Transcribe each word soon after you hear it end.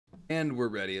And we're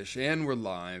ready-ish, and we're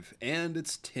live, and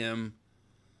it's Tim.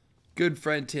 Good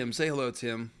friend Tim. Say hello,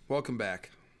 Tim. Welcome back.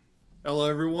 Hello,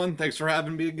 everyone. Thanks for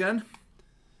having me again.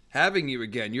 Having you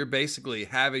again. You're basically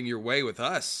having your way with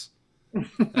us.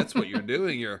 That's what you're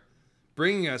doing. You're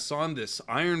bringing us on this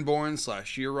Ironborn /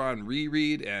 Euron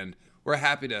reread, and we're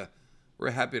happy to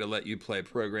let you play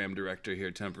program director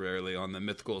here temporarily on the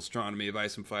Mythical Astronomy of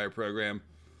Ice and Fire program.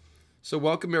 So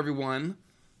welcome, everyone.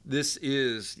 This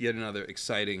is yet another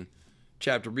exciting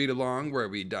chapter read-along where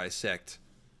we dissect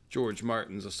George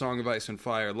Martin's A Song of Ice and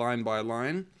Fire line by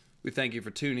line. We thank you for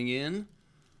tuning in.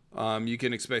 You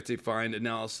can expect to find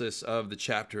analysis of the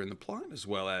chapter and the plot, as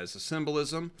well as a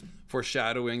symbolism,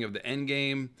 foreshadowing of the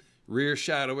endgame, rear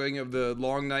shadowing of the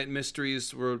Long Night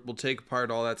Mysteries. We'll take apart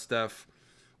all that stuff.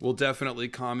 We'll definitely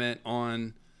comment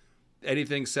on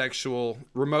anything sexual,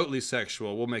 remotely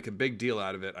sexual. We'll make a big deal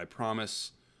out of it, I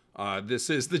promise. This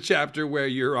is the chapter where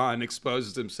Euron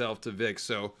exposes himself to Vic,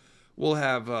 so we'll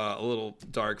have a little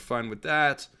dark fun with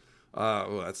that.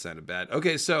 Oh, that sounded bad.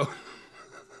 Okay, so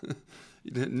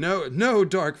no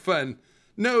dark fun,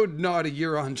 no naughty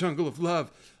Euron jungle of love.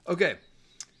 Okay,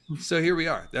 so here we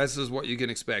are. This is what you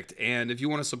can expect. And if you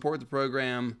want to support the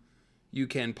program, you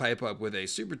can pipe up with a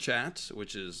super chat,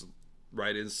 which is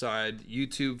right inside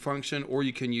YouTube function, or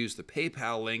you can use the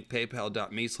PayPal link,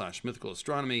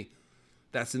 paypal.me/mythicalastronomy.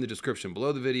 That's in the description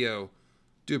below the video.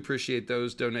 Do appreciate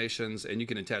those donations, and you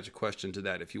can attach a question to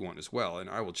that if you want as well, and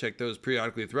I will check those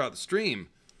periodically throughout the stream.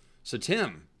 So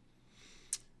Tim,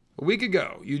 a week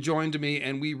ago you joined me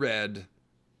and we read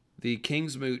the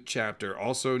Kingsmoot chapter,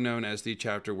 also known as the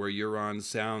chapter where Euron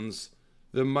sounds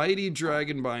the mighty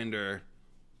Dragonbinder,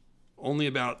 only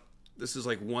about, this is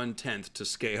like 1/10 to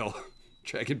scale.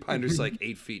 Dragonbinder's like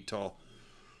 8 feet tall.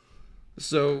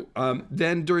 So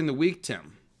then during the week,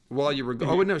 Tim, while you were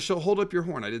oh no, she'll hold up your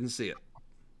horn. I didn't see it.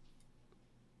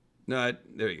 No,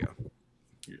 there you go.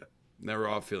 Yeah. Now we're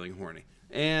all feeling horny.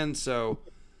 And so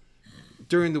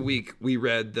during the week, we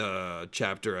read the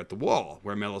chapter at the wall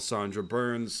where Melisandre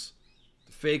burns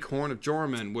the fake horn of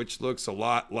Jormungand, which looks a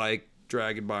lot like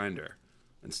Dragonbinder.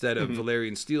 Instead of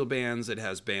Valyrian steel bands, it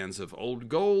has bands of old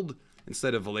gold.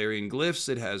 Instead of Valyrian glyphs,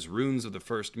 it has runes of the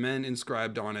first men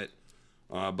inscribed on it.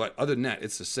 But other than that,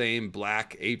 it's the same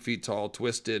black, 8 feet tall,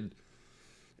 twisted.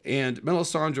 And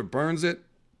Melisandre burns it,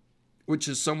 which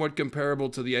is somewhat comparable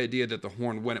to the idea that the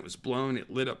horn, when it was blown, it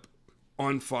lit up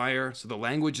on fire. So the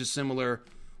language is similar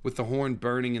with the horn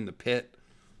burning in the pit.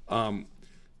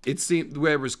 It seemed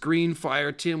there was green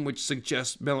fire, Tim, which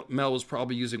suggests Mel was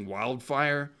probably using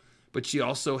wildfire. But she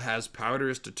also has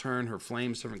powders to turn her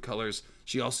flames different colors.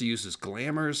 She also uses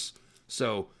glamours.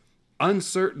 So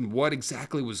uncertain what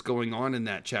exactly was going on in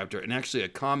that chapter. And actually a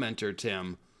commenter,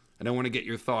 Tim, and I want to get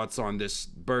your thoughts on this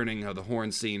burning of the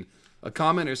horn scene. A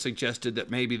commenter suggested that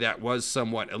maybe that was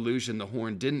somewhat illusion. The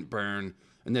horn didn't burn,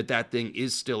 and that thing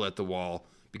is still at the wall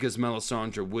because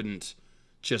Melisandre wouldn't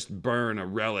just burn a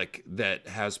relic that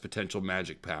has potential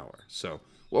magic power. So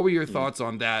what were your thoughts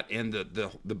on that and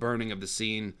the burning of the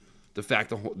scene? The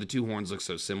fact the two horns look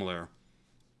so similar.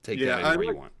 Take that anywhere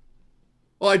you want.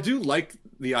 Well, I do like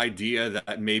the idea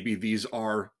that maybe these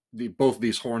are both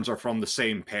these horns are from the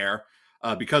same pair,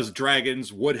 because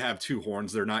dragons would have two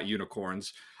horns. They're not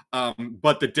unicorns.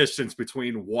 But the distance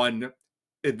between one,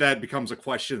 that becomes a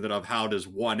question of how does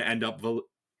one end up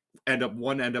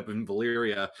in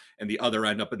Valyria and the other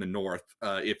end up in the north,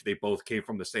 if they both came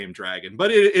from the same dragon. But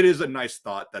it is a nice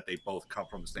thought that they both come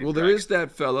from the same dragon. There is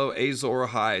that fellow Azor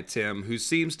Ahai, Tim, who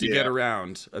seems to get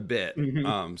around a bit.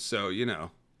 So, you know.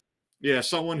 Yeah,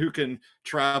 someone who can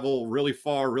travel really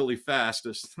far, really fast.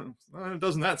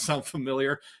 Doesn't that sound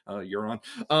familiar? Euron.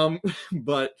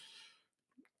 But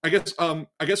I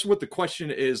guess what the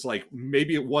question is, like,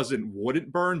 maybe it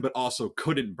wouldn't burn, but also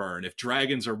couldn't burn. If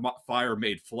dragons are fire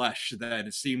made flesh, then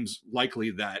it seems likely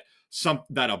that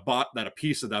a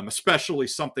piece of them, especially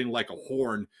something like a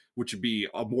horn, which would be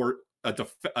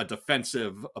a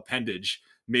defensive appendage,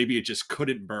 maybe it just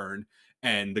couldn't burn.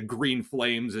 And the green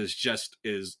flames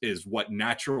is what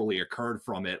naturally occurred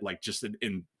from it, like just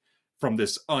from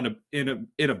this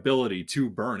inability to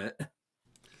burn it.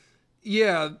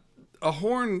 Yeah, a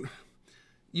horn,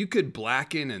 you could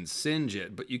blacken and singe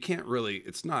it, but you can't really,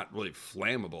 it's not really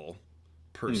flammable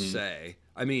per se.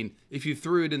 I mean, if you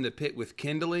threw it in the pit with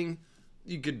kindling,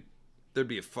 there'd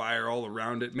be a fire all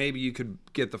around it. Maybe you could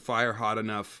get the fire hot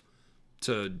enough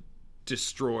to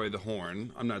destroy the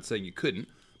horn. I'm not saying you couldn't.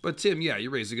 But Tim, yeah,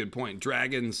 you raise a good point.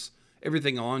 Dragons,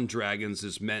 everything on dragons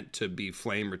is meant to be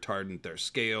flame retardant. Their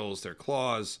scales, their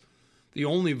claws. The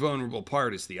only vulnerable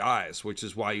part is the eyes, which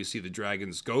is why you see the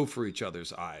dragons go for each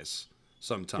other's eyes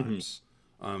sometimes.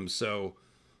 So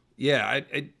Yeah,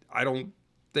 I don't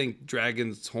think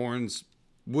dragon's horns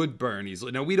would burn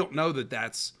easily. Now, we don't know that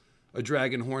that's a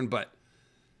dragon horn, but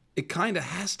it kind of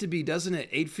has to be, doesn't it?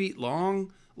 8 feet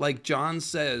long? Like John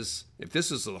says, if this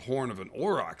is the horn of an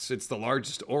aurochs, it's the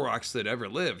largest aurochs that ever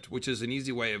lived, which is an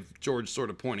easy way of George sort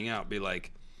of pointing out, be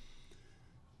like,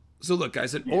 so look,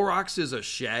 guys, an aurochs is a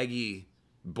shaggy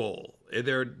bull.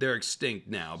 They're extinct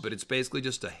now, but it's basically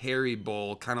just a hairy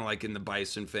bull, kind of like in the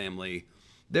bison family.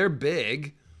 They're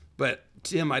big, but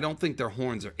Tim, I don't think their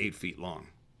horns are 8 feet long.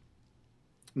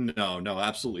 No, no,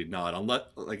 absolutely not. Unless,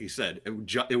 like you said,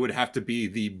 it would have to be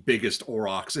the biggest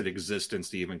aurochs in existence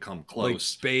to even come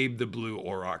close. Like Babe the Blue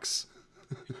Aurochs.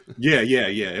 Yeah.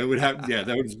 It would have. Yeah,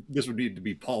 this would need to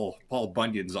be Paul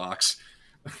Bunyan's ox.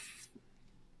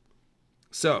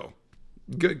 So,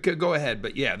 go ahead.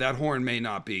 But yeah, that horn may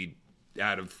not be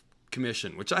out of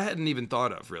commission, which I hadn't even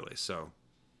thought of, really. So,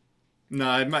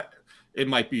 No, it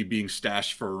might be being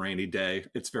stashed for a rainy day.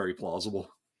 It's very plausible.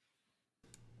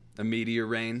 A meteor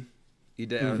rain,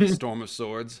 a storm of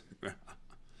swords.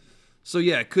 So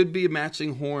yeah, it could be a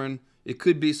matching horn. It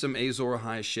could be some Azor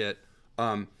Ahai shit.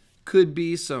 Could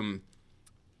be some.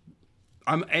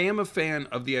 I am a fan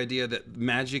of the idea that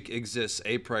magic exists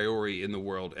a priori in the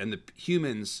world, and the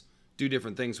humans do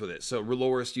different things with it. So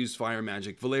R'hllorys use fire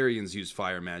magic. Valyrians use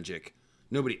fire magic.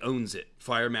 Nobody owns it.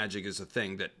 Fire magic is a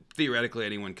thing that theoretically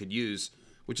anyone could use,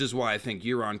 which is why I think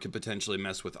Euron could potentially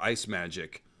mess with ice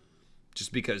magic,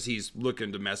 just because he's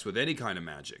looking to mess with any kind of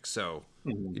magic. So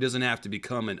he doesn't have to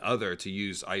become an other to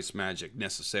use ice magic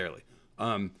necessarily.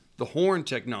 The horn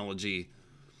technology.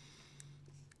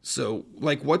 So,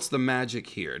 like, what's the magic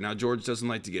here? Now, George doesn't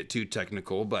like to get too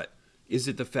technical, but is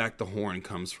it the fact the horn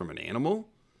comes from an animal?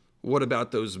 What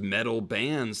about those metal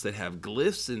bands that have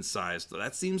glyphs inside? So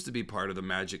that seems to be part of the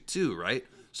magic too, right?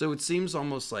 So it seems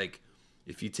almost like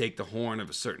if you take the horn of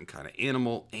a certain kind of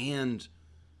animal and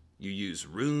you use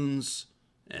runes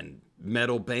and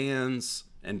metal bands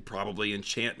and probably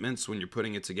enchantments when you're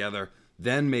putting it together,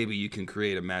 then maybe you can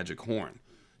create a magic horn.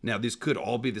 Now, these could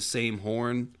all be the same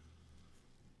horn.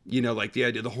 You know, like the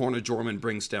idea the Horn of Jormungand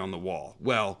brings down the wall.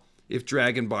 Well, if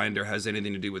Dragonbinder has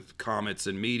anything to do with comets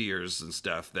and meteors and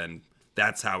stuff, then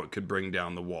that's how it could bring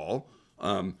down the wall.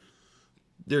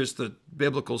 There's the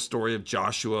biblical story of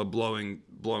Joshua blowing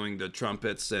the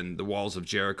trumpets and the walls of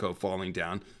Jericho falling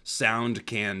down. Sound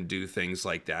can do things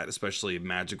like that, especially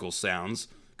magical sounds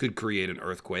could create an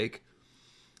earthquake.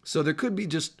 So there could be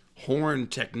just horn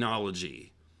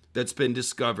technology that's been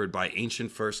discovered by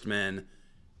ancient first men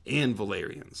and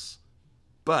Valyrians.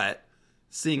 But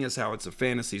seeing as how it's a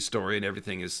fantasy story and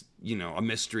everything is, you know, a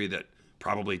mystery that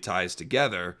probably ties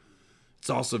together, it's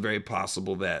also very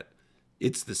possible that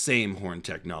it's the same horn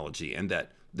technology and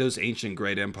that those ancient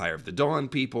Great Empire of the Dawn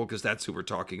people, because that's who we're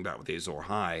talking about with Azor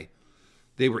Ahai,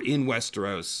 they were in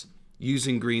Westeros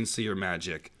using Green Seer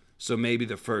magic, so maybe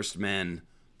the first men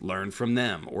learned from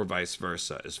them or vice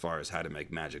versa as far as how to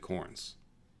make magic horns.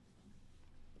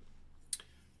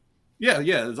 Yeah,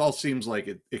 it all seems like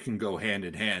it can go hand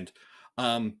in hand.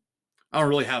 I don't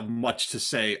really have much to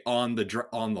say on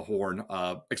the horn,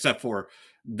 except for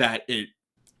that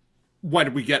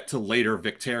when we get to later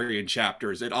Victarion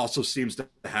chapters, it also seems to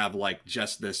have like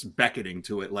just this beckoning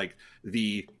to it. Like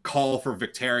the call for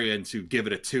Victarion to give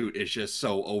it a toot is just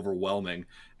so overwhelming,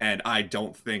 and I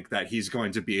don't think that he's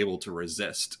going to be able to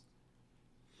resist.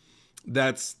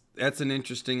 That's an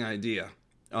interesting idea.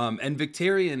 And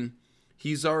Victarion,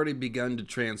 he's already begun to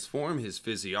transform his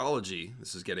physiology.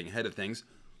 This is getting ahead of things.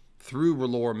 Through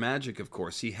R'hllor magic, of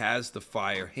course. He has the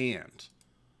fire hand.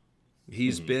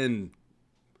 He's been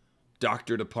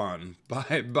doctored upon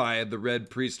by the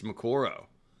Red Priest Makoro.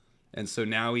 And so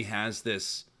now he has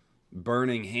this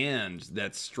burning hand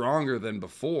that's stronger than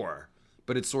before,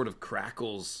 but it sort of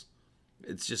crackles.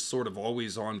 It's just sort of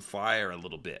always on fire a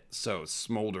little bit. So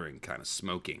smoldering, kind of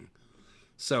smoking.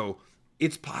 So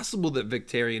it's possible that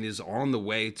Victarion is on the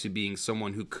way to being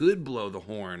someone who could blow the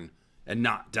horn and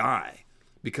not die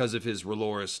because of his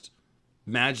R'hllorist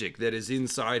magic that is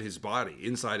inside his body,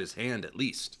 inside his hand at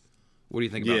least. What do you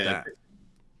think about that?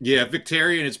 Yeah, if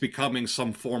Victarion is becoming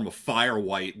some form of fire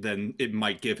white, then it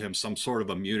might give him some sort of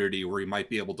immunity where he might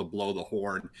be able to blow the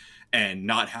horn and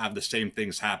not have the same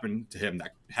things happen to him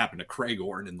that happened to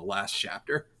Craigorn in the last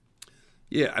chapter.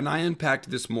 Yeah, and I unpacked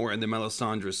this more in the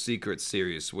Melisandre's Secret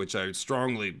series, which I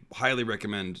would highly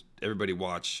recommend everybody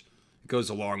watch. It goes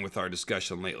along with our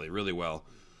discussion lately really well.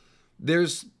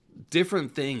 There's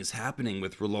different things happening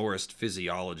with R'hllorist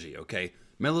physiology, okay?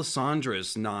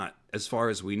 Melisandre's not, as far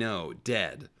as we know,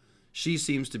 dead. She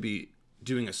seems to be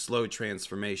doing a slow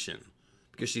transformation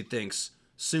because she thinks,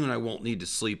 soon I won't need to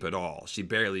sleep at all. She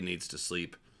barely needs to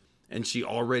sleep. and she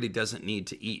already doesn't need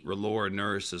to eat. R'hllor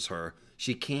nourishes her.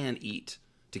 She can eat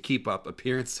to keep up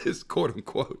appearances, quote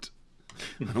unquote.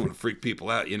 I don't want to freak people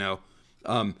out, you know.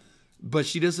 But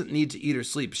she doesn't need to eat or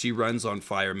sleep. She runs on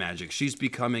fire magic. She's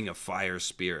becoming a fire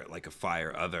spirit, like a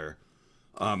fire other.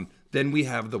 Then we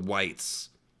have the whites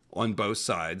on both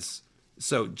sides.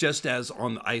 So just as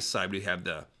on the ice side, we have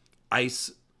the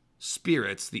ice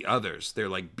spirits, the others. They're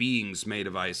like beings made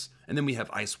of ice. And then we have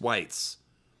ice whites.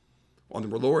 On the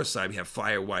R'hllor side, we have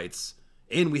fire whites.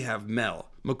 And we have Mel.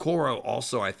 Moqorro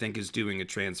also, I think, is doing a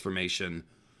transformation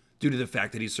due to the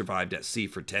fact that he survived at sea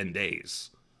for 10 days.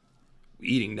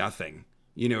 Eating nothing.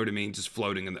 You know what I mean? Just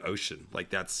floating in the ocean. Like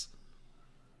that's...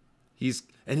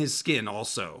 And his skin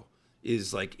also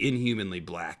is like inhumanly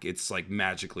black. It's like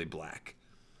magically black.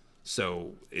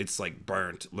 So it's like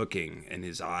burnt looking, and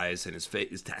his eyes and his face,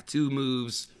 his tattoo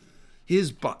moves.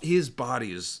 His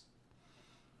body is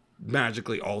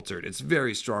magically altered. It's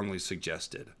very strongly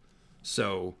suggested.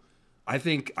 So I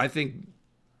think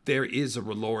there is a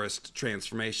R'hllorist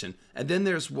transformation. And then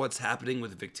there's what's happening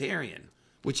with Victarion,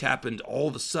 which happened all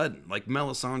of a sudden. Like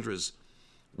Melisandre's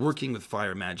working with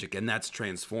fire magic, and that's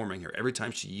transforming her. Every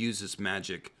time she uses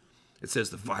magic, it says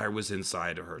the fire was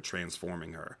inside of her,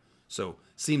 transforming her. So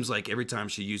seems like every time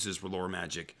she uses R'hllor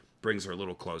magic, brings her a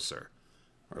little closer,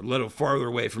 or a little farther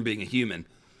away from being a human.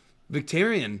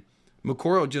 Victarion,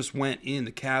 Moqorro just went in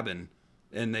the cabin,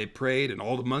 and they prayed, and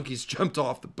all the monkeys jumped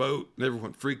off the boat, and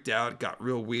everyone freaked out. It got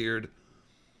real weird.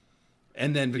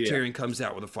 And then Victarion comes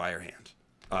out with a fire hand.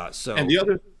 And the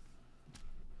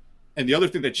other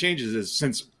thing that changes is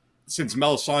since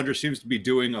Melisandre seems to be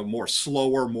doing a more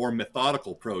slower, more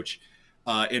methodical approach,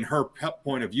 in her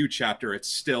point of view chapter, it's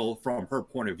still from her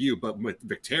point of view. But with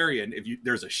Victarion,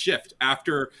 there's a shift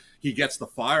after he gets the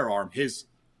firearm. His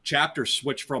chapter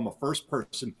switch from a first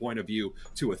person point of view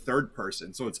to a third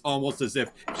person, so it's almost as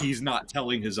if he's not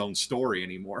telling his own story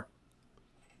anymore.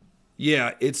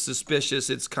 Yeah, it's suspicious.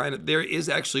 It's kind of, there is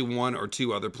actually one or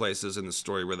two other places in the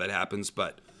story where that happens,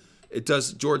 but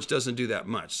George doesn't do that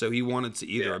much. So he wanted to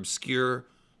either obscure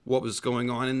what was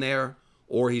going on in there,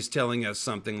 or he's telling us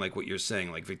something like what you're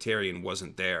saying, like Victarion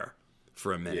wasn't there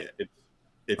for a minute. Yeah,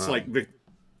 it's like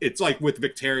with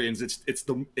Victarions,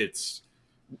 it's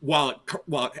while it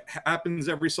happens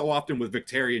every so often with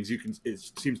Victarions, it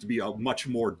seems to be a much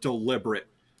more deliberate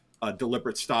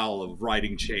style of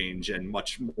writing change, and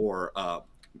much more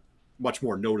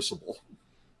noticeable.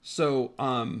 So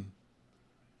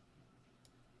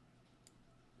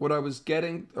what I was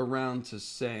getting around to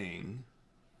saying,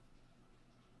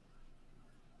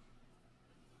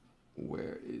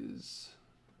 where is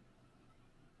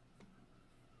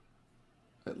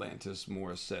Atlantis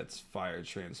Morissette's fire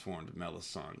transformed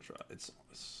Melisandre? It's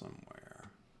somewhere.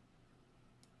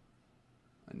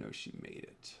 I know she made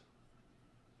it.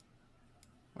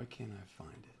 Why can't I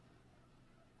find it?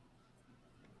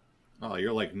 Oh,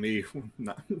 you're like me,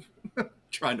 not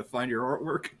trying to find your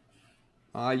artwork.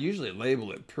 I usually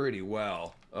label it pretty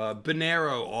well.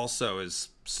 Bonero also is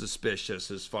suspicious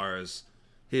as far as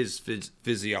his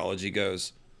physiology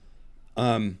goes.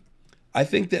 I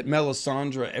think that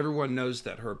Melisandre, everyone knows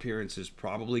that her appearance is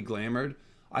probably glamored.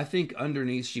 I think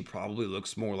underneath she probably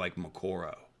looks more like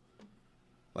Moqorro.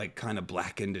 Like kind of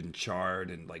blackened and charred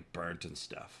and like burnt and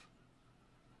stuff.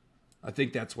 I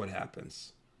think that's what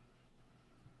happens.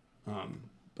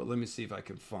 But let me see if I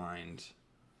can find...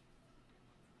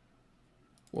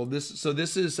 Well, this is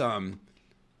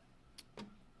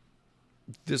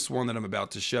this one that I'm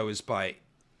about to show is by...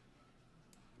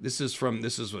 This is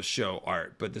a show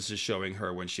art, but this is showing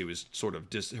her when she was sort of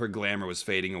her glamour was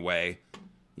fading away,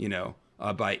 you know,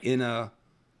 by Ina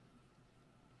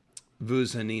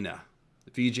Vuzhanina,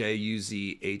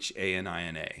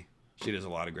 Vjuzhanina. She does a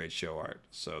lot of great show art,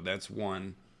 so that's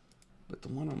one. But the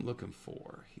one I'm looking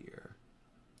for here,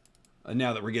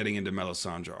 now that we're getting into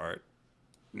Melisandre art,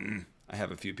 I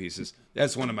have a few pieces.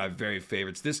 That's one of my very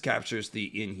favorites. This captures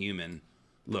the inhuman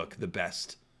look the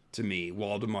best to me.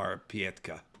 Waldemar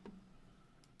Pietka.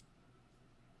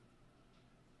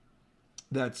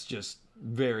 That's just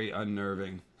very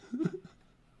unnerving.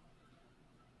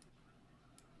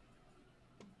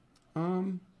 I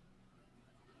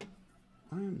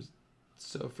am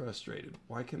so frustrated.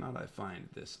 Why cannot I find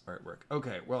this artwork?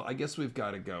 Okay, well, I guess we've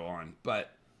got to go on.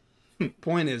 But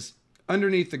point is,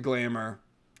 underneath the glamour,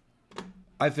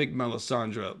 I think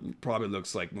Melisandre probably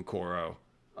looks like Moqorro.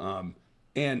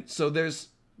 And so there's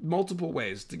multiple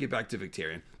ways, to get back to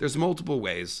Victarion, there's multiple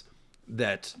ways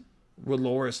that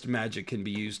R'hllorist magic can be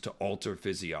used to alter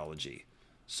physiology.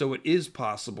 So it is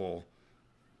possible,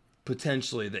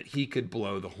 potentially, that he could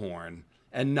blow the horn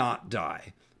and not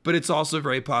die. But it's also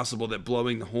very possible that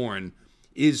blowing the horn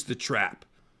is the trap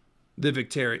that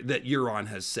Euron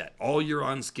has set. All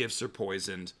Euron's gifts are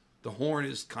poisoned. The horn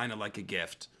is kind of like a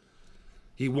gift.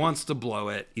 He wants to blow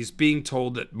it. He's being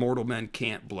told that mortal men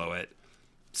can't blow it.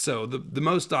 So the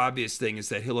most obvious thing is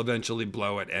that he'll eventually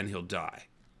blow it and he'll die.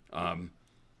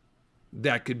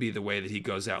 That could be the way that he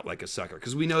goes out like a sucker.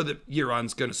 Because we know that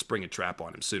Euron's going to spring a trap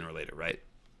on him sooner or later, right?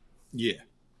 Yeah.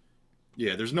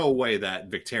 Yeah, there's no way that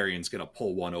Victarion's going to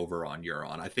pull one over on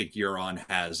Euron. I think Euron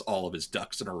has all of his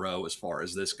ducks in a row as far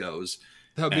as this goes.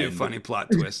 That would be a funny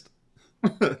plot twist.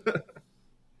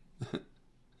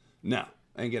 No,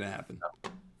 ain't going to happen.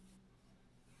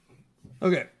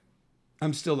 Okay.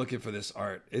 I'm still looking for this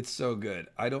art. It's so good.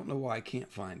 I don't know why I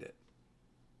can't find it.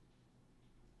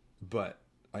 But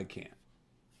I can't.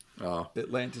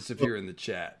 Atlantis, if you're in the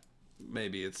chat,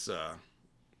 maybe it's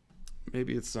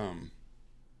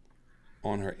on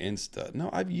her Insta.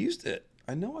 No, I've used it.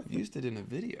 I know I've used it in a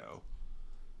video.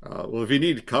 Well, if you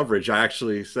need coverage, I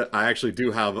actually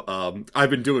do have. I've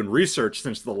been doing research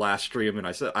since the last stream, and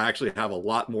I actually have a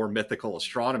lot more mythical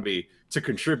astronomy to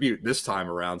contribute this time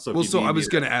around. So, I was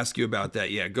going to ask you about that.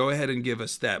 Yeah, go ahead and give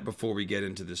us that before we get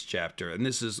into this chapter. And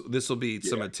this will be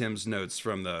some of Tim's notes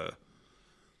from the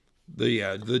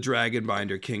Dragon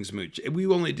Binder King's Mooch. We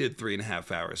only did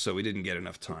 3.5 hours, so we didn't get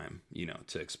enough time,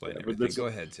 to explain everything. Go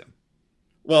ahead, Tim.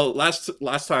 Well, last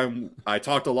time I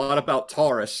talked a lot about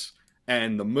Taurus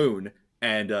and the moon,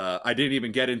 and I didn't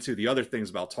even get into the other things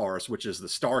about Taurus, which is the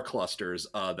star clusters,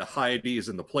 the Hyades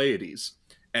and the Pleiades.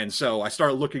 And so I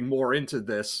started looking more into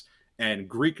this and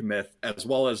Greek myth, as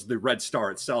well as the red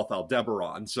star itself,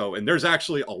 Aldebaran. So, and there's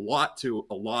actually a lot to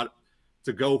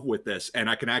go with this, and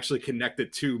I can actually connect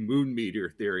it to moon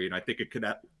meteor theory, and I think it could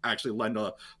actually lend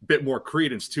a bit more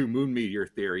credence to moon meteor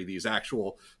theory, these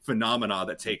actual phenomena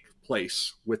that take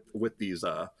place with these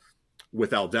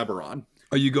with Aldebaran.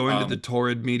 Are you going to the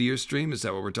Taurid meteor stream? Is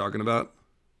that what we're talking about?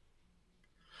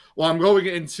 Well, I'm going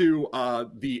into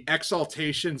the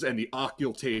exaltations and the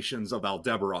occultations of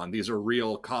Aldebaran. These are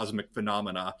real cosmic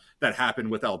phenomena that happen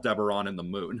with Aldebaran and the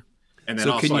moon. And then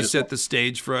so can you set the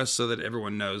stage for us so that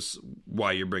everyone knows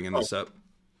why you're bringing this up?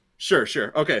 Sure.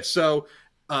 Okay, so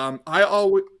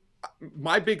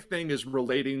my big thing is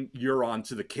relating Euron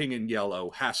to the King in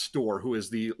Yellow, Hastur, who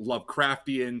is a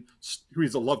Lovecraftian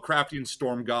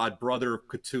storm god, brother of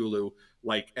Cthulhu,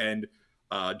 and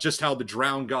just how the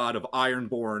drowned god of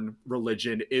Ironborn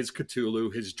religion is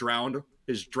Cthulhu. His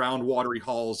drowned watery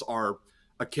halls are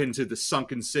akin to the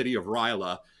sunken city of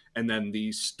R'yla. And then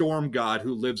the storm god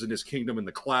who lives in his kingdom in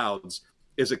the clouds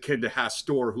is akin to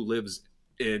Hastur, who lives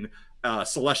in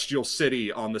celestial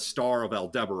city on the star of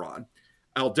Aldebaran.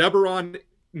 Aldebaran,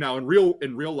 now in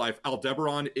real life,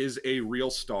 Aldebaran is a real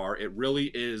star. It really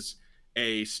is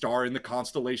a star in the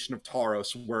constellation of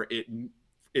Taurus, where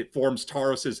it forms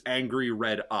Taurus's angry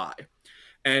red eye.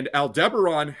 And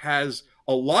Aldebaran has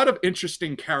a lot of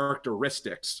interesting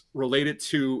characteristics related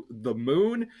to the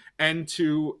moon and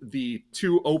to the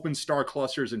two open star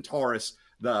clusters in Taurus,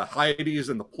 the Hyades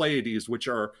and the Pleiades, which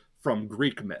are from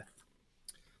Greek myth.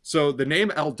 So the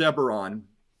name Aldebaran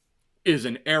is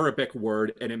an Arabic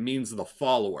word, and it means the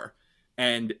follower.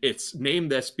 And it's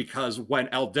named this because when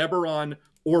Aldebaran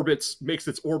makes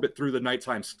its orbit through the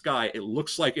nighttime sky, it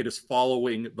looks like it is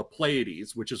following the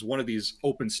Pleiades, which is one of these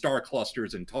open star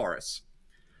clusters in Taurus.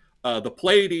 The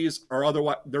Pleiades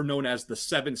they're known as the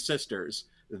Seven Sisters.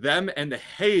 Them and the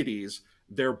Hyades,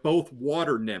 they're both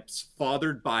water nymphs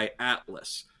fathered by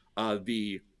Atlas.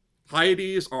 The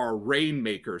Hyades are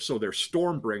rainmakers, so they're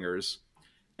storm bringers.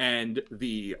 And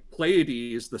the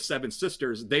Pleiades, the Seven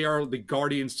Sisters, they are the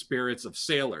guardian spirits of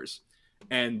sailors.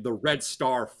 And the red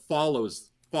star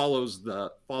follows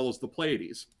the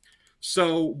Pleiades.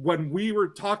 So when we were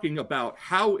talking about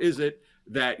how is it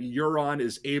that Euron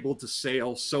is able to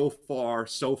sail so far,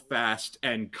 so fast,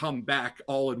 and come back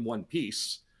all in one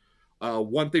piece,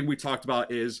 one thing we talked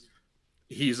about is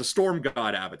he's a storm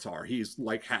god avatar. He's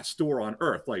like Hastur on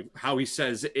Earth, like how he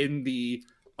says in the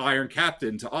Iron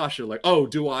Captain to Asha, like, "Oh,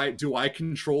 do I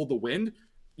control the wind?"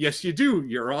 Yes, you do,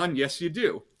 Euron. Yes, you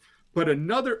do. But and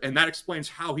that explains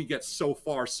how he gets so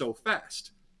far so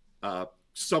fast,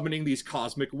 summoning these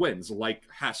cosmic winds like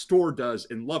Hastur does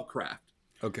in Lovecraft.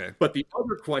 Okay. But the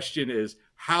other question is,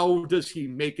 how does he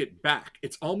make it back?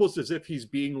 It's almost as if he's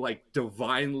being like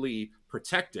divinely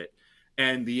protected.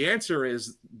 And the answer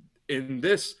is in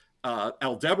this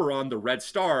Aldebaran, the red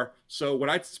star. So when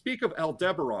I speak of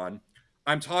Aldebaran,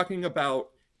 I'm talking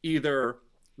about either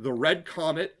the red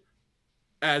comet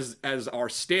as our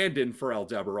stand-in for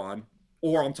Aldebaran,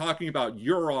 or I'm talking about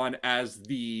Euron as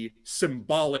the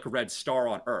symbolic red star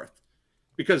on Earth.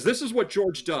 because this is what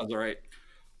George does. All right.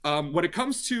 When it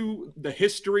comes to the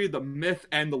history, the myth,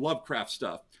 and the Lovecraft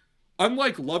stuff,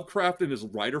 unlike Lovecraft and his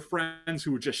writer friends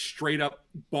who would just straight up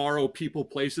borrow people,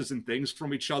 places, and things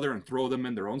from each other and throw them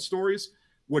in their own stories,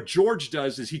 what George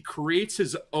does is he creates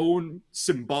his own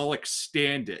symbolic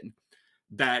stand-in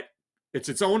that it's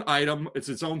its own item, it's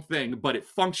its own thing, but it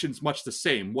functions much the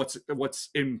same. What's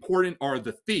important are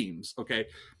the themes, okay?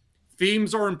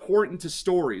 Themes are important to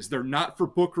stories. They're not for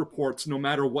book reports, no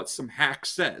matter what some hack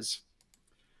says.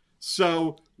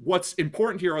 So what's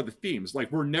important here are the themes.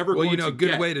 Like, we're never well, going you know, to a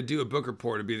good get... way to do a book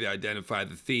report would be to identify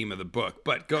the theme of the book.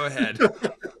 But go ahead.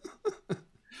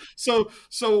 So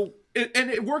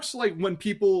it works like when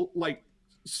people like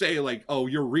say like, oh,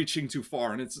 you're reaching too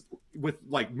far, and it's with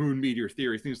like moon meteor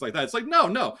theory, things like that. It's like,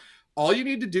 no. All you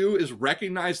need to do is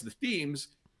recognize the themes,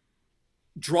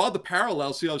 draw the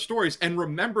parallels to the other stories, and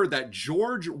remember that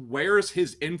George wears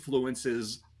his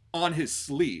influences on his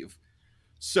sleeve.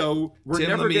 So we're Tim,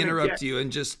 never let me gonna interrupt you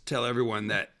and just tell everyone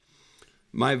that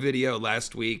my video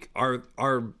last week, our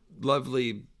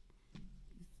lovely,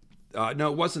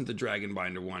 no, it wasn't the Dragon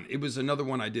Binder one. It was another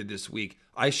one I did this week.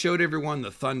 I showed everyone the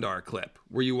Thundar clip.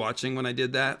 Were you watching when I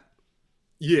did that?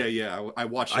 Yeah, I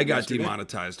watched it. I got yesterday.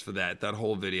 Demonetized for that. That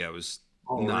whole video was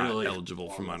not really? eligible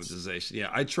for monetization.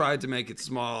 Yeah, I tried to make it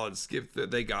small and skip.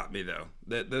 They got me though.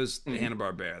 Those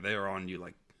Hanna-Barbera, they are on you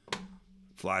like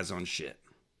flies on shit.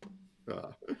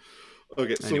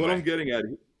 Okay, so what I'm getting at,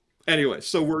 anyway,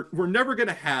 so we're never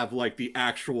gonna have like the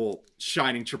actual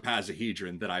shining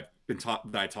trapezohedron that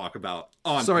I talk about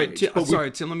on. Sorry, Tim,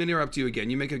 let me interrupt you again.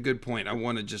 You make a good point. I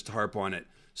want to just harp on it.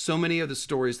 So many of the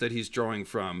stories that he's drawing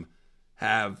from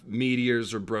have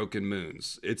meteors or broken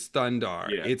moons. It's Thundar.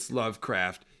 Yeah. It's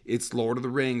Lovecraft. It's Lord of the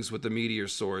Rings with the meteor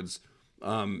swords.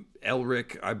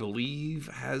 Elric, I believe,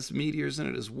 has meteors in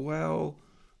it as well.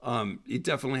 It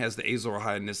definitely has the Azor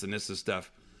Ahai and Nissa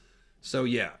stuff. So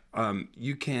yeah,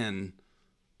 you can.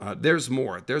 There's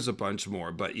more. There's a bunch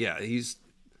more, but yeah,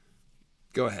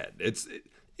 go ahead.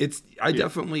 I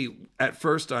definitely, at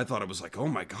first I thought it was like, oh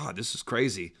my God, this is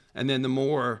crazy. And then the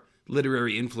more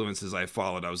literary influences I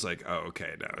followed, I was like, oh,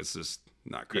 okay, no, it's just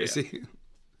not crazy.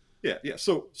 Yeah.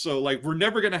 So like, we're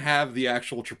never going to have the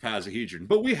actual trapezohedron,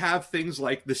 but we have things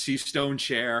like the Sea Stone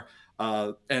chair,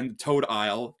 and Toad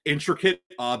Isle, intricate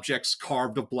objects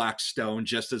carved of black stone,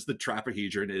 just as the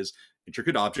trapezohedron is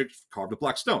intricate objects carved of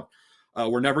black stone.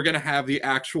 We're never going to have the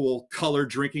actual color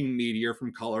drinking meteor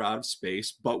from Color Out of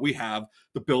Space, but we have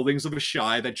the buildings of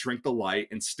Ashai that drink the light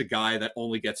and Stagai that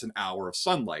only gets an hour of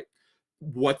sunlight.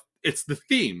 It's the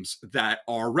themes that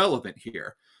are relevant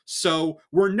here. So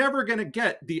we're never going to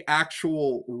get the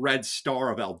actual red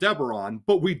star of Aldebaran,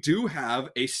 but we do have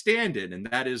a stand-in, and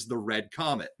that is the red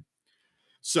comet.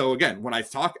 So again, when I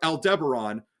talk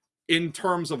Aldebaran, in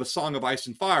terms of A Song of Ice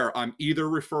and Fire, I'm either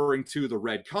referring to the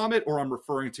Red Comet or I'm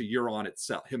referring to Euron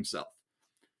himself.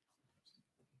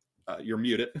 You're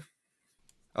muted.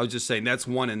 I was just saying that's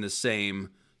one and the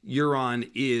same. Euron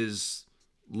is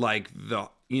like the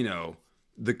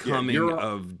coming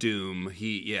of doom.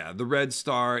 The Red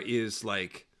Star is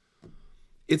like,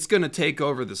 it's going to take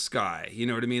over the sky. You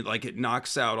know what I mean? Like, it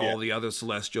knocks out all the other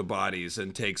celestial bodies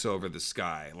and takes over the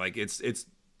sky. Like,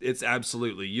 it's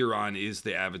absolutely, Euron is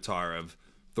the avatar of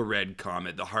the Red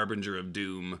Comet, the harbinger of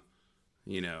doom,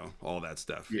 all that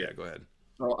stuff. Yeah, go ahead.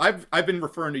 Well, I've been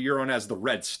referring to Euron as the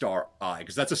Red Star Eye,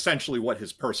 because that's essentially what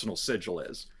his personal sigil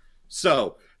is.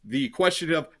 So the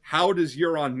question of how does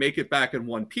Euron make it back in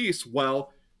one piece?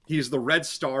 Well, he's the Red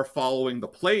Star following the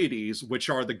Pleiades, which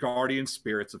are the guardian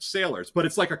spirits of sailors, but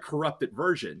it's like a corrupted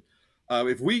version.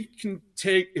 If we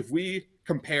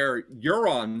compare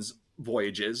Euron's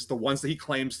voyages, the ones that he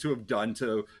claims to have done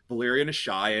to Valyrian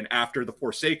Ashai, and after the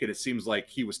Forsaken, it seems like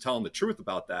he was telling the truth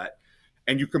about that,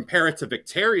 and you compare it to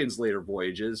Victarion's later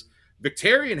voyages,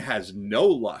 Victarion has no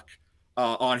luck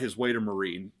on his way to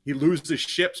Marine. He loses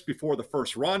ships before the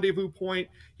first rendezvous point.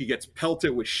 He gets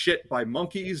pelted with shit by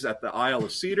monkeys at the Isle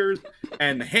of Cedars,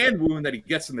 and the hand wound that he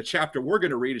gets in the chapter we're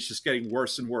going to read is just getting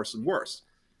worse and worse and worse.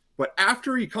 But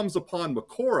after he comes upon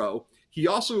Moqorro, he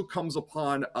also comes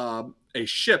upon a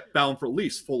ship bound for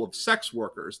lease full of sex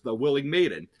workers, the Willing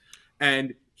Maiden.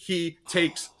 And he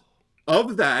takes,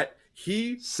 of that,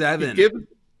 he chooses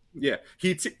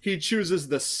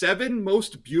the 7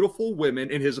 most beautiful women,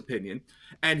 in his opinion,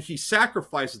 and he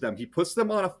sacrifices them. He puts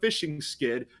them on a fishing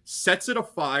skid, sets it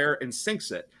afire, and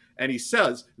sinks it. And he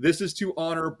says, this is to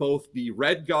honor both the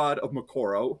Red God of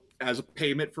Moqorro as a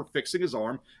payment for fixing his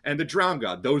arm, and the Drown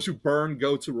God. Those who burn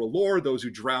go to R'hllor, those who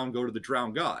drown go to the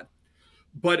Drown God.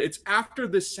 But it's after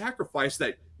this sacrifice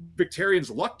that Victarion's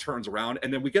luck turns around,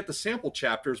 and then we get the sample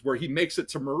chapters where he makes it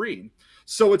to Marine.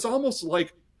 So it's almost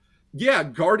like, yeah,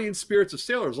 guardian spirits of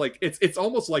sailors, like it's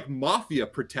almost like mafia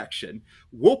protection.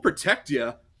 We'll protect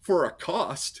you for a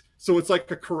cost. So it's like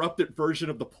a corrupted version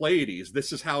of the Pleiades.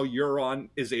 This is how Euron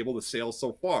is able to sail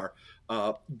so far.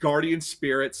 Guardian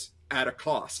spirits at a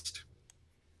cost.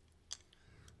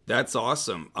 That's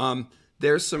awesome.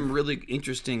 There's some really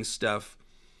interesting stuff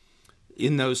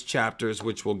in those chapters,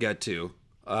 which we'll get to,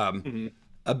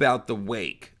 about the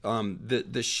wake.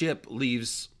 The ship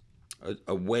leaves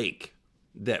a wake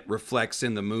that reflects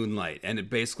in the moonlight, and it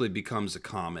basically becomes a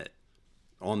comet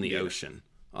on the ocean.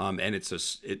 And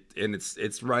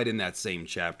it's right in that same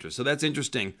chapter. So that's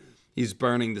interesting. He's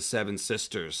burning the Seven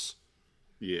Sisters.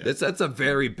 Yeah, that's a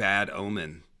very bad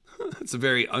omen. It's a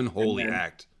very unholy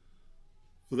act.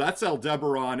 So that's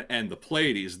Aldebaran and the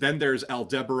Pleiades. Then there's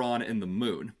Aldebaran and the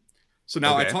moon. So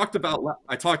now I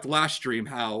talked last stream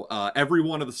how every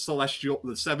one of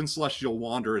the seven celestial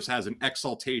wanderers has an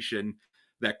exaltation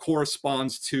that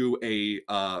corresponds to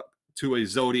a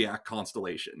zodiac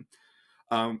constellation,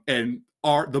 and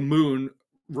the moon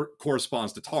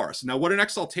corresponds to Taurus. Now, what an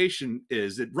exaltation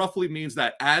is, it roughly means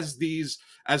that as the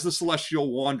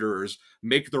celestial wanderers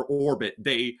make their orbit,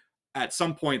 at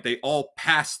some point they all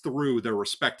pass through their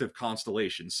respective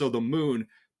constellations. So the moon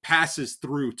passes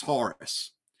through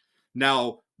Taurus.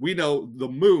 Now, we know the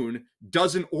moon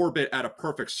doesn't orbit at a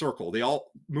perfect circle.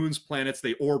 Moon's planets,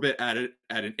 they orbit at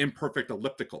an imperfect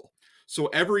elliptical. So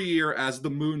every year as the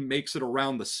moon makes it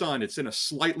around the sun, it's in a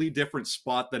slightly different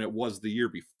spot than it was the year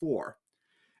before.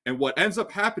 And what ends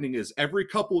up happening is every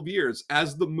couple of years,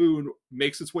 as the moon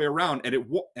makes its way around and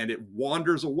it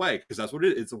wanders away, because that's what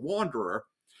it is, it's a wanderer,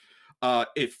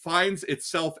 it finds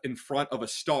itself in front of a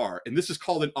star. And this is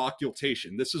called an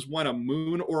occultation. This is when a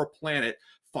moon or a planet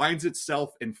finds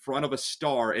itself in front of a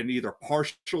star and either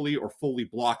partially or fully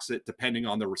blocks it, depending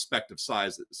on their respective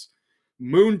sizes.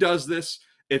 Moon does this.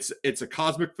 It's a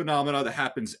cosmic phenomena that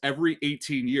happens every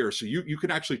 18 years. So you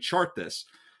can actually chart this.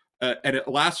 And it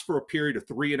lasts for a period of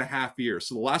 3.5 years.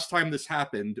 So the last time this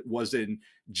happened was in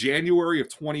January of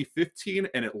 2015,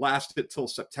 and it lasted till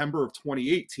September of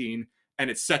 2018, and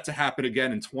it's set to happen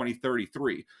again in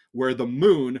 2033, where the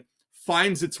moon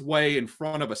finds its way in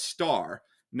front of a star.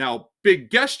 Now, big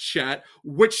guest chat,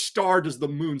 which star does the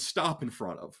moon stop in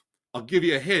front of? I'll give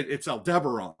you a hint, it's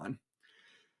Aldebaran.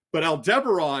 But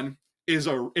Aldebaran is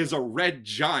a red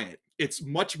giant. It's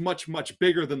much, much, much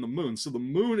bigger than the moon. So the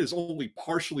moon is only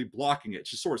partially blocking it,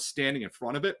 just sort of standing in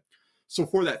front of it. So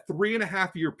for that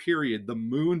 3.5-year period, the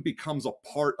moon becomes a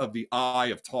part of the eye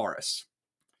of Taurus.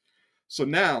 So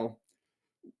now,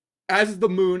 as the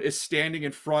moon is standing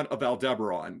in front of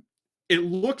Aldebaran, it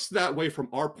looks that way from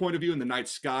our point of view in the night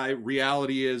sky.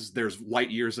 Reality is there's light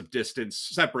years of distance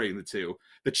separating the two.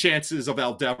 The chances of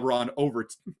Aldebaran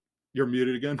You're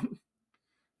muted again.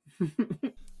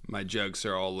 My jokes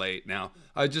are all late now.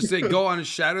 I just say, go on and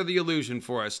shatter the illusion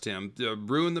for us, Tim.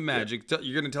 Ruin the magic. Yeah.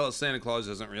 You're going to tell us Santa Claus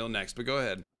isn't real next, but go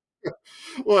ahead.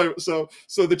 Well, so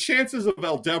the chances of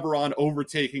Aldebaran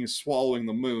overtaking and swallowing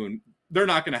the moon, they're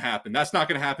not going to happen. That's not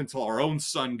going to happen until our own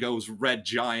sun goes red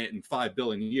giant in 5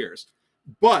 billion years.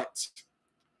 But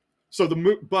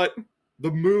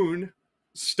the moon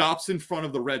stops in front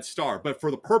of the red star. But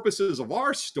for the purposes of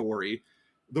our story,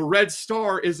 the red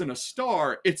star isn't a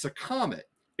star, it's a comet.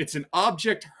 It's an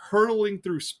object hurtling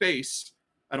through space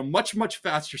at a much, much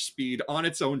faster speed on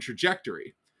its own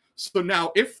trajectory. So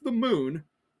now if the moon,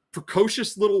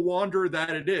 precocious little wanderer that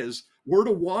it is, were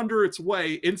to wander its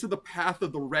way into the path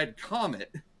of the red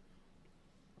comet,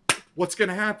 what's going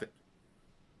to happen?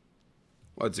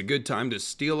 Well, it's a good time to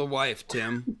steal a wife,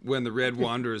 Tim, when the red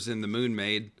wanderer's in the moon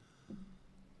maid.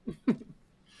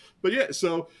 But yeah,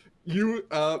 so you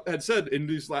had said in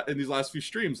these last few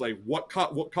streams, like what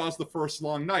caused the first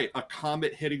long night? A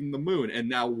comet hitting the moon. And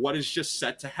now what is just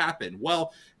set to happen?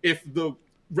 Well, if the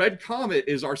red comet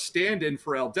is our stand-in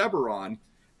for Aldebaran,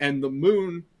 and the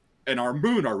moon, and our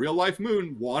real life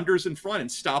moon, wanders in front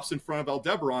and stops in front of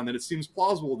Aldebaran, then it seems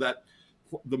plausible that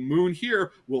the moon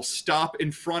here will stop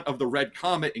in front of the red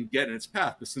comet and get in its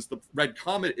path. But since the red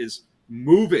comet is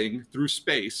moving through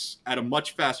space at a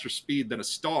much faster speed than a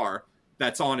star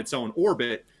that's on its own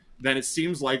orbit, then it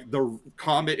seems like the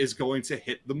comet is going to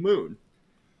hit the moon.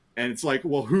 And it's like,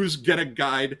 well, who's going to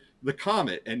guide the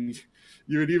comet? And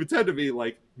you would even tend to be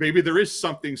like, maybe there is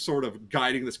something sort of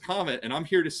guiding this comet. And I'm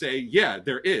here to say, yeah,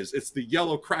 there is. It's the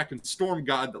yellow kraken storm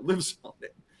god that lives on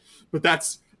it. But that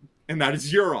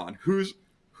is Euron.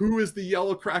 Who is the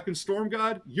yellow kraken storm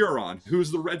god? Euron.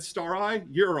 Who's the red star eye?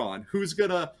 Euron. Who's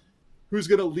Who's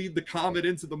going to lead the comet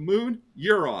into the moon?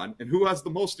 Euron. And who has the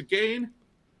most to gain?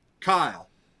 Kyle.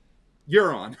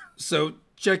 Euron. So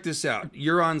check this out.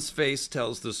 Euron's face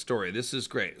tells the story. This is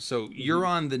great. So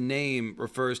Euron, the name,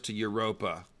 refers to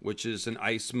Europa, which is an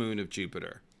ice moon of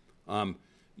Jupiter.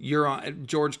 Euron,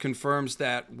 George confirms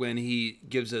that when he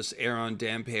gives us Aaron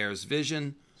Dampire's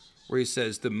vision, where he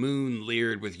says the moon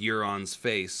leered with Euron's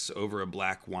face over a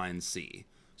black wine sea.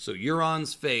 So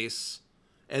Euron's face,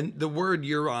 and the word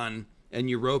Euron and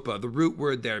Europa, the root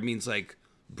word there means like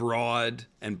broad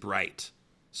and bright.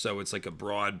 So it's like a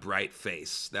broad, bright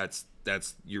face. That's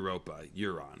Europa,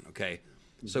 Euron, okay?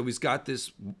 So he's got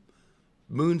this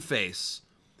moon face,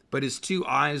 but his two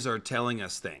eyes are telling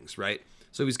us things, right?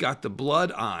 So he's got the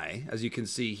blood eye, as you can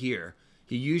see here.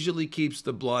 He usually keeps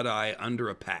the blood eye under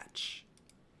a patch,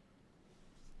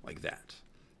 like that.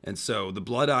 And so the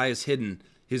blood eye is hidden.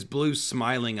 His blue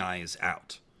smiling eye is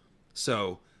out.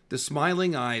 So the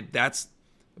smiling eye, that's,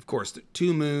 of course,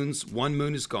 2 moons. 1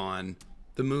 moon is gone.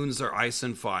 The moons are ice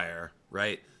and fire,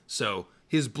 right? So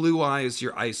his blue eye is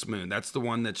your ice moon. That's the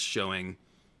one that's showing,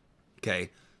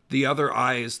 okay? The other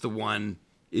eye is the one,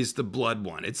 is the blood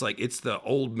one. It's like, it's the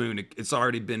old moon. It's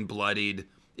already been bloodied.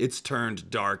 It's turned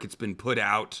dark. It's been put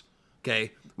out,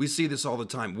 okay? We see this all the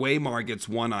time. Waymar gets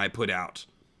one eye put out,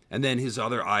 and then his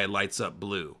other eye lights up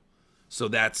blue. So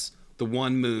that's the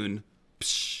 1 moon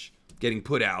getting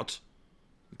put out,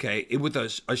 okay, with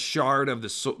a shard of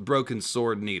the broken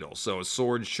sword needle. So a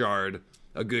sword shard,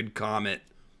 a good comet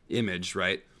image,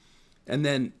 right? And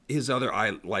then his other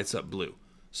eye lights up blue.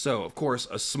 So, of course,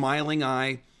 a smiling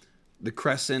eye, the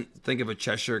crescent, think of a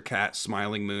Cheshire cat,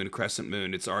 smiling moon, a crescent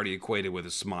moon, it's already equated with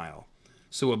a smile.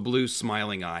 So a blue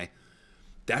smiling eye,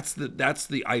 that's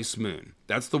the ice moon.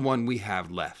 That's the one we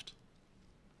have left.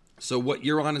 So what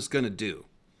Euron is going to do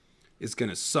is going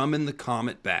to summon the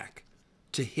comet back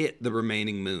to hit the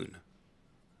remaining moon.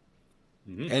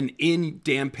 And in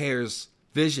Dampire's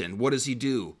vision, what does he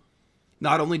do?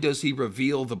 Not only does he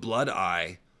reveal the blood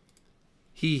eye,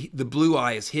 the blue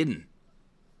eye is hidden.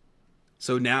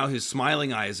 So now his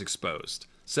smiling eye is exposed.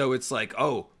 So it's like,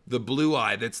 oh, the blue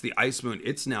eye, that's the ice moon,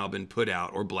 it's now been put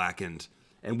out or blackened.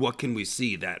 And what can we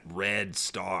see? That red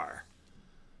star.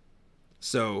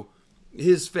 So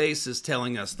his face is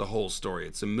telling us the whole story.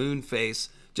 It's a moon face.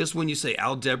 Just when you say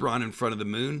Aldebaran in front of the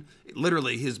moon,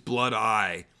 literally his blood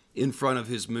eye in front of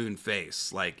his moon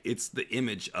face. Like, it's the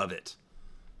image of it.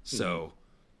 So,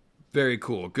 very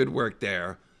cool. Good work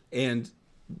there. And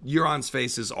Euron's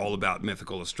face is all about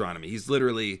mythical astronomy. He's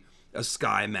literally a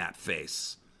sky map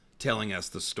face telling us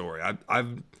the story.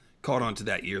 I've caught on to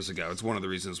that years ago. It's one of the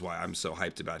reasons why I'm so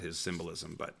hyped about his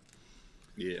symbolism. But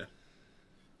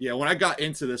yeah, when I got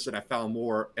into this and I found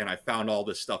more and I found all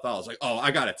this stuff, I was like, oh,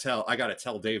 I gotta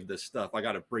tell Dave this stuff. I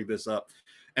gotta bring this up.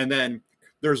 And then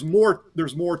there's more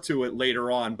to it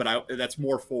later on, but that's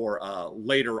more for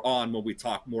later on when we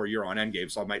talk more Euron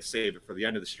Endgame, so I might save it for the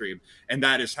end of the stream. And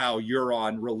that is how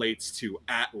Euron relates to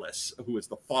Atlas, who is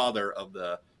the father of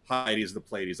the Hyades, the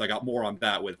Pleiades. I got more on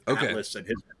that with Atlas and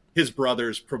his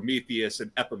brothers Prometheus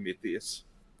and Epimetheus.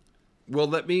 Well,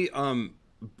 let me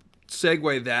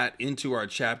segue that into our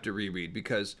chapter reread,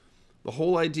 because the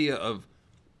whole idea of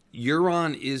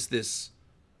Euron is this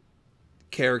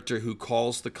character who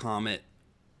calls the comet.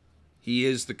 He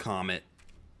is the comet.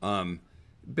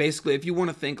 Basically, if you want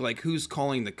to think like who's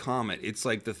calling the comet, it's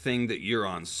like the thing that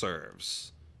Euron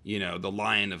serves. You know, the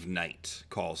Lion of Night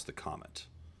calls the comet.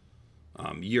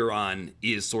 Euron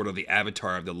is sort of the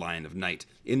avatar of the Lion of Night,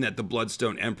 in that the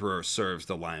Bloodstone Emperor serves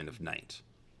the Lion of Night.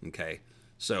 Okay,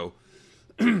 so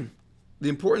the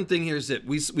important thing here is that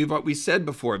we said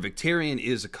before, Victarion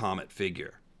is a comet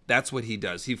figure. That's what he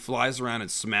does. He flies around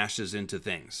and smashes into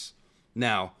things.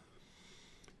 Now,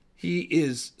 he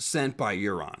is sent by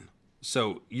Euron.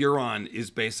 So Euron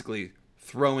is basically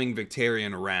throwing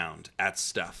Victarion around at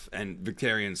stuff, and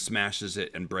Victarion smashes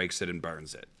it and breaks it and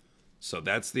burns it. So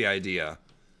that's the idea.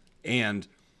 And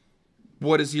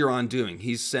what is Euron doing?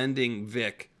 He's sending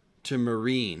Vic to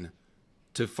Marine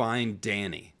to find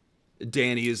Dany.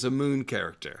 Dany is a moon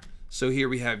character. So here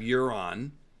we have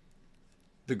Euron,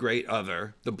 the great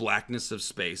other, the blackness of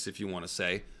space, if you want to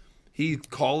say. He's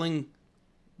calling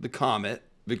the comet,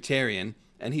 Victarion,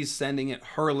 and he's sending it,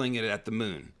 hurling it at the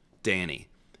moon, Dany.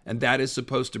 And that is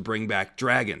supposed to bring back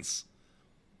dragons.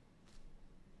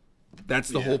 That's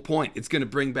the whole point. It's going to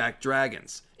bring back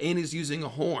dragons. And he's using a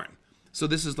horn. So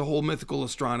this is the whole mythical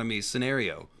astronomy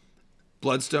scenario.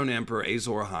 Bloodstone Emperor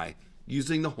Azor Ahai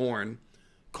using the horn,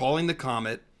 calling the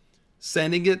comet,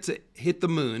 sending it to hit the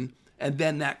moon, and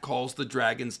then that calls the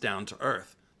dragons down to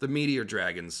Earth. The meteor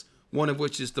dragons, one of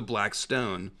which is the black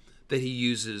stone that he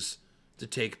uses to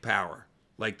take power,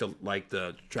 like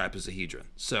the trapezohedron.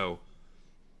 So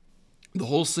the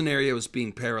whole scenario is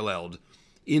being paralleled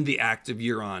in the act of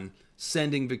Euron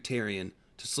sending Victarion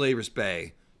to Slaver's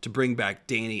Bay to bring back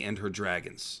Dany and her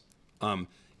dragons.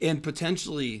 And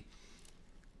potentially,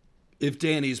 if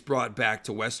Dany's brought back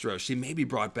to Westeros, she may be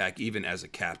brought back even as a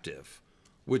captive,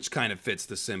 which kind of fits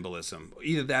the symbolism.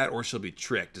 Either that or she'll be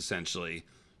tricked, essentially.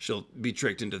 She'll be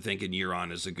tricked into thinking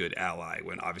Euron is a good ally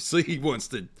when obviously he wants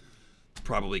to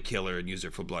probably kill her and use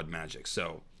her for blood magic.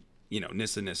 So,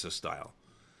 Nissa Nissa style.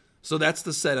 So that's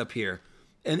the setup here.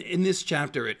 And in this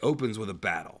chapter, it opens with a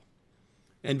battle.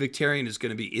 And Victarion is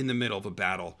going to be in the middle of a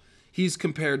battle. He's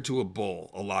compared to a bull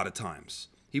a lot of times.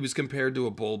 He was compared to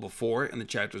a bull before in the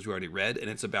chapters we already read, and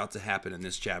it's about to happen in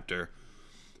this chapter.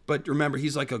 But remember,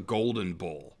 he's like a golden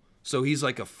bull. So he's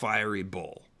like a fiery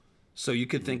bull. So you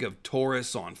could think of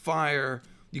Taurus on fire.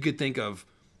 You could think of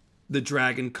the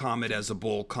dragon comet as a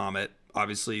bull comet.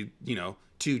 Obviously,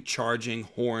 two charging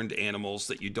horned animals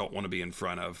that you don't want to be in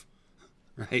front of,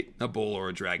 right? A bull or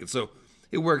a dragon. So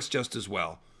it works just as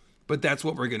well. But that's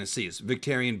what we're going to see is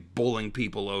Victarion bulling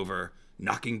people over,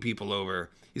 knocking people over.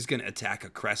 He's going to attack a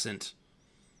crescent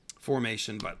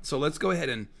formation. But so let's go ahead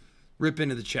and rip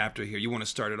into the chapter here. You want to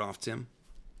start it off, Tim?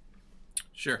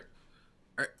 Sure.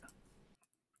 All right.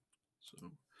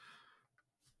 So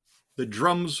the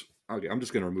drums. Okay, I'm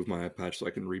just going to remove my eye patch so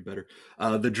I can read better.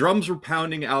 The drums were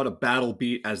pounding out a battle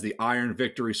beat as the Iron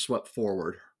Victory swept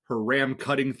forward, her ram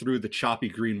cutting through the choppy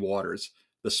green waters.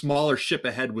 The smaller ship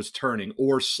ahead was turning,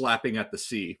 oars slapping at the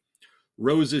sea.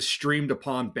 Roses streamed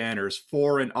upon banners,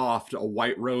 fore and aft, a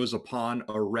white rose upon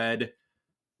a red.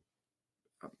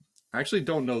 I actually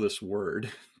don't know this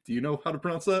word. Do you know how to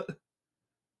pronounce that?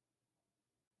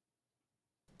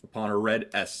 Upon a red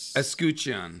S.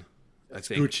 Escutcheon.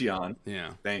 Escutcheon.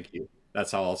 Yeah. Thank you.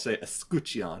 That's how I'll say it.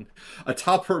 Escutcheon.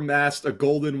 Atop her mast, a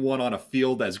golden one on a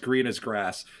field as green as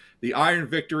grass. The Iron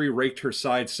Victory raked her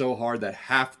side so hard that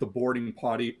half the boarding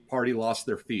party lost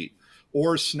their feet.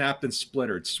 Oars snapped and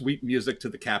splintered, sweet music to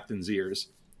the captain's ears.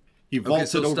 He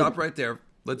vaulted over. Stop right there.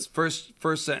 Let's first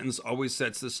sentence always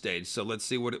sets the stage. So let's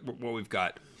see what we've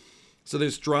got. So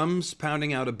there's drums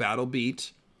pounding out a battle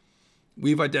beat.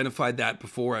 We've identified that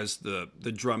before as the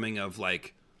drumming of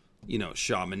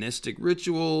shamanistic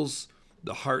rituals,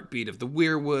 the heartbeat of the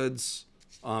weirwoods,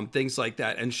 things like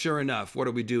that. And sure enough, what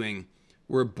are we doing?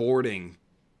 We're boarding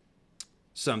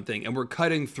something and we're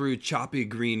cutting through choppy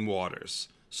green waters.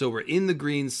 So we're in the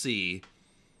green sea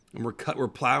and we're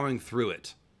plowing through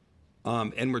it.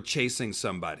 And we're chasing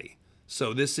somebody.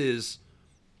 So this is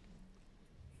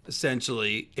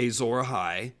essentially Azor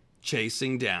Ahai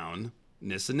chasing down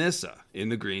Nissa Nissa in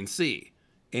the Green Sea.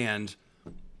 And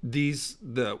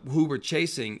who we're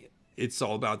chasing, it's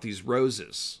all about these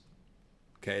roses.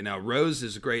 Okay, now rose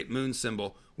is a great moon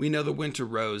symbol. We know the winter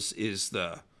rose is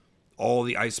all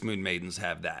the Ice Moon maidens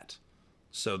have that.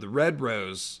 So the red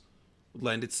rose would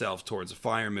lend itself towards a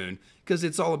fire moon because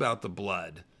it's all about the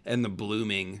blood and the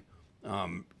blooming.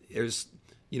 There's,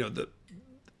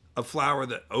 a flower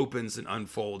that opens and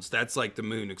unfolds. That's like the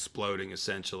moon exploding,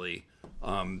 essentially.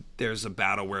 There's a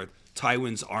battle where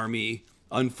Tywin's army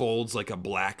unfolds like a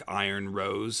black iron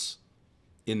rose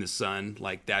in the sun.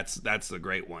 Like that's the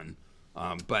great one.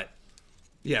 But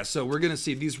yeah, so we're gonna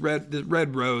see the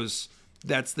red rose.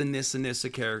 That's the Nissa Nissa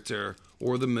character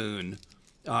or the moon.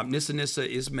 Nissa Nissa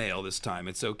is male this time.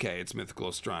 It's okay. It's mythical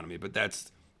astronomy, but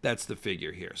that's the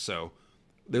figure here. So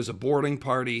there's a boarding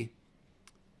party.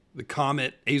 The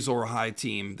Comet Azor Ahai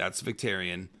team, that's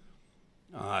Victarion,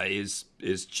 is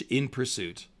in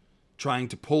pursuit, trying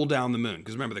to pull down the moon.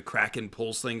 Because remember, the Kraken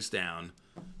pulls things down.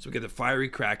 So we get the fiery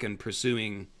Kraken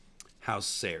pursuing House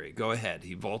Serry. Go ahead.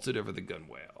 He vaulted over the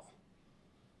gunwale.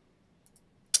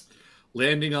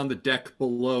 Landing on the deck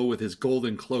below with his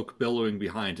golden cloak billowing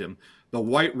behind him, the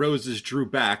white roses drew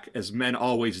back, as men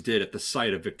always did at the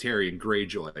sight of Victarion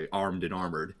Greyjoy, armed and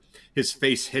armored, his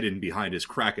face hidden behind his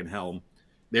Kraken helm.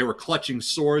 They were clutching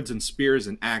swords and spears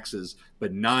and axes,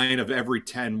 but 9 of every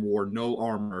 10 wore no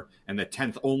armor, and the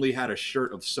 10th only had a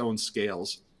shirt of sewn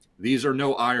scales. These are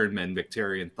no Iron Men,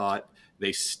 Victarion thought.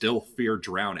 They still fear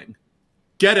drowning.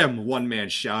 Get him, one man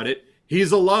shouted.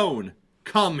 He's alone.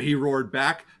 Come, he roared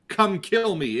back. Come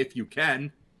kill me if you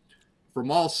can. From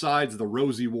all sides, the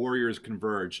rosy warriors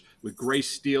converged, with gray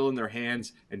steel in their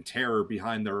hands and terror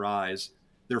behind their eyes.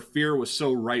 Their fear was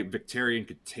so right, Victarion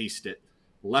could taste it.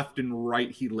 Left and right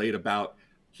he laid about,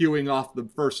 hewing off the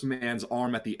first man's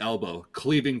arm at the elbow,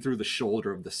 cleaving through the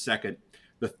shoulder of the second.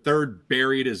 The third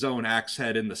buried his own axe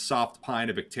head in the soft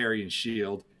pine of Victarion's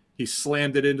shield. He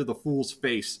slammed it into the fool's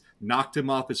face, knocked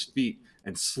him off his feet,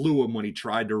 and slew him when he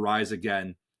tried to rise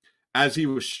again. As he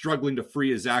was struggling to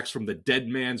free his axe from the dead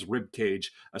man's ribcage,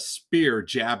 a spear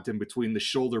jabbed him between the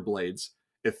shoulder blades.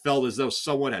 It felt as though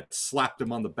someone had slapped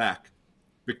him on the back.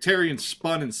 Victarion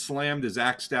spun and slammed his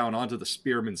axe down onto the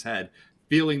spearman's head,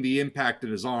 feeling the impact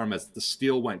in his arm as the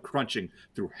steel went crunching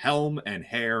through helm and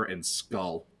hair and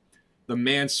skull. The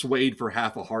man swayed for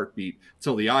half a heartbeat,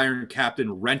 till the Iron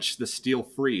Captain wrenched the steel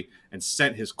free and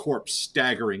sent his corpse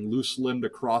staggering loose-limbed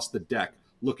across the deck,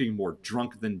 looking more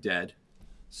drunk than dead.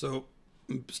 So,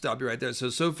 stop you right there.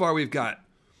 So far we've got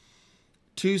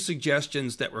 2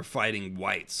 suggestions that we're fighting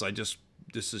whites.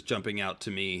 This is jumping out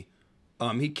to me.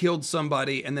 He killed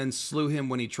somebody and then slew him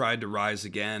when he tried to rise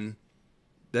again.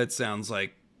 That sounds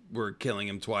like we're killing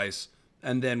him twice.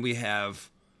 And then we have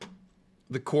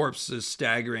the corpse is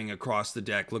staggering across the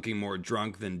deck, looking more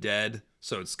drunk than dead.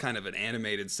 So it's kind of an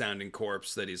animated sounding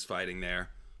corpse that he's fighting there.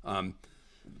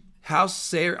 House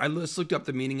Serry, I just looked up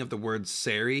the meaning of the word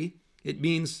Serry. It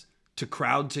means to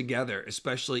crowd together,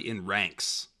 especially in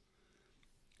ranks.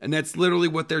 And that's literally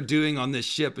what they're doing on this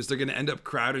ship, is they're going to end up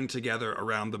crowding together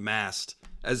around the mast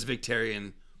as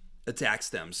Victarion attacks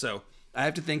them. So I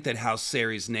have to think that House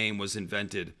Serry's name was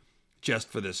invented just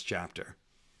for this chapter.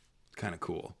 Kind of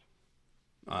cool.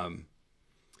 Go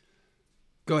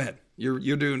ahead. You're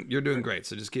doing great.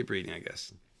 So just keep reading, I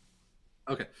guess.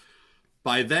 Okay.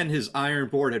 By then, his iron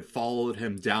board had followed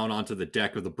him down onto the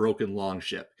deck of the broken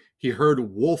longship. He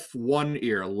heard Wolf One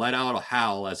Ear let out a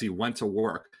howl as he went to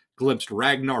work, glimpsed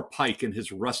Ragnar Pike in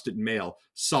his rusted mail,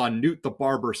 saw Newt the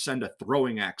barber send a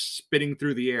throwing axe spinning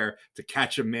through the air to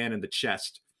catch a man in the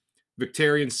chest.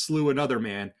 Victarion slew another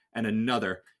man, and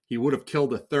another. He would have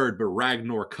killed a third, but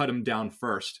Ragnar cut him down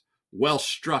first. Well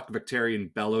struck,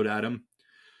 Victarion bellowed at him.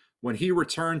 When he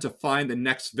returned to find the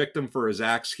next victim for his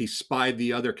axe, he spied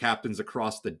the other captains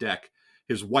across the deck.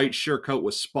 His white surcoat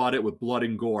was spotted with blood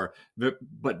and gore,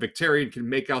 but Victarion can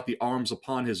make out the arms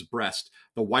upon his breast,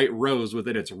 the white rose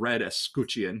within its red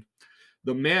escutcheon.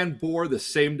 The man bore the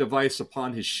same device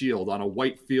upon his shield on a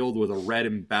white field with a red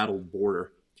embattled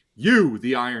border. You,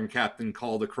 the Iron Captain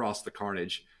called across the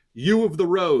carnage. You of the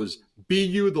rose, be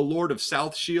you the Lord of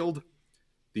South Shield?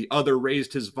 The other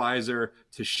raised his visor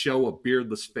to show a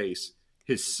beardless face.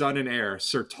 His son and heir,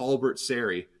 Sir Talbot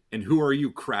Serry. And who are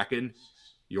you, Kraken?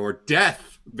 Your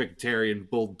death, Victarion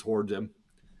bulled toward him.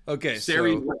 Okay,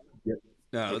 Serry.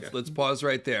 No, let's pause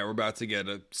right there. We're about to get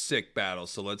a sick battle,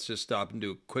 so let's just stop and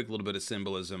do a quick little bit of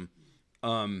symbolism.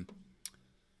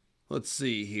 Let's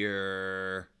see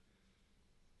here.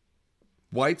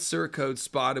 White surcoat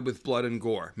spotted with blood and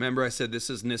gore. Remember I said this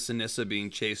is Nissa being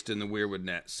chased in the weirwood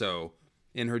net, so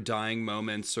in her dying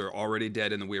moments or already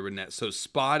dead in the weirwood net. So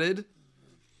spotted,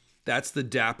 that's the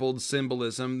dappled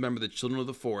symbolism. Remember the children of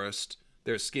the forest,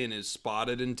 their skin is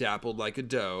spotted and dappled like a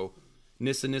doe.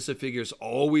 Nissa figures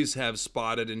always have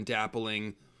spotted and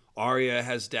dappling. Arya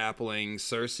has dappling.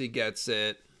 Cersei gets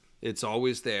it. It's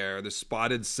always there. The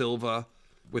spotted Silva,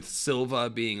 with Silva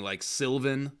being like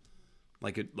Sylvan,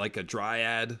 like a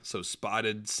dryad. So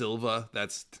spotted Silva.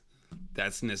 That's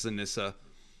Nissa.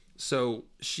 So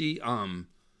she and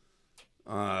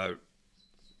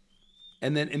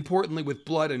then importantly with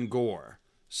blood and gore.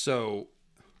 So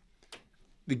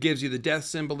it gives you the death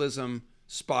symbolism,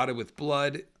 spotted with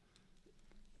blood.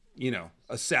 You know,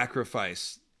 a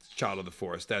sacrifice, child of the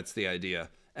forest. That's the idea.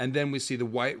 And then we see the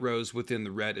white rose within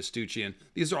the red escutcheon.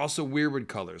 These are also weirwood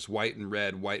colors, white and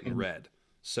red, white and red.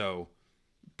 So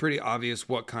pretty obvious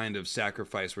what kind of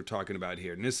sacrifice we're talking about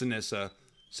here. Nissa,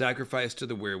 sacrifice to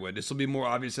the weirwood. This will be more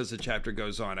obvious as the chapter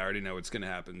goes on. I already know what's going to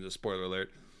happen. Just spoiler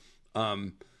alert.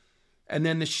 And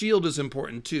then the shield is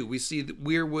important too. We see that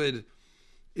weirwood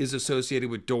is associated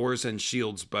with doors and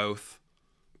shields both.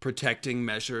 Protecting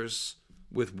measures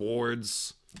with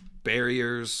wards,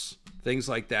 barriers, things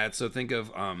like that. So think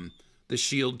of the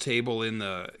shield table in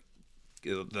the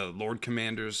Lord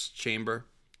Commander's chamber,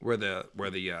 where the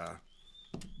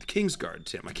Kingsguard,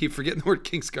 Tim. I keep forgetting the word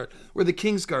Kingsguard. Where the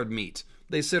Kingsguard meet.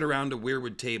 They sit around a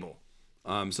weirwood table.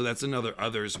 So that's another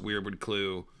others weirwood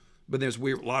clue. But there's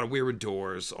a lot of weirwood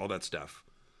doors, all that stuff.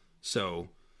 So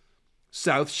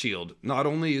South Shield, not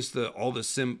only is all the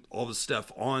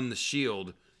stuff on the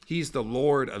shield, he's the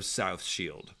Lord of South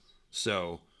Shield.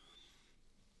 So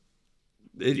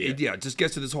it just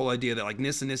gets to this whole idea that like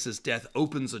Nissa's death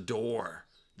opens a door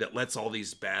that lets all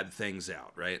these bad things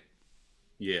out, right?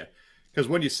 Yeah. Because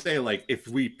when you say, like, if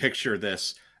we picture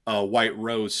this white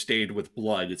rose stained with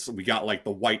blood, we got like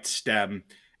the white stem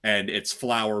and it's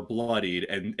flower bloodied,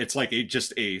 and it's like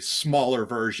just a smaller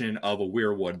version of a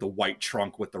weirwood, the white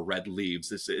trunk with the red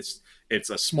leaves. It's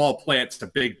a small plant, it's a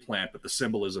big plant, but the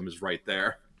symbolism is right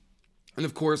there. And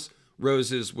of course,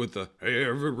 roses with the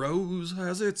every rose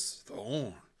has its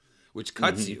thorn, which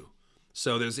cuts you.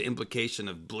 So there's the implication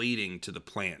of bleeding to the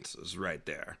plants is right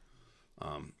there.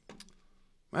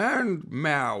 And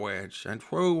marriage and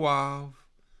true love.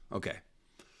 Okay.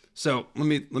 So let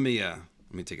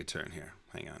me take a turn here.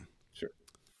 Hang on. Sure.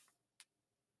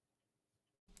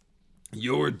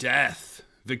 Your death.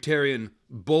 Victarion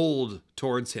bowled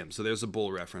towards him. So there's a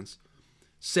bull reference.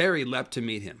 Serry leapt to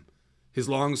meet him. His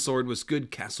long sword was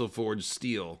good castle-forged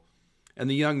steel, and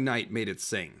the young knight made it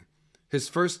sing. His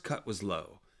first cut was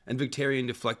low, and Victarion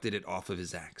deflected it off of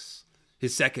his axe.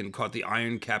 His second caught the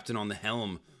iron captain on the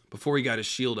helm before he got his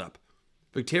shield up.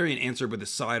 Victarion answered with a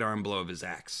sidearm blow of his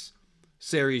axe.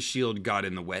 Serry's shield got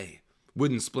in the way.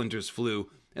 Wooden splinters flew,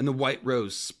 and the white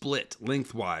rose split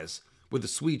lengthwise with a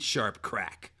sweet, sharp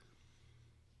crack.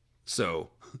 So,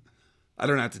 I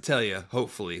don't have to tell you,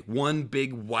 hopefully, one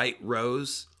big white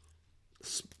rose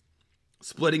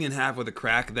splitting in half with a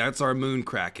crack, that's our moon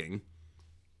cracking.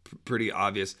 Pretty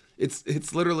obvious.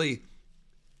 It's literally,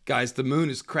 guys, the moon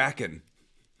is cracking.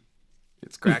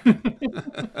 It's cracking.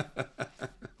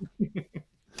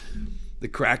 The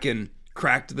kraken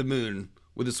cracked the moon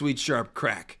with a sweet sharp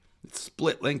crack. It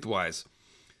split lengthwise.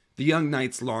 The young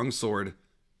knight's longsword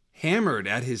hammered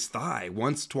at his thigh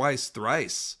once, twice,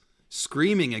 thrice,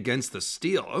 screaming against the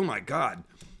steel. Oh my God.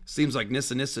 Seems like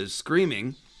Nissa is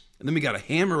screaming. And then we got a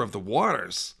hammer of the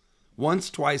waters. Once,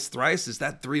 twice, thrice. Is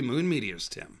that 3 moon meteors,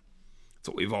 Tim? That's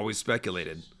what we've always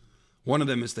speculated. One of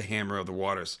them is the hammer of the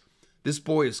waters. This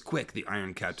boy is quick, the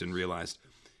Iron Captain realized.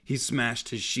 He smashed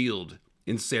his shield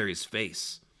in Serry's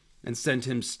face and sent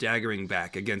him staggering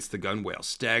back against the gunwale.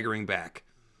 Staggering back.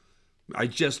 I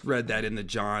just read that in the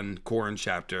John Corrin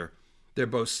chapter. They're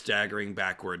both staggering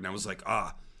backward. And I was like,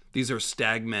 these are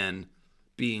stagmen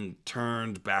being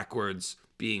turned backwards,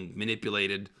 being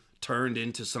manipulated, turned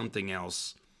into something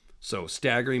else. So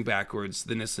staggering backwards,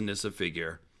 the Nissa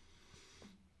figure.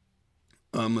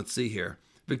 Let's see here.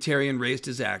 Victarion raised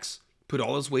his axe, put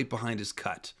all his weight behind his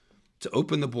cut to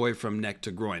open the boy from neck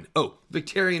to groin. Oh,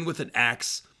 Victarion with an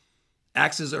axe.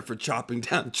 Axes are for chopping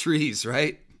down trees,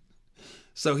 right?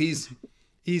 So he's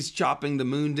chopping the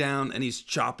moon down, and he's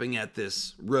chopping at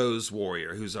this Rose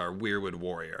warrior, who's our Weirwood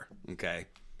warrior, okay?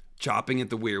 Chopping at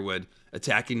the Weirwood,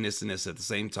 attacking Nissa at the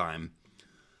same time.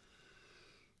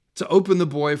 To open the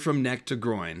boy from neck to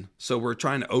groin. So we're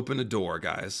trying to open a door,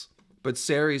 guys. But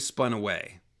Serry spun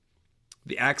away.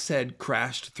 The axe head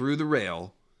crashed through the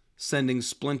rail, sending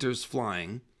splinters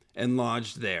flying, and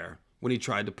lodged there when he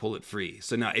tried to pull it free.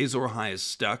 So now Azor Ahai is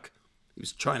stuck. He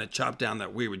was trying to chop down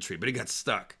that Weirwood tree, but he got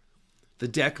stuck. The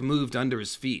deck moved under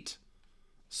his feet.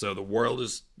 So the world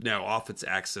is now off its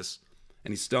axis,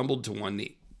 and he stumbled to one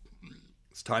knee.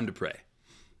 It's time to pray.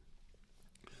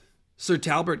 Sir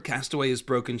Talbot cast away his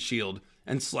broken shield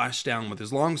and slashed down with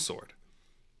his longsword.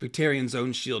 Victarion's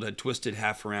own shield had twisted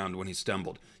half around when he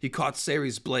stumbled. He caught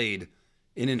Serry's blade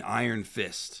in an iron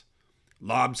fist.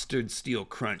 Lobstered steel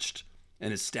crunched,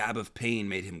 and a stab of pain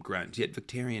made him grunt, yet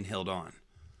Victarion held on.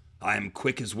 "I am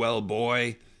quick as well,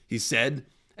 boy," he said,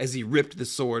 as he ripped the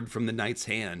sword from the knight's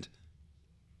hand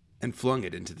and flung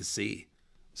it into the sea.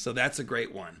 So that's a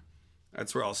great one.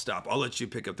 That's where I'll stop. I'll let you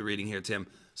pick up the reading here, Tim.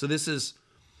 So this is,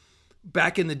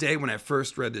 back in the day when I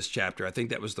first read this chapter, I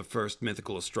think that was the first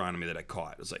mythical astronomy that I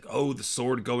caught. It was like, oh, the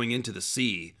sword going into the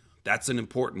sea. That's an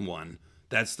important one.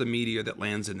 That's the meteor that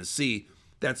lands in the sea.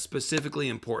 That's specifically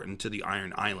important to the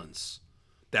Iron Islands.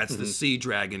 That's the sea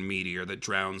dragon meteor that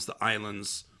drowns the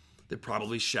islands, that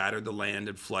probably shattered the land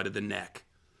and flooded the neck.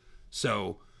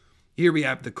 So here we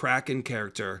have the Kraken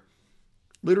character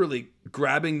literally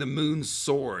grabbing the moon's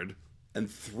sword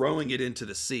and throwing it into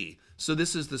the sea. So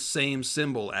this is the same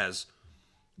symbol as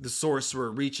the sorcerer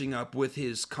reaching up with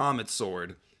his comet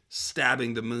sword,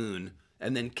 stabbing the moon,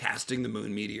 and then casting the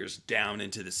moon meteors down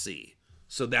into the sea.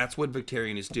 So that's what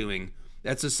Victarion is doing.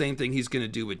 That's the same thing he's going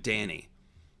to do with Dany.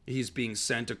 He's being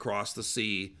sent across the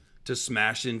sea to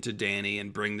smash into Dany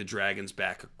and bring the dragons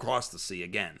back across the sea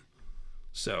again.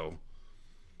 So,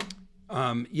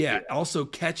 also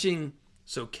catching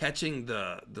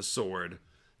the sword,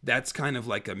 that's kind of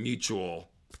like a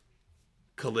mutual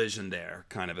collision there,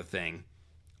 kind of a thing.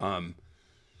 I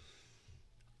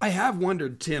have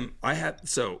wondered, Tim,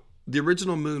 so the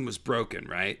original moon was broken,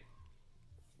 right?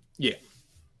 Yeah.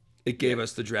 It gave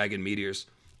us the dragon meteors.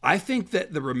 I think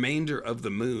that the remainder of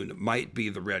the moon might be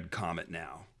the red comet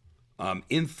now.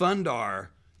 In Thundar,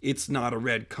 it's not a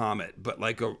red comet, but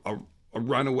like a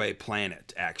runaway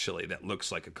planet, actually, that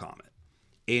looks like a comet.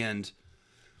 And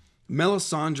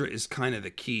Melisandre is kind of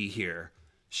the key here.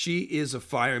 She is a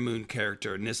Fire Moon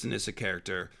character, Nissa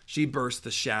character. She bursts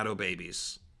the shadow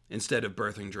babies instead of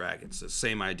birthing dragons. The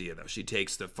same idea though. She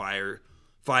takes the fire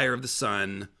of the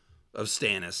son of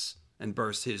Stannis and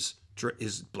births his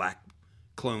black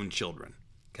clone children.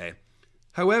 Okay.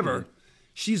 However,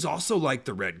 she's also like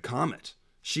the Red Comet.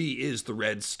 She is the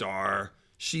Red Star.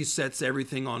 She sets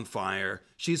everything on fire.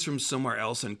 She's from somewhere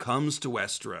else and comes to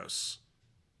Westeros.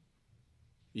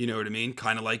 You know what I mean?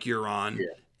 Kind of like Euron. Yeah.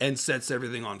 And sets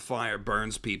everything on fire,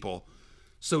 burns people.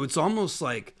 So it's almost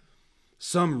like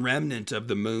some remnant of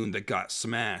the moon that got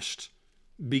smashed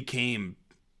became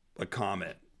a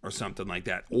comet or something like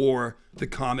that. Or the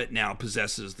comet now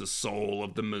possesses the soul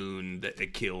of the moon that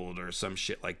it killed or some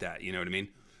shit like that. You know what I mean?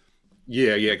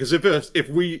 Yeah, yeah. Because if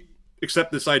we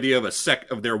accept this idea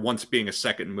of there once being a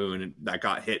second moon and that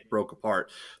got hit, broke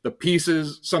apart,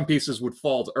 some pieces would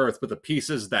fall to Earth, but the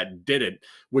pieces that didn't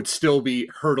would still be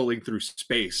hurtling through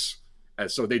space.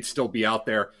 So they'd still be out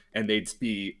there, and they'd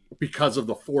be, because of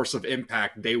the force of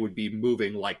impact, they would be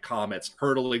moving like comets,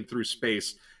 hurtling through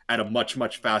space at a much,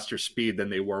 much faster speed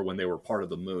than they were when they were part of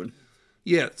the moon.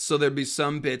 Yeah, so there'd be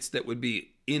some bits that would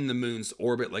be in the moon's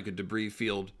orbit, like a debris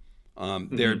field.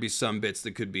 There'd be some bits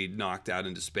that could be knocked out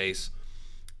into space.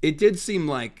 It did seem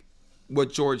like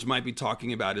what George might be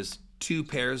talking about is two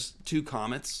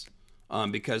comets,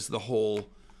 because the whole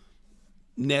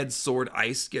Ned's sword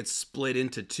ice gets split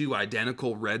into two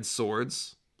identical red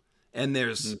swords, and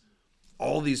there's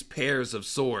all these pairs of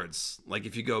swords. Like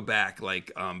if you go back,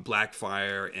 like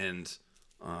Blackfire and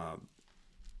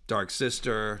Dark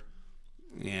Sister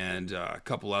and a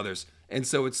couple others. And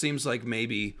so it seems like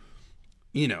maybe,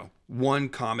 you know, one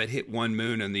comet hit one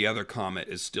moon and the other comet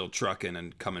is still trucking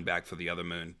and coming back for the other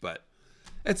moon. But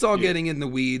it's all getting in the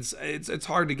weeds. It's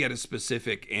hard to get a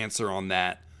specific answer on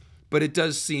that. But it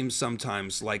does seem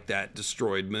sometimes like that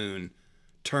destroyed moon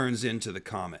turns into the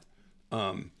comet.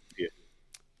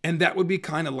 And that would be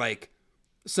kind of like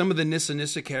some of the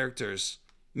Nissa characters.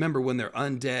 Remember when they're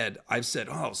undead, I've said,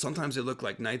 oh, sometimes they look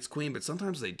like Night's Queen, but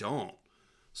sometimes they don't.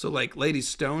 So like Lady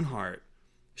Stoneheart,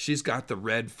 she's got the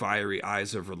red fiery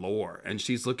eyes of R'hllor, and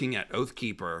she's looking at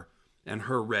Oathkeeper, and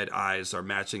her red eyes are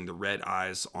matching the red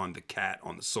eyes on the cat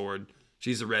on the sword.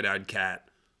 She's a red-eyed cat.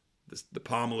 The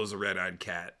pommel is a red-eyed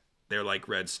cat. They're like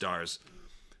red stars.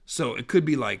 So it could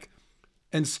be like,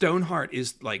 and Stoneheart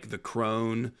is like the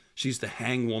crone. She's the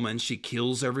hangwoman. She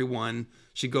kills everyone.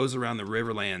 She goes around the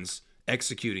Riverlands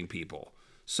executing people.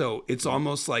 So it's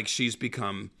almost like she's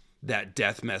become that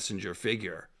death messenger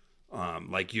figure,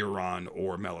 like Euron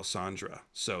or Melisandre.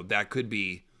 So that could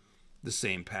be the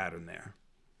same pattern there.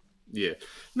 Yeah.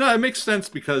 No, it makes sense,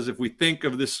 because if we think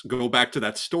of this, go back to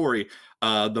that story,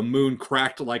 the moon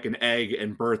cracked like an egg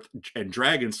and birth and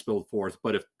dragons spilled forth.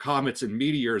 But if comets and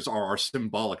meteors are our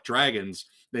symbolic dragons,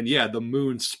 then yeah, the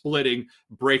moon splitting,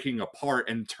 breaking apart,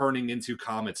 and turning into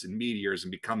comets and meteors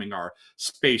and becoming our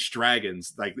space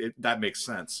dragons, that makes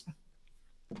sense.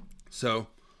 So,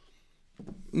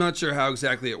 not sure how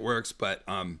exactly it works, but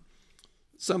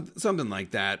something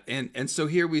like that. And so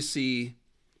here we see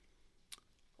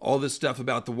all this stuff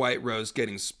about the White Rose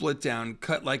getting split down,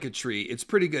 cut like a tree. It's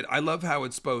pretty good. I love how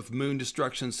it's both moon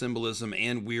destruction symbolism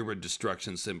and weirwood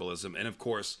destruction symbolism. And of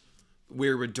course,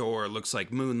 weirwood door looks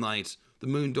like moonlight. The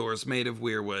moon door is made of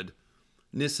weirwood.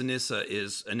 Nissa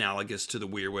is analogous to the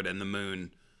weirwood and the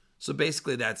moon. So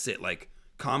basically that's it. Like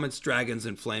comets, dragons,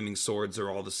 and flaming swords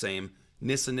are all the same.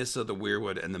 Nissa, the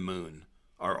weirwood, and the moon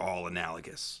are all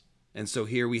analogous. And so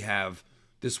here we have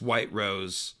this White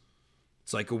Rose.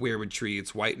 It's like a weirwood tree.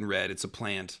 It's white and red. It's a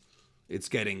plant. It's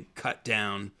getting cut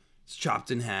down. It's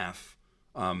chopped in half.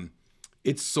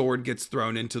 Its sword gets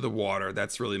thrown into the water.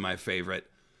 That's really my favorite.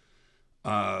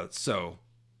 So,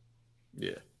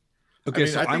 yeah. Okay,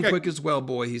 so I'm quick as well,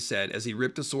 boy, he said, as he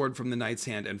ripped a sword from the knight's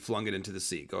hand and flung it into the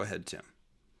sea. Go ahead, Tim.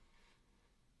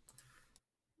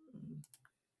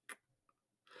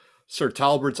 Sir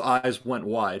Talbert's eyes went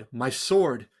wide. My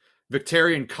sword.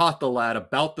 Victarion caught the lad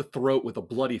about the throat with a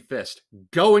bloody fist.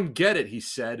 Go and get it, he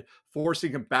said,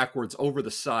 forcing him backwards over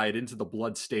the side into the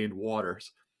blood-stained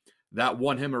waters. That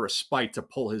won him a respite to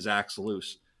pull his axe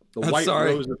loose. The White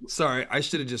Rose... Sorry, I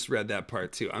should have just read that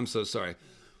part too. I'm so sorry.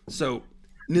 So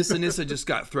Nissa just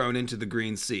got thrown into the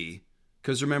green sea,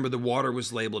 because remember, the water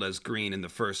was labeled as green in the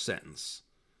first sentence.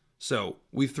 So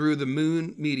we threw the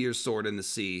moon meteor sword in the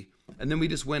sea, and then we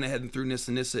just went ahead and threw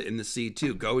Nissa in the sea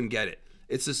too. Go and get it.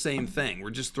 It's the same thing. We're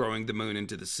just throwing the moon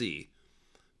into the sea.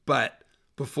 But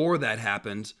before that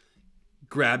happened,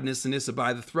 grab Nissa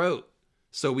by the throat.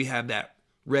 So we have that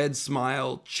red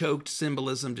smile, choked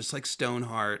symbolism, just like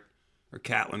Stoneheart, or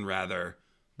Catelyn rather,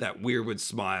 that weirwood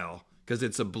smile, because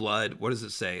it's a blood. What does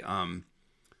it say?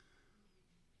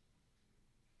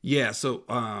 Yeah,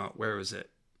 so where was it?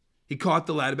 He caught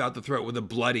the lad about the throat with a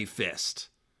bloody fist.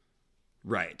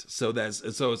 Right. So now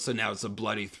it's a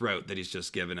bloody throat that he's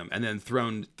just given him, and then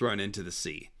thrown into the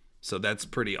sea. So that's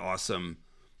pretty awesome.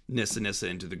 Nissa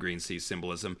into the Green Sea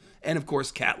symbolism. And of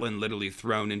course, Catelyn literally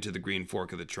thrown into the Green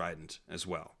Fork of the Trident as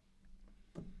well.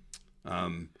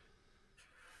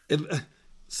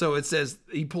 So it says,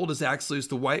 he pulled his axe loose.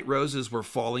 The white roses were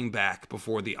falling back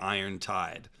before the iron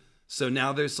tide. So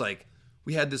now there's like,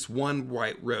 we had this one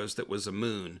white rose that was a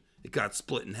moon. It got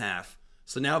split in half.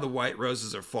 So now the white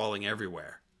roses are falling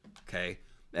everywhere. Okay.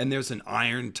 And there's an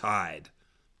iron tide.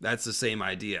 That's the same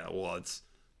idea. Well,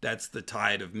 that's the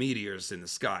tide of meteors in the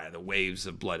sky. The waves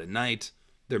of blood at night.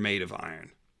 They're made of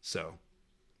iron. So,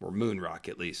 or moon rock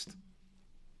at least.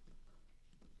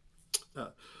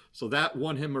 So that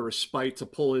won him a respite to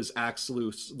pull his axe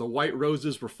loose. The white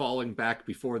roses were falling back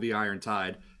before the iron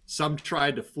tide. Some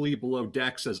tried to flee below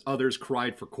decks as others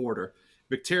cried for quarter.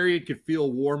 Victarion could feel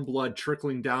warm blood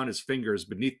trickling down his fingers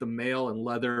beneath the mail and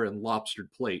leather and lobstered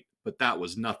plate, but that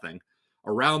was nothing.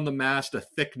 Around the mast, a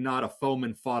thick knot of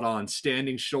foemen fought on,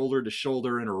 standing shoulder to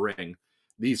shoulder in a ring.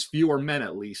 These few were men,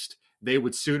 at least. They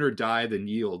would sooner die than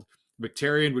yield.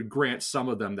 Victarion would grant some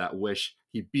of them that wish.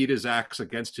 He beat his axe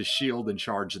against his shield and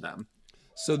charged them.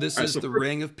 So this is the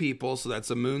ring of people, so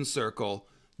that's a moon circle.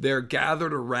 They're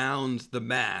gathered around the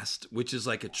mast, which is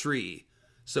like a tree.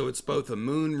 So it's both a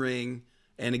moon ring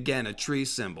and, again, a tree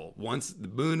symbol. Once the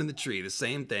moon and the tree, the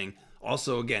same thing.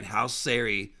 Also, again, House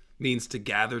Serry means to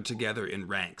gather together in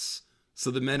ranks.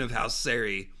 So the men of House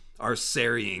Serry are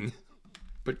serrying.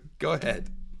 But go ahead.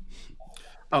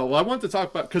 Oh, well, I want to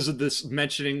talk about, because of this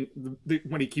mentioning,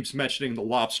 when he keeps mentioning the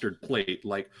lobstered plate,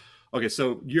 like, okay,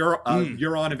 so Euron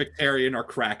and Victarion are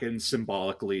Kraken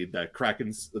symbolically. The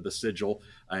Kraken's the sigil,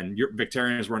 and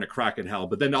Victarion is wearing a Kraken helm.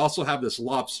 But then also have this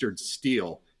lobstered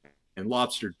steel and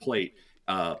lobstered plate.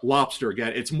 Lobster,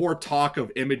 again, it's more talk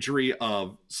of imagery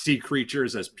of sea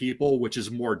creatures as people, which is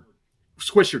more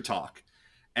Squisher talk.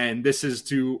 And this is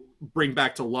to bring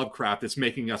back to Lovecraft. It's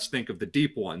making us think of the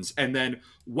deep ones. And then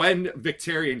when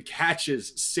Victarion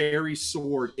catches Serry's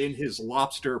sword in his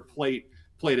lobster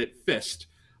plated fist,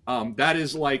 that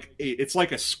is like it's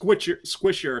like a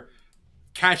squisher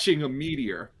catching a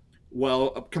meteor.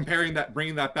 Well, bringing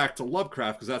that back to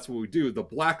Lovecraft, because that's what we do. The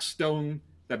black stone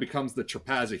that becomes the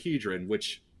Trapazahedron,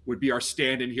 which would be our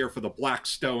stand-in here for the black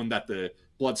stone that the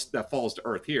blood that falls to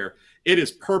Earth here. It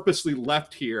is purposely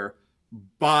left here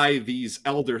by these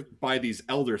elder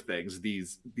things,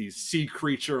 these sea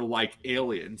creature like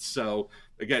aliens. So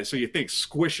again, so you think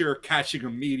Squisher catching a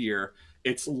meteor,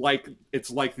 it's like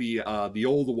the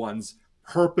old ones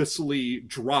purposely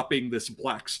dropping this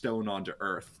black stone onto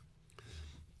Earth.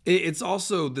 It's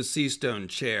also the Sea Stone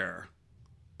chair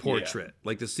portrait. Yeah.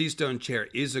 Like the Sea Stone chair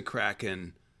is a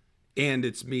Kraken and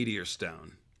it's meteor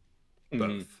stone, both.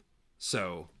 Mm-hmm.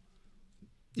 So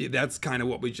yeah, that's kind of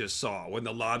what we just saw. When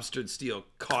the lobstered steel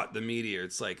caught the meteor,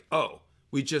 it's like, oh,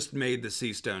 we just made the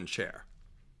Sea Stone chair.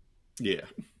 Yeah.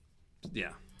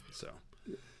 Yeah. So,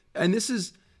 and this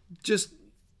is just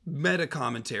meta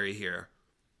commentary here.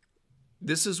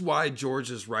 This is why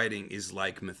George's writing is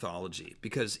like mythology.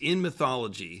 Because in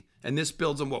mythology, and this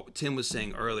builds on what Tim was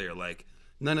saying earlier, like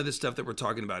none of this stuff that we're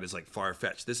talking about is like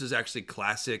far-fetched. This is actually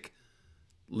classic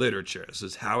literature. This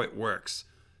is how it works.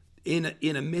 In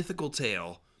a mythical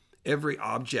tale, every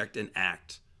object and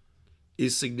act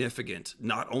is significant,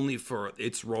 not only for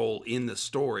its role in the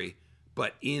story,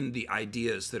 but in the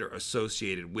ideas that are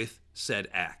associated with said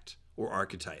act or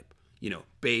archetype. You know,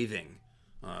 bathing,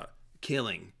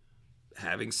 killing,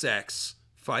 having sex,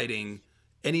 fighting,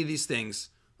 any of these things,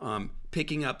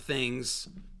 picking up things,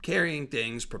 carrying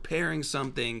things, preparing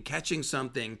something, catching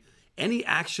something, any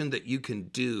action that you can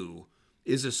do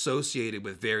is associated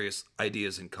with various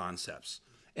ideas and concepts.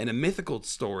 And a mythical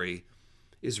story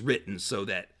is written so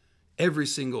that every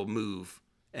single move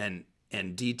and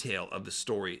detail of the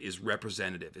story is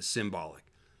representative, is symbolic.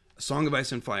 A Song of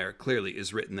Ice and Fire clearly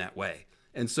is written that way.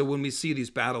 And so when we see these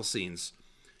battle scenes,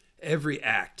 every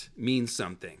act means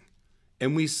something.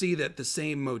 And we see that the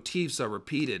same motifs are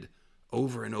repeated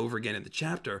over and over again in the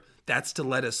chapter. That's to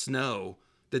let us know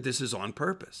that this is on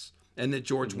purpose and that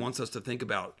George wants us to think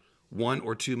about one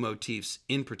or two motifs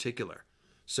in particular.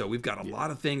 So we've got a lot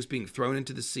of things being thrown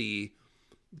into the sea,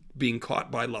 being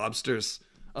caught by lobsters.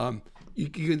 You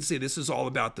can see this is all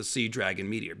about the sea dragon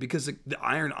meteor because the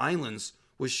Iron Islands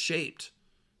was shaped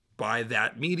by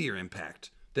that meteor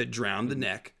impact that drowned the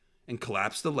neck and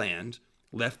collapsed the land,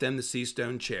 left them the Sea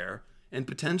Stone chair, and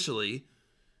potentially,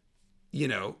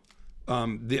 the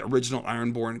original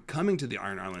Ironborn coming to the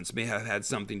Iron Islands may have had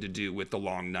something to do with the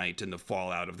Long Night and the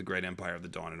fallout of the Great Empire of the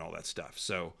Dawn and all that stuff.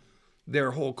 So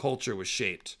their whole culture was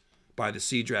shaped by the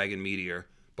Sea Dragon meteor,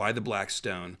 by the Black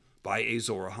Stone, by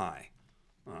Azor Ahai.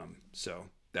 So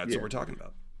that's what we're talking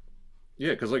about.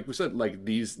 Yeah, because like we said, like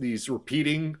these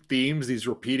repeating themes, these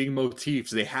repeating motifs,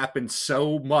 they happen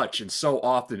so much and so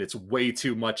often, it's way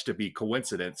too much to be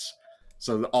coincidence.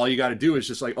 So all you got to do is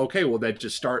just like, okay, well then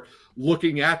just start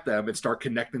looking at them and start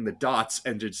connecting the dots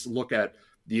and just look at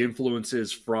the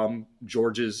influences from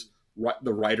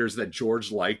the writers that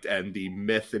George liked and the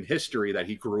myth and history that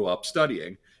he grew up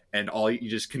studying. And you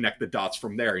just connect the dots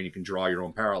from there and you can draw your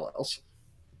own parallels.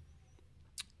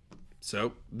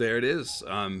 So there it is.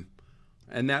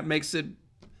 And that makes it,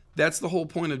 that's the whole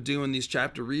point of doing these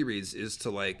chapter rereads,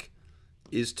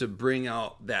 is to bring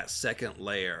out that second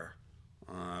layer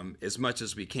as much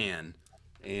as we can.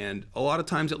 And a lot of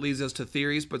times it leads us to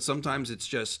theories, but sometimes it's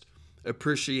just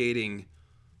appreciating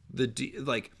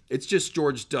it's just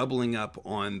George doubling up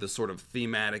on the sort of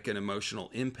thematic and emotional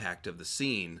impact of the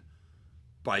scene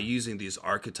by using these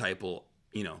archetypal,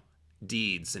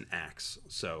 deeds and acts.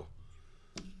 So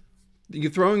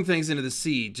you're throwing things into the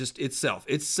sea just itself.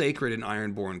 It's sacred in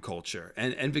Ironborn culture.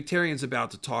 And Victarion's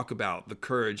about to talk about the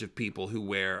courage of people who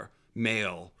wear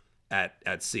mail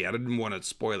at sea. I didn't want to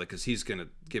spoil it because he's going to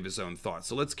give his own thoughts.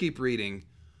 So let's keep reading.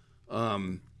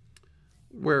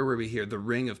 Where were we here? The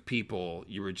Ring of People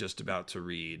you were just about to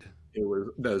read. It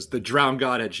was the Drowned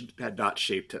God had not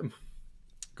shaped him.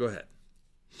 Go ahead.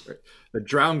 The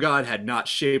Drowned God had not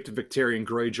shaped Victarion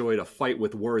Greyjoy to fight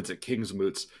with words at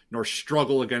Kingsmoots, nor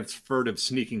struggle against furtive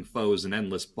sneaking foes in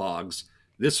endless bogs.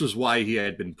 This was why he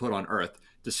had been put on earth,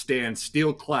 to stand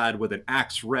steel-clad with an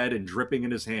axe red and dripping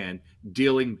in his hand,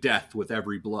 dealing death with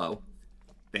every blow.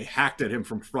 They hacked at him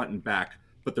from front and back,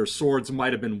 but their swords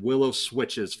might have been willow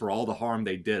switches for all the harm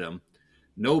they did him.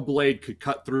 No blade could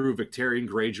cut through Victarion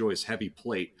Greyjoy's heavy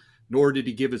plate, nor did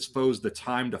he give his foes the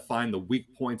time to find the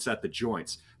weak points at the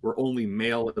joints, where only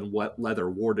mail and wet leather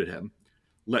warded him.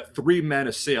 Let 3 men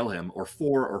assail him, or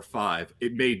 4 or 5,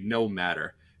 it made no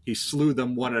matter. He slew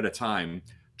them one at a time,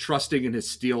 trusting in his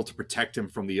steel to protect him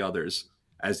from the others.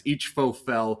 As each foe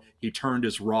fell, he turned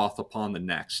his wrath upon the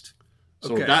next.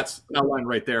 So that's that line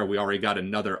right there. We already got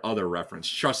another reference,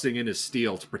 trusting in his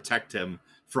steel to protect him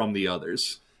from the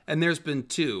others. And there's been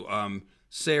 2.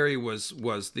 Serry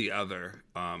was the other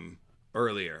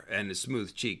earlier, and is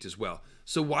smooth-cheeked as well.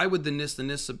 So why would the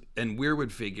Nissa and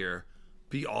Weirwood figure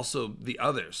be also the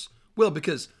others? Well,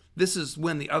 because this is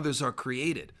when the others are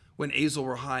created. When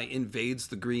Azor Ahai invades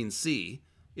the Green Sea,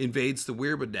 invades the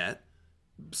Weirwood net,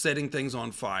 setting things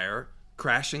on fire,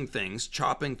 crashing things,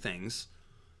 chopping things,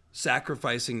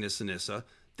 sacrificing Nissa,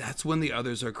 that's when the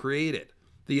others are created.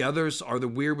 The others are the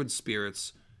Weirwood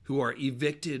spirits who are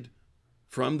evicted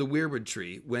from the Weirwood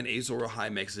tree when Azor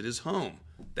Ahai makes it his home.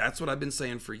 That's what I've been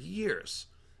saying for years.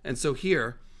 And so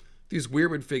here, these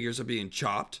Weirwood figures are being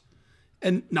chopped.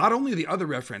 And not only the other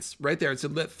reference, right there, it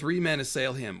said, let 3 men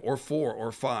assail him, or 4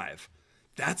 or 5.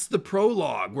 That's the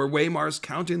prologue where Waymar's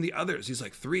counting the others. He's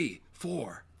like 3,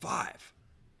 4, 5.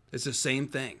 It's the same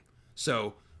thing.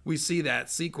 So we see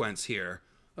that sequence here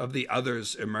of the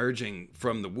others emerging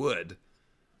from the wood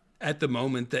at the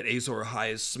moment that Azor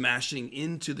Ahai is smashing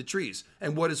into the trees.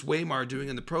 And what is Waymar doing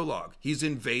in the prologue? He's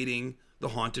invading the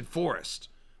haunted forest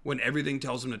when everything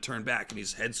tells him to turn back, and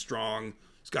he's headstrong.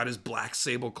 He's got his black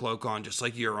sable cloak on, just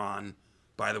like Euron,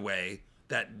 by the way,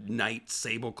 that knight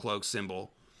sable cloak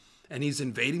symbol. And he's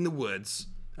invading the woods,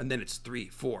 and then it's 3,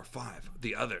 4, 5,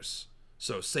 the others.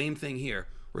 So same thing here.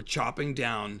 We're chopping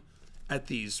down at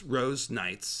these rose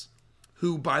knights,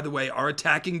 who, by the way, are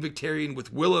attacking Victarion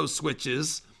with willow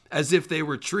switches as if they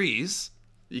were trees.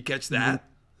 You catch that?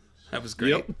 Mm-hmm. That was great.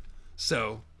 Yep.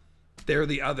 So they're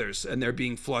the others, and they're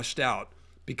being flushed out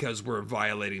because we're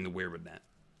violating the Weirwood net.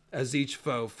 As each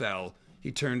foe fell,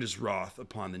 he turned his wrath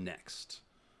upon the next.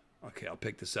 Okay, I'll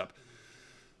pick this up.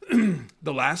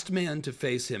 The last man to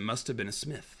face him must have been a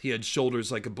smith. He had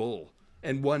shoulders like a bull,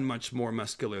 and one much more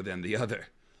muscular than the other.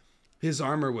 His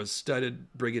armor was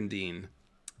studded brigandine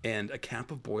and a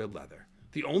cap of boiled leather.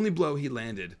 The only blow he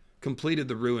landed completed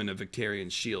the ruin of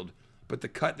Victarion's shield, but the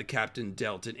cut the captain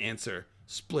dealt in answer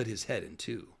split his head in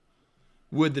 2.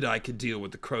 Would that I could deal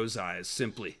with the crow's eyes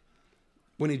simply.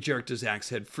 When he jerked his axe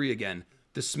head free again,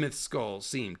 the smith's skull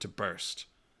seemed to burst.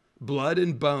 Blood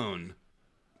and bone,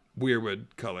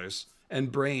 Weirwood colors,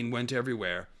 and brain went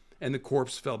everywhere, and the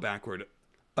corpse fell backward,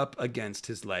 up against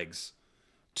his legs.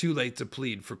 Too late to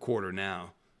plead for quarter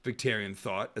now, Victarion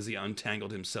thought as he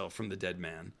untangled himself from the dead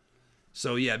man.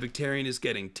 So yeah, Victarion is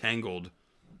getting tangled.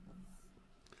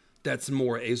 That's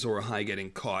more Azor Ahai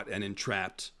getting caught and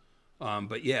entrapped.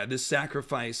 But yeah, this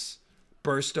sacrifice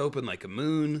burst open like a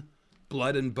moon.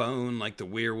 blood and bone like the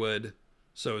weirwood.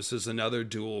 So this is another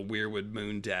dual weirwood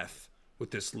moon death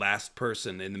with this last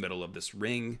person in the middle of this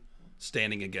ring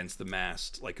standing against the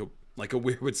mast like a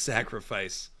weirwood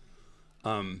sacrifice.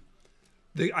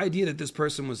 The idea that this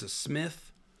person was a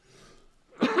smith,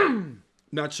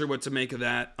 not sure what to make of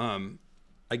that.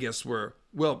 I guess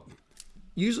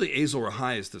usually Azor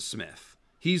Ahai is the smith.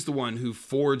 He's the one who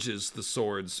forges the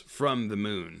swords from the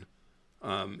moon.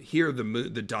 Here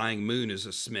the dying moon is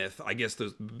a smith. I guess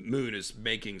the moon is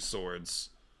making swords,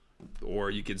 or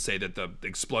you could say that the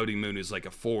exploding moon is like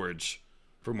a forge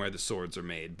from where the swords are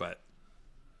made. But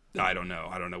I don't know.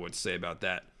 I don't know what to say about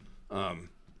that.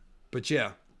 But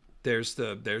yeah, there's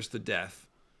the death.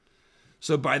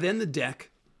 So by then the deck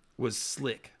was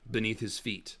slick beneath his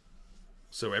feet.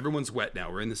 So everyone's wet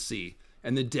now. We're in the sea.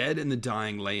 And the dead and the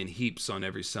dying lay in heaps on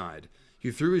every side.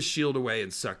 He threw his shield away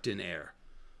and sucked in air.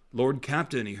 Lord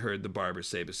Captain, he heard the barber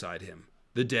say beside him,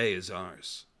 the day is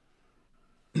ours.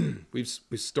 We've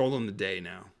stolen the day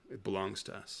now. It belongs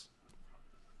to us.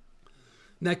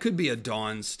 And that could be a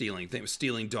Dawn stealing thing.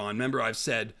 Stealing Dawn. Remember, I've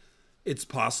said it's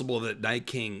possible that Night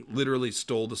King literally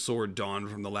stole the sword Dawn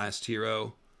from the last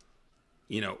hero.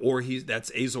 Or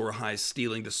that's Azor Ahai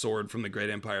stealing the sword from the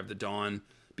Great Empire of the Dawn,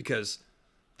 because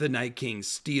the Night King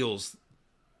steals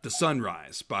the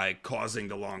sunrise by causing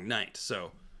the long night.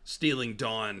 So stealing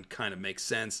Dawn kind of makes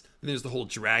sense. And there's the whole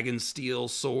dragon steel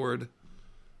sword,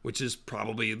 which is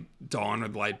probably Dawn or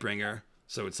Lightbringer.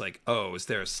 So it's like, oh, is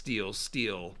there a steel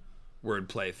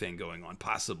wordplay thing going on?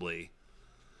 Possibly.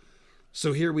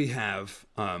 So here we have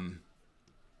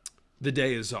the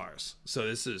day is ours.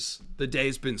 So the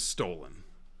day's been stolen.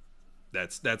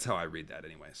 That's how I read that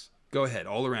anyways. Go ahead,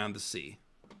 all around the sea.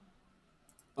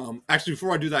 Actually,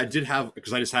 before I do that, I did have,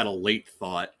 because I just had a late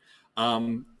thought.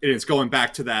 And it's going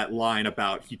back to that line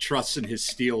about he trusts in his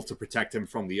steel to protect him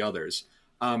from the others.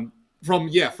 From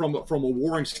a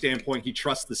warring standpoint, he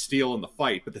trusts the steel in the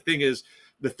fight. But the thing is,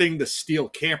 the thing the steel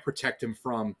can't protect him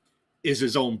from is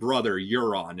his own brother,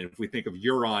 Euron. And if we think of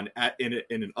Euron in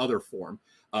an other form,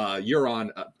 Euron,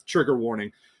 trigger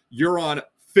warning, Euron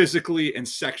physically and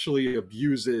sexually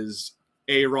abuses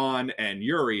Aeron and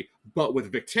Yuri, but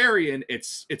with Victarion,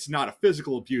 it's not a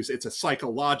physical abuse, it's a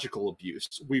psychological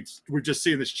abuse. We've just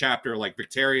seen this chapter, like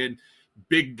Victarion,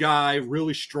 big guy,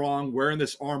 really strong, wearing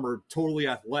this armor, totally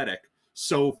athletic.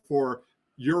 So for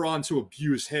Euron to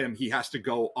abuse him, he has to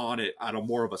go on it at a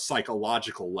more of a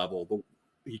psychological level.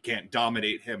 He can't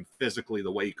dominate him physically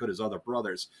the way he could his other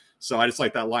brothers. So I just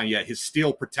like that line. Yeah, his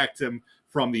steel protects him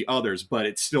from the others, but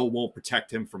it still won't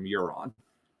protect him from Euron,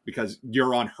 because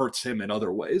Euron hurts him in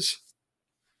other ways.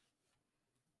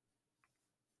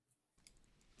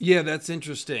 Yeah, that's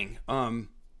interesting. Yeah,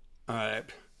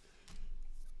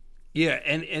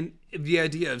 and the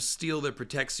idea of steel that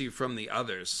protects you from the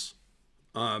others.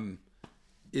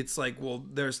 It's like, well,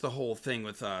 there's the whole thing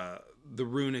with the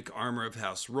runic armor of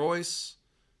House Royce.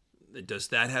 Does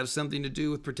that have something to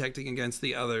do with protecting against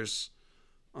the others?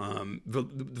 The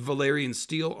Valyrian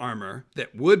steel armor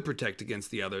that would protect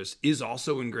against the others is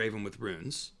also engraven with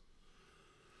runes.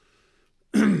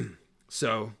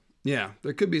 So, yeah,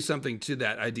 there could be something to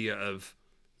that idea of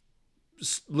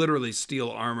literally steel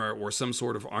armor or some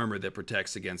sort of armor that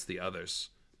protects against the others.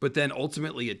 But then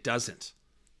ultimately it doesn't.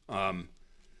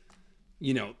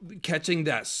 Catching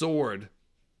that sword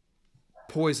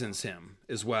poisons him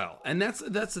as well. And that's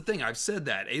the thing. I've said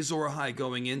that. Azor Ahai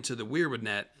going into the Weirwood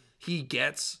net, he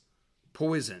gets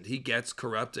poisoned. He gets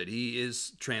corrupted. He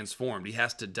is transformed. He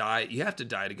has to die. You have to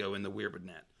die to go in the Weirwood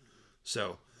net.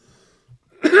 So,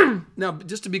 now,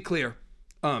 just to be clear,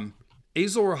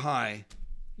 Azor Ahai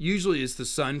usually is the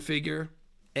sun figure,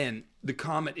 and the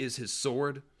comet is his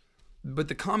sword. But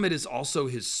the comet is also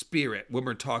his spirit when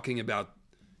we're talking about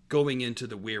going into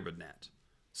the Weirwood net.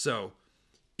 So,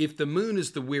 if the moon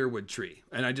is the Weirwood tree,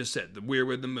 and I just said the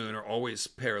Weirwood and the moon are always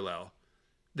parallel,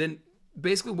 then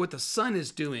basically what the sun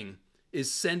is doing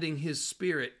is sending his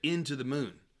spirit into the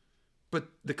moon. But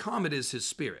the comet is his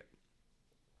spirit.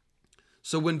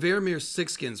 So when Varamir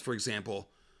Sixskins, for example,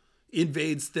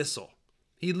 invades Thistle,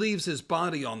 he leaves his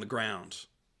body on the ground.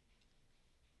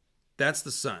 That's the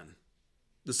sun.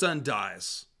 The sun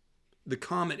dies. The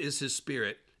comet is his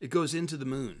spirit. It goes into the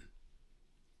moon,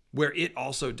 where it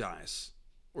also dies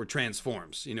or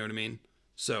transforms. You know what I mean?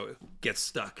 So it gets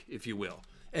stuck, if you will.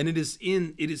 And it is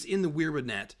in the Weirwood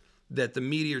net that the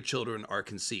meteor children are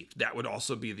conceived. That would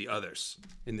also be the others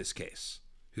in this case,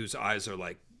 whose eyes are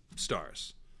like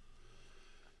stars.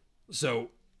 So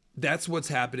that's what's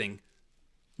happening.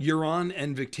 Euron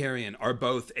and Victarion are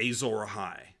both Azor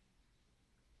Ahai.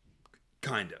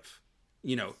 Kind of.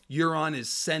 Euron is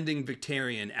sending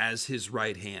Victarion as his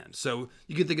right hand. So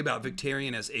you can think about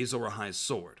Victarion as Azor Ahai's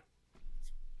sword.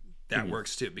 That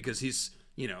works too, because he's,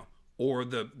 or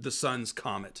the sun's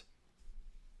comet.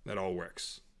 That all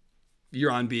works.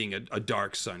 Euron being a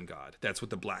dark sun god. That's what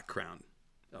the black crown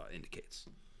indicates.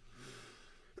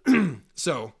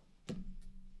 So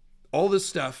all this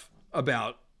stuff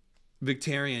about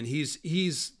Victarion,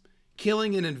 he's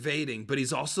killing and invading, but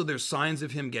there's signs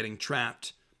of him getting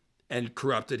trapped and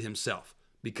corrupted himself,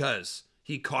 because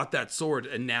he caught that sword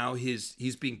and now he's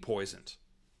being poisoned.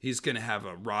 He's going to have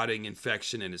a rotting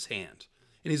infection in his hand.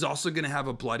 And he's also going to have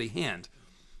a bloody hand.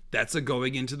 That's a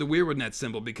going into the Weirwood Net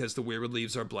symbol, because the Weirwood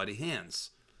leaves are bloody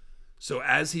hands. So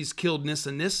as he's killed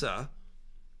Nissa,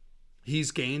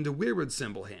 he's gained a Weirwood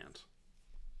symbol hand.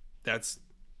 That's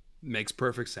makes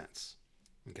perfect sense.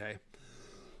 Okay.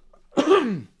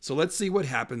 So let's see what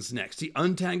happens next. He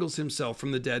untangles himself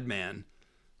from the dead man.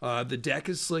 The deck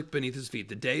is slick beneath his feet.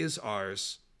 The day is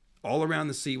ours. All around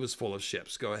the sea was full of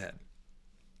ships. Go ahead.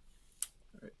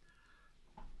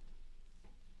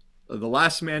 The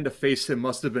last man to face him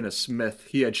must have been a smith.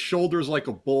 He had shoulders like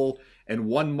a bull and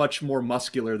one much more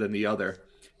muscular than the other.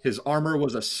 His armor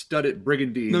was a studded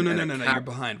brigandine. No. You're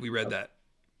behind. We read that.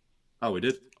 Oh, we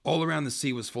did? All around the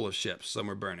sea was full of ships. Some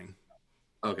were burning.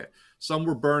 Okay. Some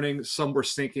were burning, some were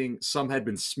sinking, some had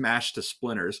been smashed to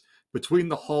splinters. Between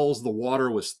the hulls, the water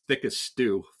was thick as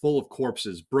stew, full of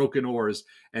corpses, broken oars,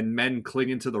 and men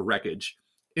clinging to the wreckage.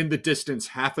 In the distance,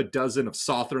 half a dozen of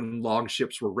Southern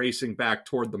longships were racing back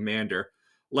toward the Mander.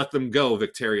 Let them go,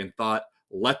 Victarion thought.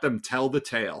 Let them tell the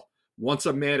tale. Once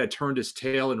a man had turned his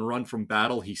tail and run from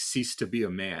battle, he ceased to be a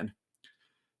man.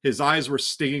 His eyes were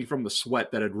stinging from the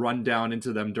sweat that had run down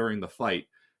into them during the fight.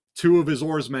 Two of his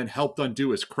oarsmen helped undo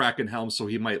his kraken helm so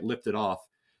he might lift it off.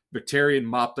 Victarion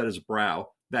mopped at his brow.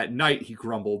 That night, he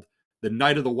grumbled, the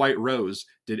night of the White Rose,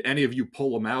 did any of you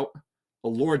pull him out? A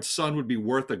lord's son would be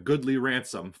worth a goodly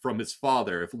ransom from his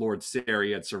father if Lord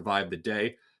Serry had survived the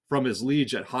day, from his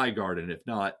liege at Highgarden if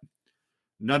not.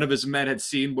 None of his men had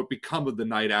seen what become of the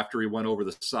knight after he went over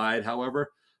the side,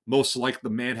 however. Most like the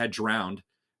man had drowned.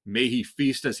 May he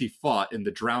feast as he fought in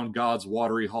the drowned god's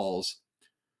watery halls.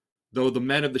 Though the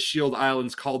men of the Shield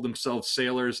Islands called themselves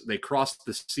sailors, they crossed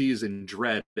the seas in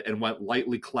dread and went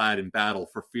lightly clad in battle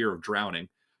for fear of drowning.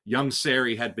 Young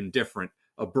Serry had been different,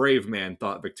 a brave man,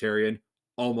 thought Victarion,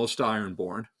 almost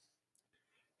ironborn.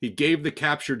 He gave the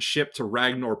captured ship to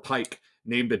Ragnar Pike,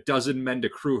 named a dozen men to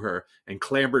crew her, and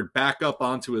clambered back up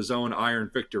onto his own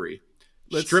iron victory.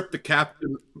 Stripped the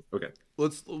captain... Okay.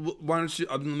 Why don't you...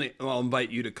 I'll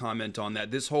invite you to comment on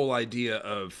that. This whole idea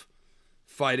of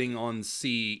fighting on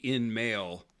sea in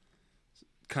mail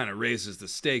kind of raises the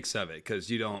stakes of it, because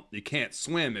you can't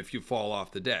swim if you fall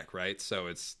off the deck, right?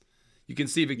 So you can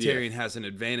see Victarion has an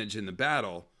advantage in the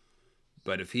battle,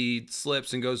 but if he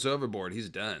slips and goes overboard, he's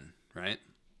done, right?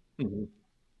 Mm-hmm.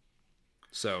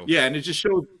 So and it just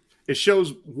shows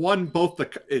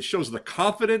the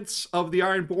confidence of the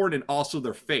Ironborn and also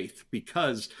their faith,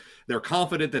 because they're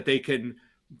confident that they can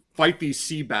fight these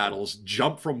sea battles,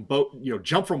 jump from boat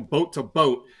to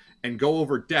boat and go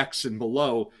over decks and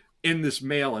below in this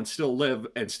mail and still live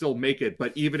and still make it.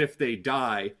 But even if they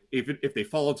die, even if they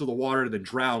fall into the water and then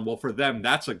drown, well, for them,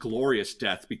 that's a glorious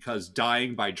death, because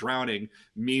dying by drowning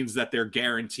means that they're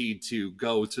guaranteed to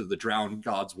go to the drowned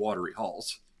god's watery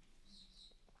halls.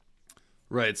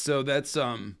 Right. So that's,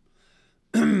 and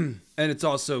it's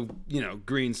also,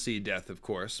 green sea death, of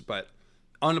course, but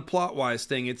on a plot-wise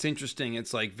thing, it's interesting.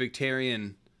 It's like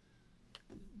Victarion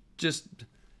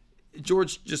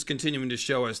George just continuing to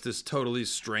show us this totally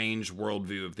strange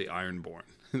worldview of the Ironborn.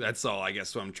 That's all, I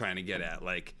guess, what I'm trying to get at.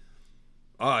 Like,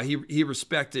 he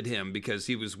respected him because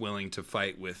he was willing to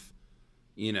fight with,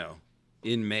 in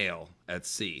mail at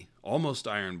sea. Almost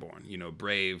Ironborn,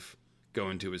 brave,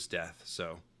 going to his death.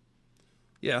 So,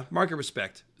 yeah, mark of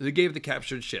respect. They gave the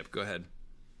captured ship. Go ahead.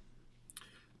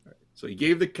 So he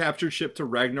gave the captured ship to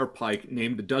Ragnar Pike,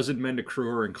 named a dozen men to crew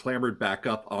her, and clambered back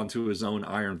up onto his own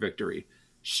iron victory.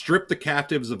 Strip the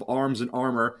captives of arms and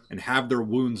armor and have their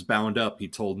wounds bound up, he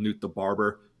told Newt the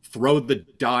barber. Throw the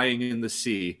dying in the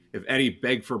sea. If any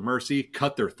beg for mercy,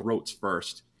 cut their throats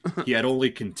first. He had only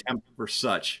contempt for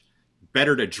such.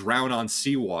 Better to drown on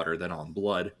seawater than on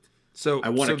blood. So I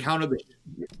want to counter the...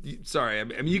 Sorry, I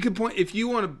mean, you can point... If you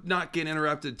want to not get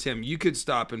interrupted, Tim, you could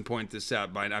stop and point this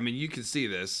out. You can see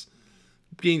this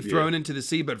being thrown into the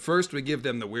sea, but first we give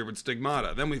them the Weirwood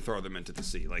stigmata, then we throw them into the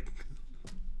sea.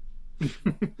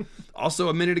 Also,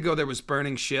 a minute ago there was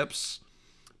burning ships.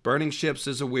 Burning ships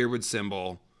is a Weirwood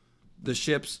symbol. The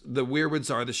Weirwoods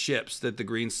are the ships that the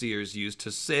Green Seers use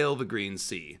to sail the Green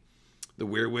Sea. The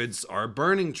weirwoods are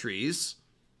burning trees,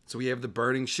 so we have the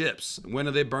burning ships. When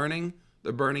are they burning?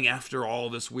 They're burning after all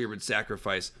this weirwood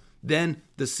sacrifice. Then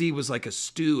the sea was like a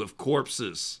stew of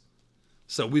corpses.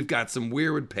 So we've got some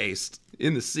weirwood paste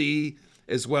in the sea,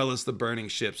 as well as the burning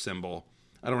ship symbol.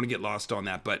 I don't want to get lost on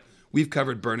that, but we've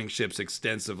covered burning ships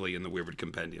extensively in the Weirwood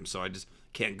Compendium, so I just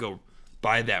can't go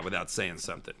by that without saying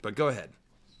something. But go ahead.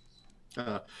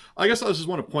 I guess I just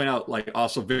want to point out, like,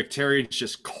 also Victarion's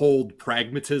just cold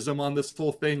pragmatism on this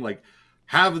whole thing. Like,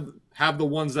 have the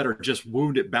ones that are just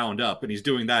wounded bound up, and he's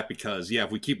doing that because, yeah, if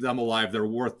we keep them alive,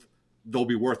 they'll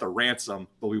be worth a ransom,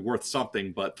 they'll be worth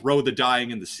something. But throw the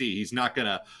dying in the sea. He's not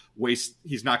gonna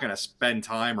spend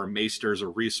time or maesters or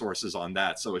resources on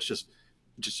that. So it's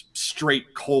just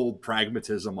straight cold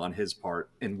pragmatism on his part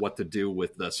in what to do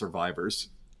with the survivors.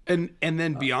 And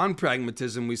then beyond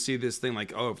pragmatism, we see this thing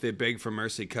like, oh, if they beg for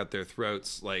mercy, cut their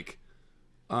throats. Like,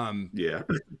 yeah,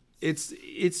 it's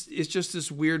just this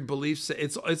weird belief.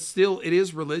 It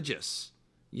is religious,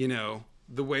 you know,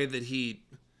 the way that he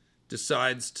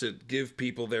decides to give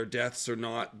people their deaths or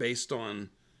not based on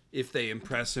if they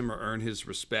impress him or earn his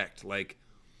respect. Like,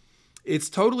 it's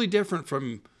totally different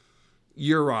from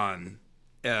Euron.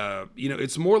 You know,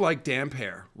 it's more like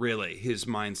Damphair, really, his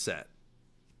mindset.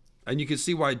 And you can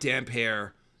see why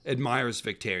Damphair admires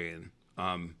Victarion.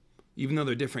 Even though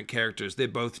they're different characters, they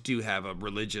both do have a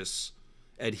religious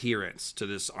adherence to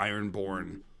this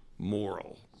Ironborn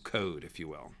moral code, if you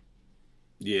will.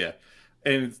 Yeah.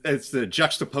 And it's to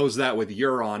juxtapose that with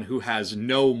Euron, who has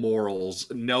no morals,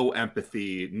 no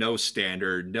empathy, no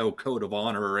standard, no code of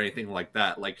honor or anything like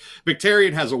that. Like,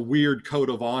 Victarion has a weird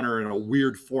code of honor and a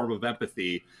weird form of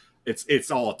empathy. It's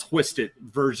all twisted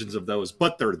versions of those,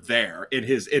 but they're there in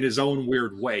his own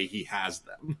weird way. He has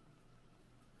them.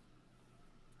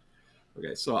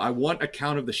 Okay, so I want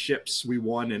account of the ships we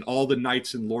won and all the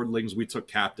knights and lordlings we took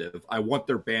captive. I want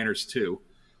their banners too.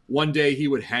 One day he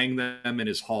would hang them in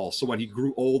his hall, so when he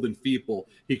grew old and feeble,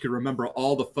 he could remember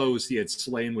all the foes he had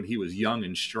slain when he was young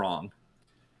and strong.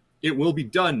 It will be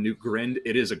done, Newt grinned.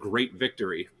 It is a great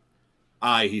victory.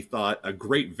 Aye, he thought, a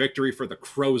great victory for the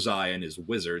Crow's Eye and his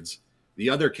wizards. The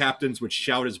other captains would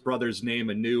shout his brother's name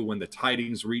anew when the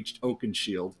tidings reached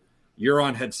Oakenshield.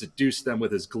 Euron had seduced them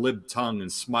with his glib tongue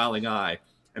and smiling eye,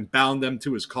 and bound them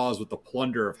to his cause with the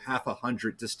plunder of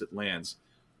 100 distant lands.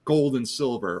 Gold and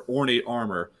silver, ornate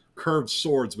armor, curved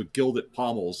swords with gilded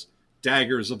pommels,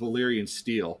 daggers of Valyrian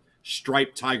steel,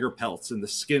 striped tiger pelts, and the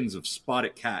skins of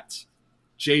spotted cats,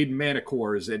 jade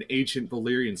manticores and ancient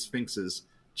Valyrian sphinxes,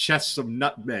 chests of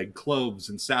nutmeg, cloves,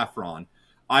 and saffron,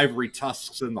 ivory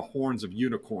tusks and the horns of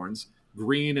unicorns,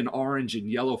 green and orange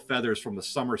and yellow feathers from the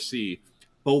summer sea,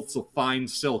 bolts of fine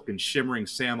silk and shimmering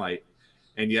samite.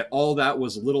 And yet all that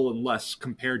was little and less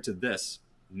compared to this.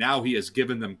 Now he has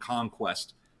given them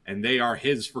conquest, and they are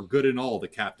his for good and all, the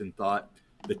captain thought.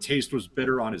 The taste was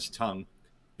bitter on his tongue.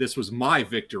 This was my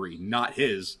victory, not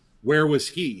his. Where was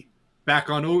he? Back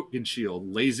on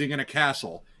Oakenshield, lazing in a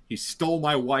castle. He stole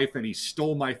my wife and he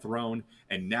stole my throne,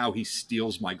 and now he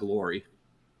steals my glory.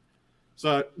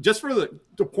 So just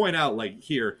to point out, like,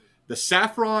 here, the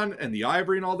saffron and the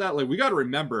ivory and all that, like, we got to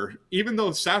remember, even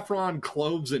though saffron,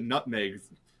 cloves, and nutmeg,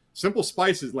 simple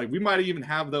spices, like, we might even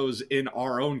have those in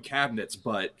our own cabinets,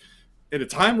 but at a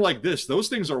time like this, those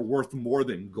things are worth more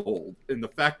than gold. And the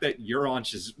fact that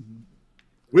Euron is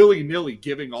willy-nilly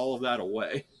giving all of that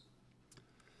away.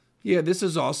 Yeah, this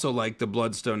is also like the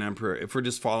Bloodstone Emperor, if we're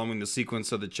just following the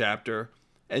sequence of the chapter.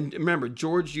 And remember,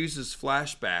 George uses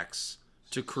flashbacks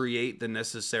to create the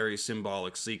necessary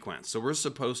symbolic sequence. So we're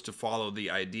supposed to follow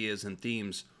the ideas and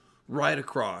themes right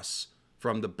across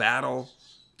from the battle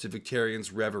to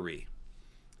Victarion's reverie.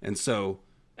 And so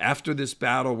after this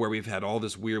battle where we've had all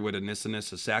this weirwood and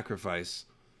Nissa sacrifice,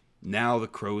 now the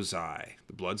Crow's Eye,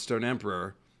 the Bloodstone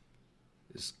Emperor,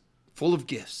 is full of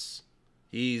gifts.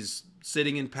 He's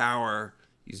sitting in power.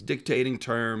 He's dictating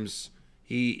terms.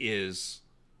 He is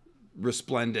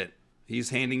resplendent.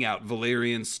 He's handing out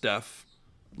Valyrian stuff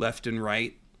left and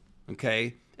right,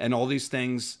 okay? And all these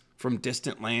things from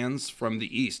distant lands from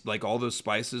the east. Like all those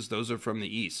spices, those are from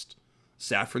the east.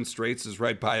 Saffron Straits is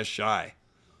right by Ashai.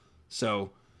 So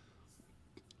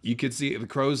you could see the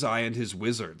Crow's Eye and his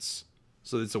wizards.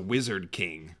 So it's a wizard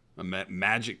king, a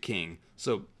magic king.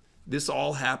 So this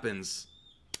all happens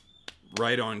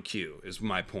right on cue, is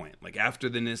my point. Like after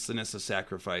the Nissa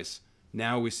sacrifice,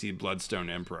 now we see Bloodstone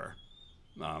Emperor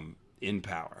in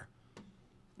power,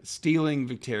 stealing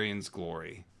Victarion's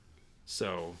glory.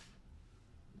 So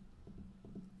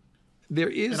there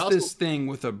is also this thing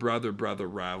with a brother-brother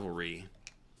rivalry,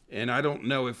 and I don't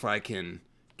know if I can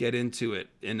get into it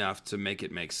enough to make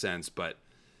it make sense, but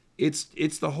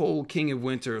it's the whole King of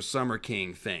Winter, Summer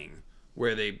King thing,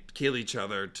 where they kill each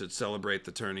other to celebrate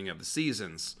the turning of the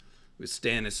seasons. With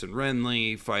Stannis and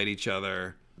Renly fight each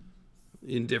other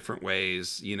in different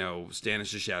ways. You know,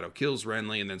 Stannis' shadow kills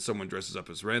Renly, and then someone dresses up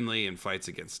as Renly and fights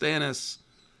against Stannis.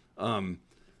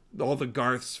 All the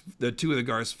Garths, the two of the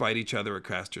Garths fight each other at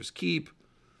Craster's Keep.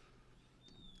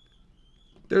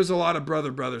 There's a lot of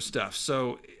brother stuff.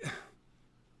 So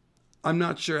I'm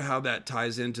not sure how that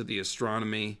ties into the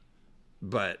astronomy,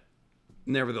 but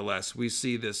nevertheless, we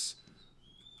see this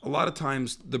a lot of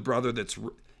times. The brother that's,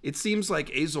 it seems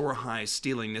like Azor Ahai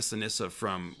stealing Nissa Nissa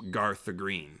from Garth the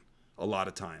Green a lot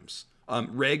of times.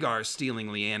 Rhaegar stealing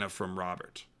Lyanna from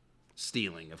Robert.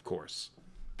 Stealing, of course.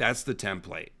 That's the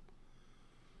template.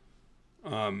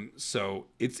 So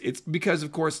it's because,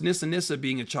 of course, Nissa Nissa,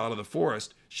 being a child of the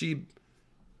forest, she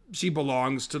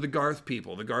belongs to the Garth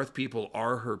people. The Garth people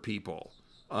are her people.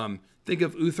 Think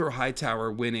of Uther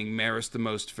Hightower winning Maris the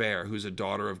Most Fair, who's a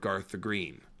daughter of Garth the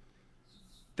Green.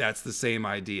 That's the same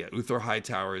idea. Uther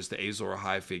Hightower is the Azor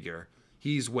Ahai figure.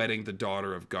 He's wedding the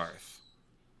daughter of Garth.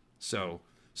 So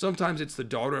sometimes it's the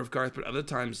daughter of Garth, but other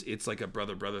times it's like a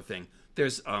brother thing.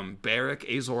 There's Beric,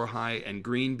 Azor Ahai, and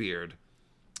Greenbeard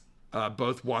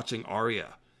both watching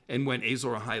Arya. And when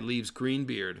Azor Ahai leaves,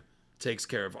 Greenbeard takes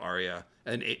care of Arya,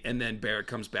 and then Beric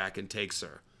comes back and takes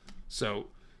her. So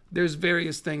there's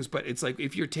various things, but it's like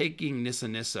if you're taking Nissa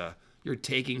Nissa, you're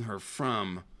taking her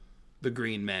from the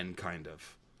Green Men, kind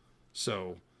of.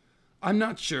 So I'm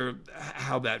not sure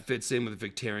how that fits in with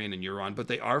Victarion and Euron, but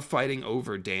they are fighting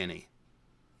over Dany,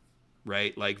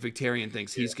 right? Like Victarion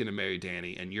thinks he's going to marry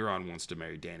Dany, and Euron wants to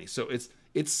marry Dany. So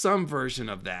it's some version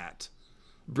of that.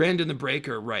 Brandon the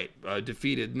Breaker, right,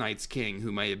 defeated Night's King,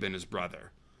 who may have been his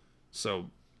brother. So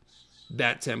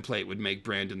that template would make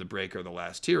Brandon the Breaker the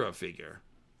last hero figure.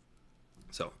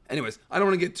 So anyways, I don't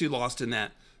want to get too lost in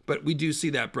that, but we do see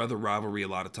that brother rivalry a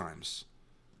lot of times.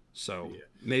 So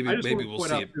maybe we'll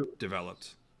see it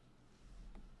developed.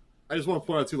 I just want to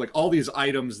point out too, like all these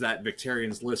items that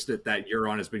Victarion's listed that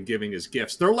Euron has been giving as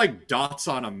gifts, they're like dots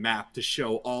on a map to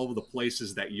show all of the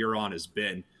places that Euron has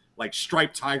been. Like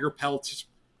striped tiger pelts,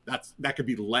 that could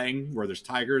be Leng, where there's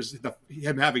tigers.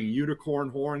 Him having unicorn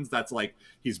horns, that's like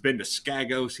he's been to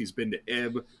Skagos, he's been to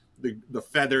Ib. The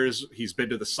feathers, he's been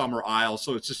to the Summer Isle.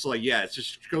 So it's just like, it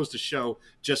just goes to show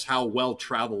just how well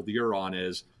traveled Euron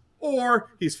is. Or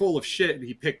he's full of shit and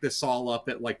he picked this all up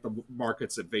at like the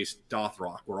markets at Base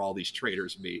Dothrock, where all these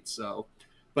traders meet. So,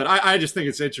 but I just think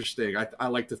it's interesting. I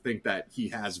like to think that he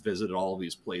has visited all of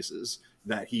these places,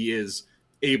 that he is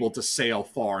able to sail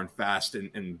far and fast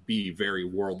and be very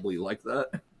worldly like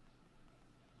that.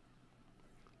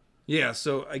 Yeah,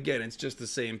 so again, it's just the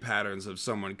same patterns of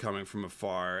someone coming from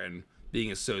afar and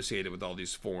being associated with all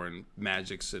these foreign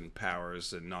magics and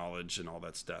powers and knowledge and all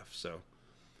that stuff. So,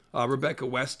 Rebecca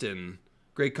Weston,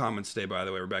 great comments today, by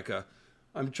the way, Rebecca.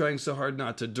 I'm trying so hard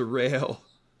not to derail.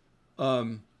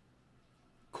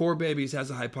 Core Babies has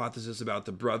a hypothesis about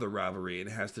the brother rivalry, and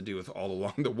it has to do with all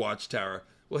along the Watchtower.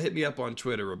 Well, hit me up on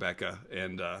Twitter, Rebecca,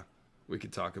 and we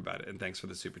can talk about it. And thanks for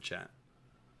the super chat.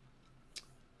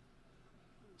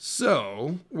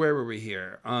 So, where were we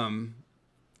here?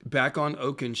 Back on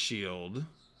Oakenshield,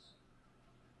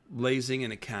 blazing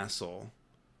in a castle.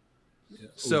 Yeah.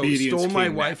 So, Obedience stole my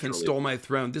came wife and naturally. stole my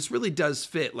throne. This really does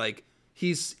fit. Like,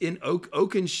 he's in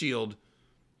Oakenshield.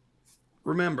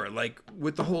 Remember, like,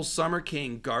 with the whole Summer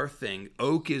King Garth thing,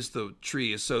 oak is the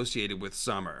tree associated with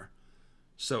summer.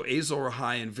 So, Azor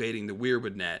Ahai invading the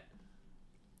Weirwood Net,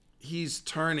 he's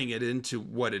turning it into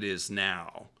what it is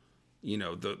now. You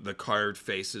know, the carved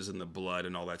faces and the blood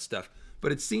and all that stuff.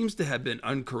 But it seems to have been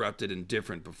uncorrupted and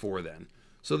different before then.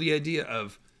 So the idea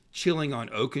of chilling on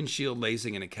Oakenshield,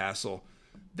 blazing in a castle,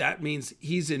 that means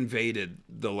he's invaded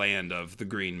the land of the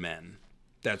Green Men.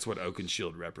 That's what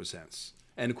Oakenshield represents.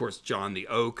 And of course, John the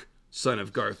Oak, son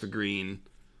of Garth the Green,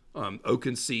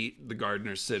 Oaken seat the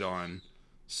gardeners sit on.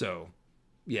 So,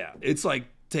 yeah, it's like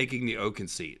taking the Oaken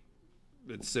seat.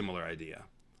 It's a similar idea.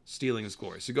 Stealing his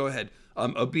glory. So go ahead.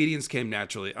 Obedience came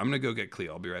naturally. I'm going to go get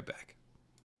Cleo. I'll be right back.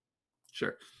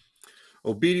 Sure.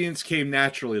 Obedience came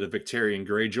naturally to Victarion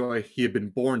Greyjoy. He had been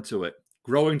born to it.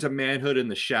 Growing to manhood in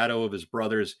the shadow of his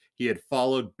brothers, he had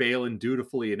followed Balin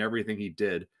dutifully in everything he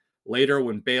did. Later,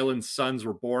 when Balin's sons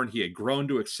were born, he had grown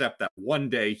to accept that one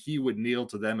day he would kneel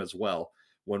to them as well,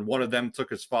 when one of them took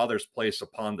his father's place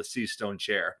upon the Seastone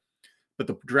chair. But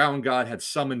the drowned god had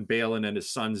summoned Balin and his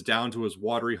sons down to his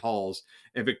watery halls,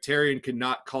 and Victarion could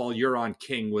not call Euron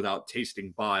king without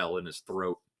tasting bile in his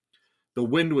throat. The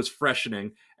wind was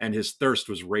freshening, and his thirst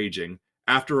was raging.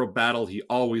 After a battle, he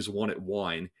always wanted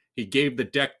wine. He gave the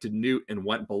deck to Newt and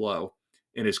went below.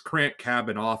 In his cramped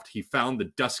cabin oft he found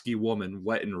the dusky woman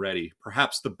wet and ready.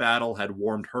 Perhaps the battle had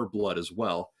warmed her blood as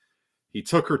well. He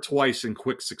took her twice in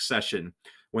quick succession.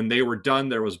 When they were done,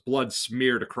 there was blood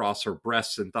smeared across her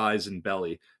breasts and thighs and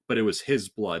belly, but it was his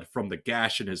blood from the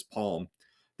gash in his palm.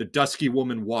 The dusky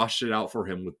woman washed it out for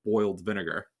him with boiled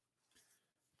vinegar.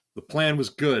 The plan was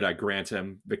good, I grant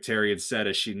him, Victarion said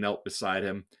as she knelt beside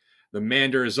him. The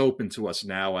Mander is open to us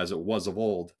now as it was of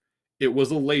old. It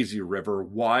was a lazy river,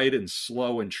 wide and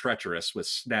slow and treacherous, with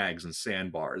snags and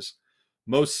sandbars.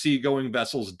 Most seagoing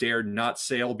vessels dared not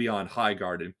sail beyond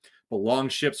Highgarden, but long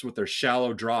ships with their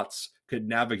shallow draughts could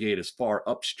navigate as far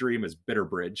upstream as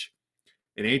Bitterbridge.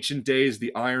 In ancient days,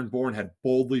 the Ironborn had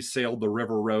boldly sailed the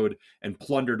river road and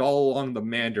plundered all along the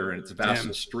Mander and its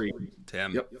vassal stream.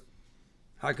 Tim, Yep.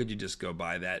 how could you just go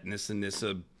by that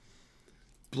Nissa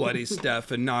bloody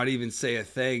stuff and not even say a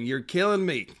thing? You're killing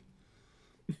me.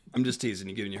 I'm just teasing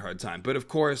you, giving you a hard time. But of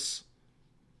course,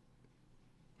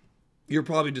 you're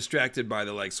probably distracted by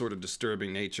the like sort of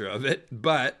disturbing nature of it.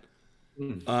 But,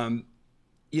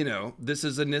 you know, this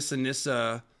is a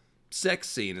Nissa sex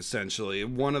scene, essentially.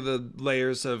 One of the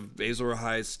layers of Azor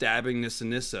Ahai stabbing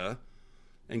Nissa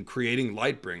and creating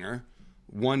Lightbringer.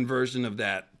 One version of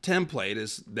that template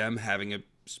is them having a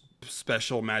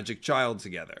special magic child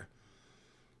together.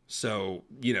 So,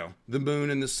 you know, the moon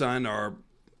and the sun are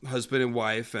husband and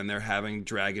wife, and they're having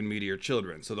dragon meteor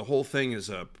children. So the whole thing is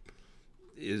a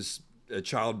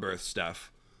childbirth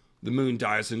stuff. The moon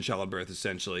dies in childbirth,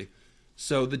 essentially.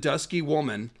 So the dusky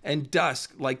woman, and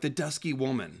dusk, like the dusky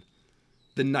woman,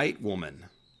 the night woman,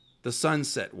 the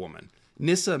sunset woman.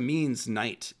 Nissa means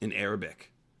night in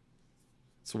Arabic.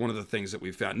 It's one of the things that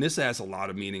we found. Nissa has a lot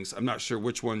of meanings. I'm not sure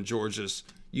which one George is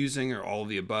using or all of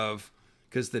the above,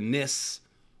 because the Nis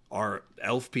are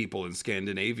elf people in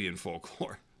Scandinavian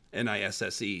folklore.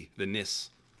 Nisse, the Nis.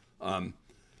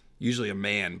 Usually a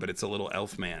man, but it's a little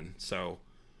elf man. So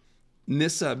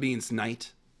Nissa means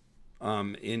night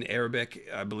in Arabic,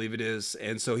 I believe it is.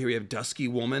 And so here we have dusky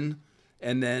woman,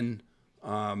 and then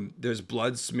there's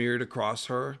blood smeared across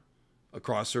her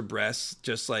breasts,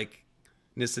 just like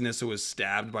Nissa was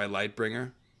stabbed by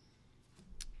Lightbringer.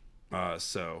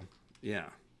 So yeah.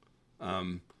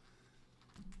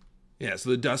 Yeah,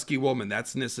 so the dusky woman,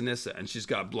 that's Nissa, and she's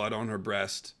got blood on her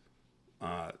breast.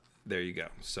 There you go.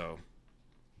 So,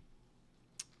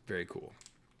 very cool.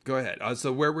 Go ahead.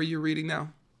 So where were you reading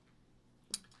now?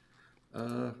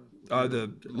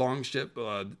 The long ship.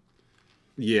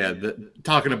 Yeah,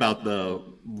 talking about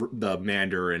the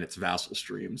Mander and its vassal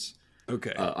streams.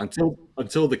 Okay.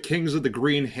 Until the kings of the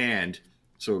Green Hand,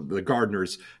 so the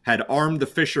gardeners, had armed the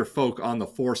fisher folk on the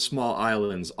 4 small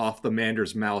islands off the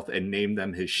Mander's mouth and named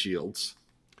them his shields.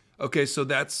 Okay, so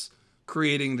that's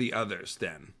creating the others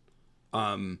then.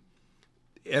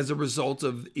 As a result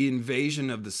of the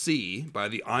invasion of the sea by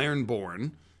the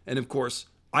Ironborn, and of course,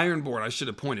 Ironborn, I should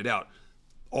have pointed out,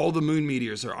 all the moon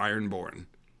meteors are Ironborn.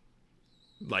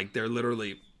 Like, they're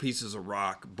literally pieces of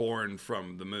rock born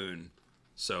from the moon.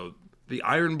 So the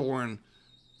Ironborn,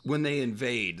 when they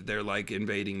invade, they're like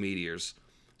invading meteors.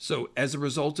 So as a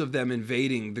result of them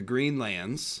invading the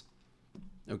Greenlands,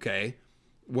 okay,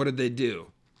 what did they do?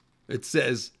 It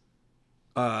says,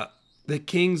 the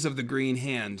kings of the Green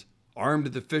Hand armed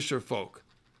the fisher folk.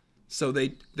 So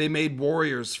they made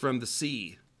warriors from the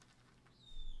sea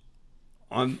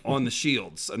on the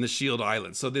shields, on the shield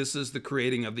island. So this is the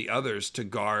creating of the others to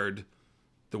guard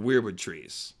the weirwood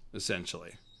trees,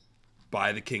 essentially,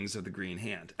 by the kings of the Green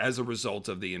Hand as a result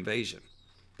of the invasion.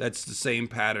 That's the same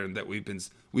pattern that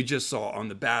we just saw on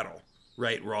the battle,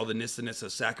 right? Where all the Nissa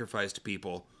sacrificed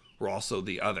people were also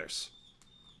the others.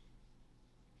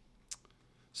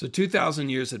 So 2,000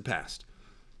 years had passed.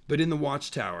 But in the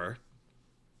Watchtower...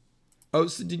 Oh,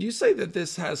 so did you say that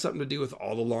this has something to do with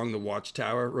all along the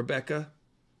Watchtower, Rebecca?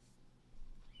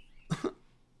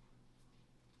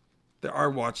 There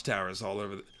are watchtowers all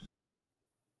over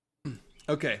the...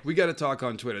 Okay, we got to talk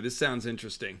on Twitter. This sounds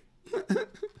interesting.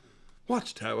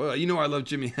 Watchtower. You know I love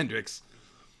Jimi Hendrix.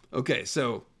 Okay,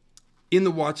 so in the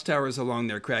watchtowers along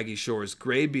their craggy shores,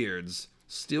 graybeards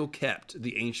still kept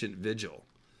the ancient vigil.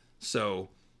 So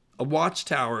a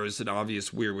watchtower is an obvious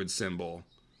weirwood symbol.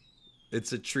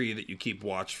 It's a tree that you keep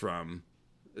watch from.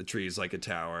 The tree is like a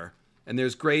tower. And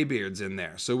there's graybeards in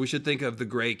there. So we should think of the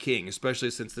Grey King, especially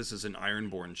since this is an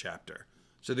Ironborn chapter.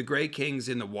 So the Grey King's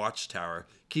in the watchtower,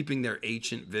 keeping their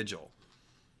ancient vigil.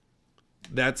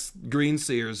 That's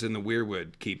Greenseers in the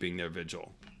Weirwood keeping their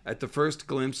vigil. At the first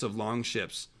glimpse of long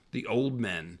ships, the old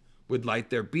men would light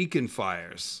their beacon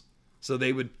fires. So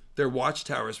their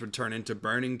watchtowers would turn into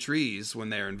burning trees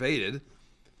when they're invaded,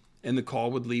 and the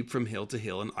call would leap from hill to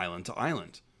hill and island to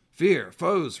island. Fear,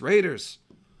 foes, raiders.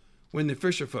 When the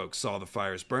fisher folk saw the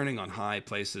fires burning on high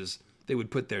places, they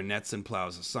would put their nets and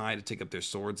plows aside to take up their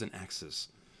swords and axes.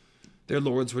 Their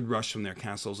lords would rush from their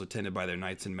castles attended by their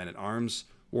knights and men-at-arms.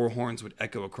 War horns would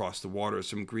echo across the waters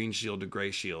from green shield to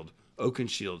gray shield, oaken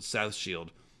shield, south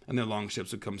shield, and their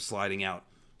longships would come sliding out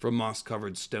from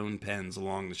moss-covered stone pens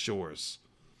along the shores.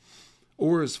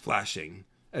 Oars flashing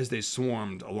as they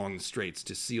swarmed along the straits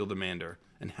to seal the Mander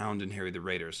and hound and harry the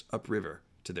raiders upriver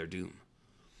to their doom.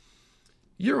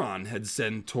 Euron had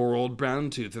sent Torald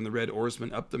Browntooth and the Red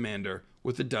Oarsmen up the Mander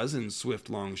with a dozen swift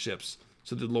longships,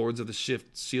 so the lords of the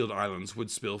Shield Islands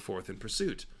would spill forth in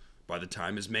pursuit. By the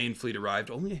time his main fleet arrived,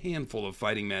 only a handful of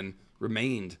fighting men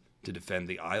remained to defend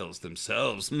the isles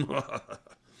themselves.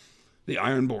 The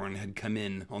Ironborn had come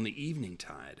in on the evening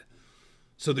tide,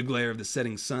 so the glare of the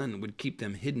setting sun would keep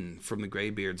them hidden from the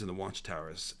greybeards in the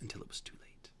watchtowers until it was too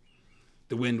late.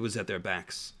 The wind was at their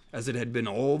backs, as it had been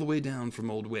all the way down from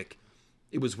Old Wick.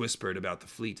 It was whispered about the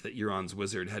fleet that Euron's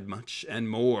wizard had much and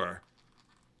more,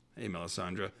 hey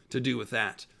Melisandre, to do with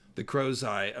that. The Crow's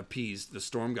Eye appeased the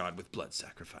storm god with blood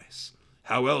sacrifice.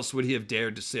 How else would he have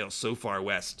dared to sail so far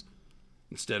west,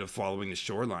 instead of following the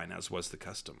shoreline as was the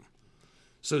custom?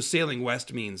 So sailing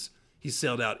west means he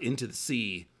sailed out into the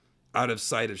sea, out of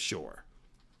sight of shore,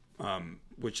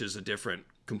 which is a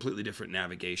completely different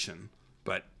navigation.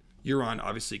 But Euron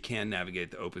obviously can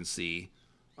navigate the open sea,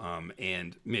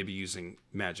 and maybe using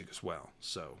magic as well.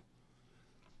 So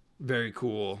very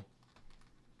cool.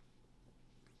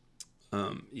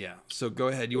 Yeah. So go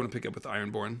ahead. You want to pick up with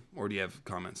Ironborn, or do you have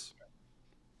comments?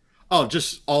 Oh,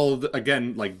 just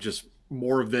again, like just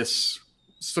more of this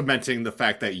cementing the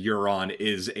fact that Euron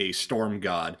is a storm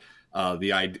god.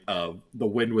 The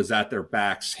wind was at their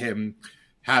backs. Him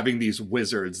having these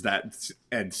wizards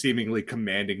and seemingly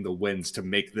commanding the winds to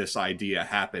make this idea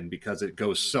happen, because it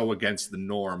goes so against the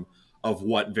norm of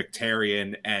what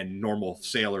Victarion and normal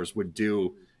sailors would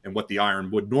do and what the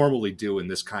Iron would normally do in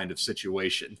this kind of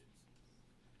situation.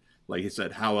 Like he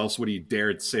said, how else would he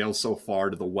dare sail so far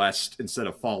to the west instead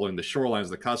of following the shorelines of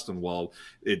the custom? Well,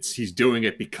 he's doing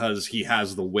it because he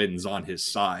has the winds on his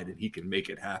side and he can make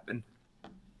it happen.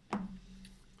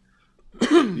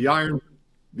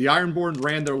 The Ironborn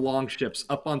ran their longships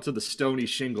up onto the stony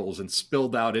shingles and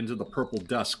spilled out into the purple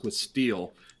dusk with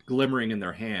steel glimmering in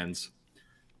their hands.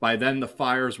 By then the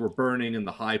fires were burning in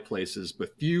the high places,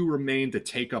 but few remained to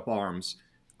take up arms.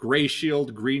 Grey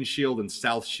Shield, Green Shield, and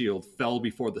South Shield fell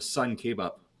before the sun came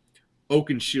up.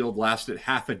 Oaken Shield lasted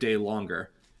half a day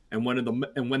longer, and when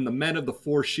the men of the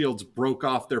Four Shields broke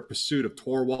off their pursuit of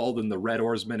Torwald and the Red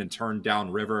Oarsmen and turned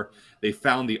down river, they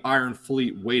found the Iron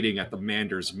Fleet waiting at the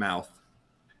Mander's mouth.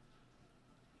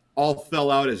 All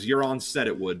fell out as Euron said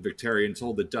it would, Victarion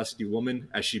told the dusky woman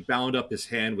as she bound up his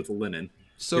hand with linen.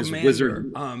 So his Mander,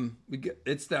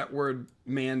 it's that word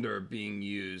Mander being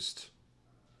used.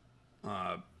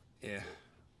 Yeah.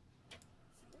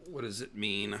 What does it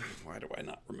mean? Why do I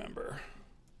not remember?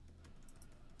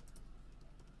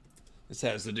 This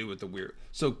has to do with the weird.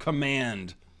 So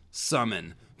command,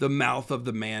 summon, the mouth of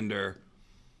the Mander.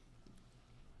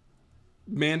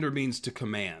 Mander means to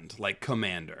command, like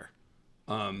commander.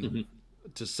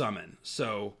 To summon.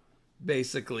 So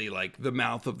basically, like the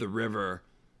mouth of the river.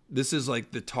 This is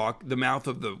like the mouth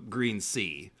of the Green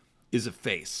Sea is a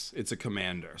face. It's a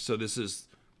commander. So this is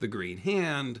the green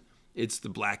hand. It's the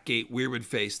Blackgate Weirwood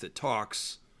face that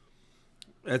talks.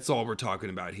 That's all we're talking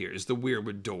about here is the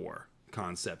Weirwood door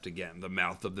concept again, the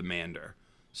mouth of the Mander.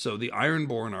 So the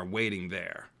Ironborn are waiting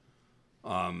there.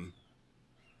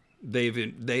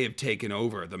 They have taken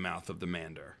over the mouth of the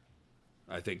Mander.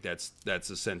 I think that's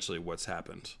essentially what's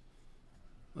happened.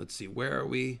 Let's see, where are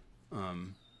we?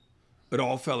 It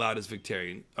all fell out as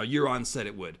Victarion. Euron said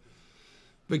it would.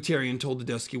 Victarion told the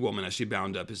dusky woman as she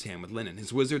bound up his hand with linen.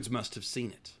 His wizards must have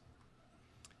seen it.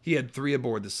 He had 3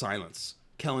 aboard the Silence.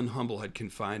 Kellen Humble had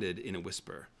confided in a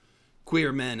whisper.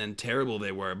 Queer men and terrible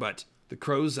they were, but the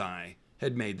Crow's Eye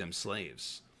had made them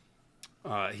slaves.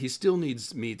 He still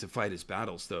needs me to fight his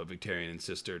battles, though, Victarion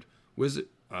insisted.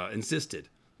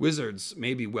 Wizards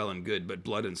may be well and good, but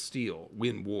blood and steel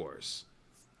win wars.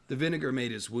 The vinegar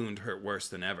made his wound hurt worse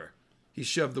than ever. He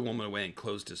shoved the woman away and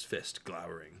closed his fist,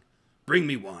 glowering. Bring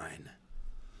me wine.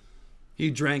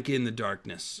 He drank in the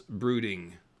darkness,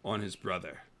 brooding on his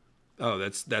brother. Oh,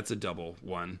 that's a double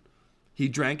one. He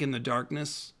drank in the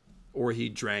darkness, or he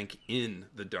drank in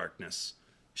the darkness.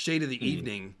 Shade of the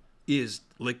Evening is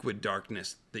liquid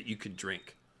darkness that you could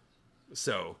drink.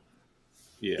 So,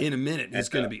 in a minute, he's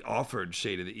going to be offered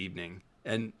Shade of the Evening.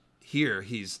 And here,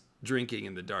 he's drinking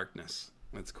in the darkness.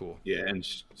 That's cool. Yeah, and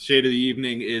Shade of the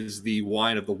Evening is the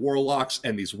wine of the warlocks,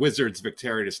 and these wizards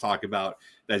Victarion is talking about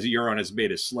that Euron has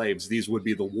made as slaves. These would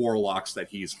be the warlocks that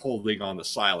he's holding on the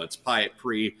silence, Pyat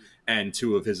Pri and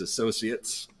 2 of his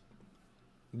associates.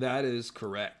 That is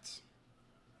correct.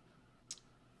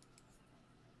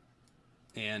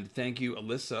 And thank you,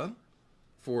 Alyssa,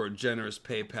 for a generous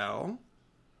PayPal.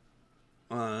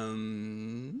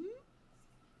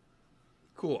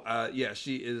 Cool. Yeah,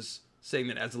 she is saying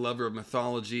that as a lover of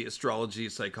mythology, astrology,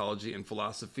 psychology, and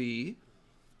philosophy,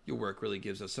 your work really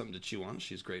gives us something to chew on.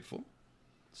 She's grateful.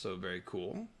 So very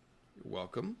cool. You're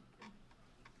welcome.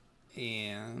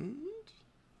 And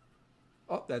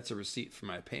oh, that's a receipt for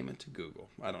my payment to Google.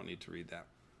 I don't need to read that.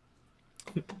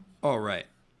 All right.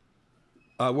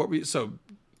 So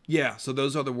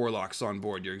those are the warlocks on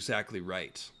board. You're exactly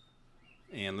right.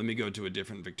 And let me go to a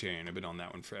different Victarion. I've been on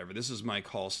that one forever. This is Mike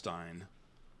Hallstein.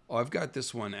 Oh, I've got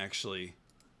this one actually.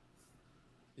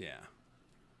 Yeah.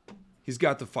 He's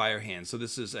got the fire hand, so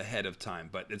this is ahead of time,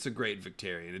 but it's a great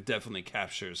Victarion. It definitely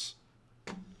captures,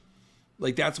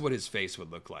 like, that's what his face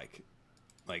would look like.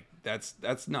 Like,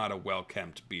 that's not a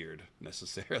well-kempt beard,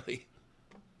 necessarily.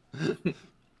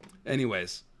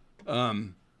 Anyways,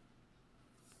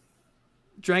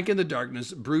 drank in the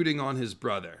darkness, brooding on his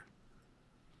brother.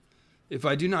 If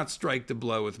I do not strike the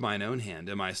blow with mine own hand,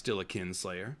 am I still a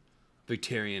kinslayer?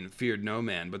 Victarion feared no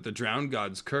man, but the drowned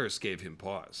god's curse gave him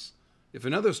pause. If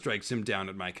another strikes him down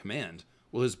at my command,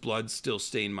 will his blood still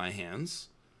stain my hands?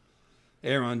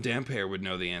 Euron Damphair would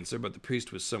know the answer, but the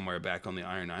priest was somewhere back on the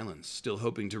Iron Islands, still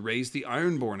hoping to raise the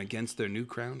Ironborn against their new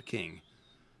crowned king.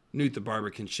 Newt the barber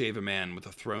can shave a man with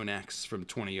a thrown axe from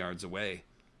 20 yards away,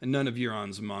 and none of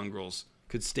Euron's mongrels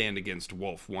could stand against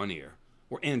Wolf One Ear,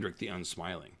 or Andric the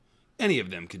Unsmiling. Any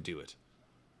of them could do it.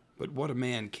 But what a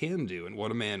man can do and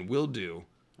what a man will do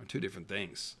are 2 different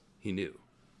things, he knew.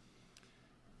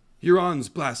 Euron's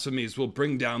blasphemies will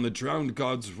bring down the drowned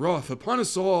god's wrath upon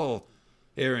us all,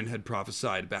 Aaron had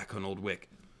prophesied back on Old Wick.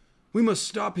 We must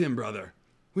stop him, brother.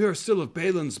 We are still of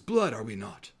Balin's blood, are we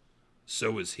not?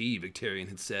 So is he, Victarion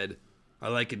had said. I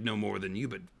like it no more than you,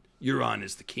 but Euron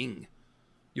is the king.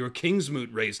 Your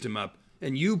Kingsmoot raised him up,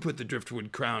 and you put the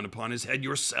driftwood crown upon his head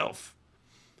yourself.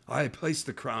 I placed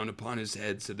the crown upon his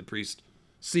head, said the priest,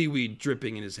 seaweed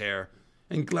dripping in his hair,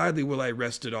 and gladly will I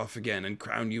wrest it off again and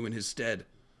crown you in his stead.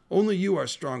 Only you are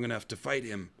strong enough to fight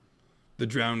him. The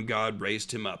drowned god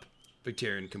raised him up,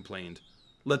 Victarion complained.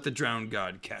 Let the drowned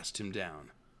god cast him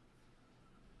down.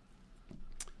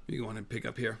 You want to pick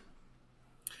up here?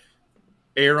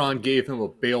 Euron gave him a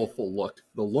baleful look,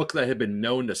 the look that had been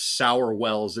known to sour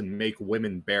wells and make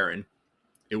women barren.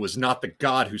 It was not the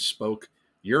god who spoke.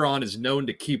 Euron is known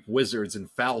to keep wizards and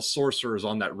foul sorcerers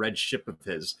on that red ship of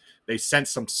his. They sent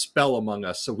some spell among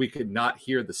us so we could not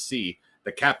hear the sea.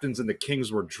 The captains and the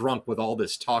kings were drunk with all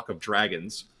this talk of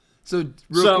dragons. So,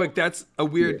 real quick, that's a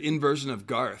weird inversion of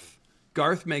Garth.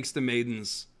 Garth makes the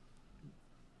maidens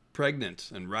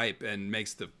pregnant and ripe and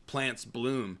makes the plants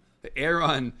bloom.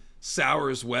 Euron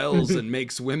sours wells and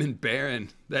makes women barren.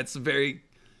 That's a very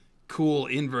cool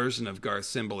inversion of Garth's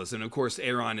symbolism. And of course,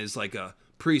 Euron is like a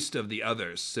priest of the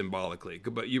others symbolically.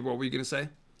 But what were you going to say?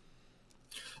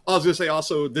 I was going to say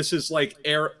also, this is like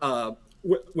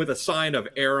with a sign of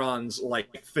Euron's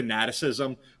like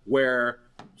fanaticism, where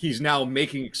he's now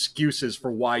making excuses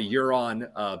for why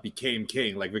Euron became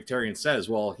king. Like Victarion says,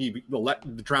 well,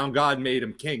 the drowned god made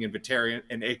him king, and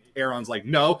Euron's like,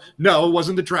 no, it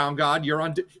wasn't the drowned god.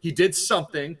 Euron he did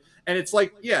something. And it's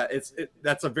like, yeah,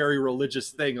 that's a very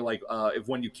religious thing. Like, if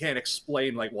when you can't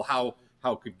explain, like, well,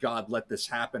 how could God let this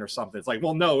happen or something? It's like,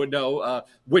 well, no,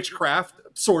 witchcraft,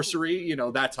 sorcery,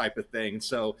 that type of thing.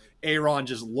 So Euron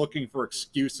just looking for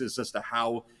excuses as to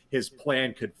how his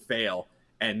plan could fail,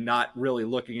 and not really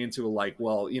looking into like,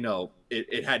 well,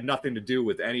 it had nothing to do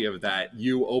with any of that.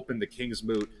 You opened the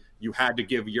Kingsmoot. You had to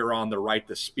give Euron the right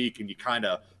to speak, and you kind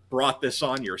of brought this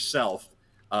on yourself.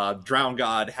 Drowned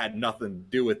God had nothing to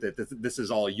do with it. This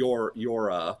is all your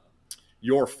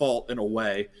fault in a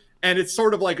way. And it's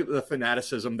sort of like the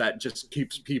fanaticism that just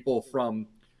keeps people from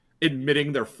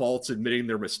admitting their faults, admitting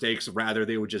their mistakes. Rather,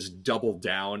 they would just double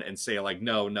down and say like,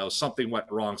 no, something went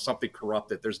wrong, something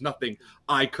corrupted. There's nothing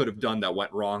I could have done that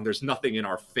went wrong. There's nothing in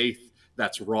our faith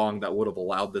that's wrong that would have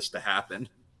allowed this to happen.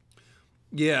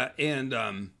 Yeah, and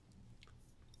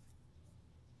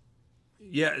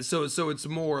so it's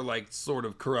more like sort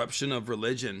of corruption of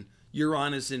religion.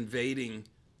 Euron is invading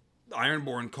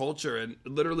Ironborn culture and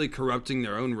literally corrupting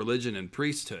their own religion and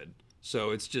priesthood.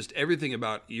 So it's just everything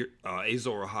about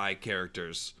Azor Ahai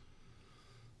characters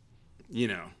you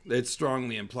know, it's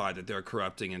strongly implied that they're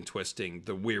corrupting and twisting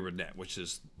the reread, which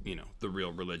is, you know, the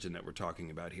real religion that we're talking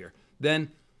about here.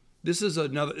 Then this is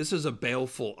a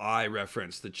baleful eye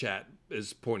reference the chat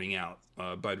is pointing out.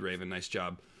 Bud Raven, nice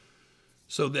job.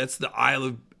 So that's the Eye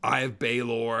of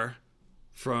Baelor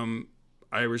from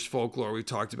Irish folklore. We've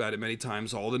talked about it many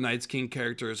times. All the Night's King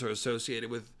characters are associated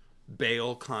with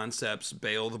Bael concepts.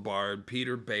 Bael the Bard,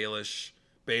 Peter Baelish,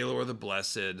 Baelor the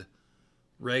Blessed,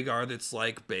 Rhaegar that's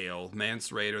like Bael, Mance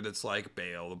Rayder that's like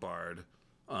Bael the Bard.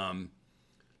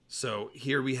 So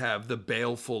here we have the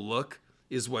baleful look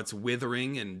is what's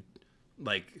withering and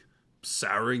like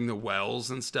souring the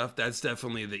wells and stuff. That's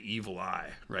definitely the evil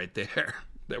eye right there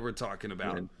that we're talking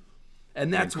about. Yeah.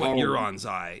 And that's what Euron's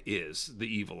eye is, the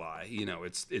evil eye. You know,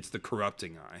 it's the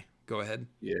corrupting eye. Go ahead.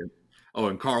 Yeah. Oh,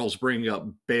 and Carl's bringing up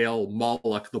Baal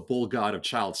Moloch, the bull god of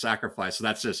child sacrifice.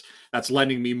 So that's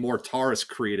lending me more Taurus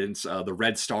credence. The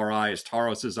red star eye is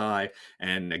Taurus's eye.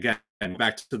 And again,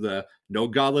 back to the no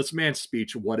godless man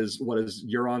speech. What is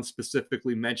Euron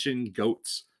specifically mentioned?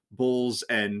 Goats, bulls,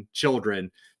 and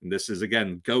children. And this is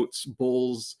again goats,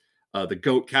 bulls, the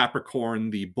goat Capricorn,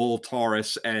 the bull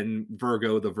Taurus, and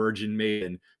Virgo, the Virgin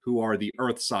Maiden, who are the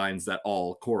earth signs that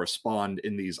all correspond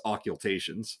in these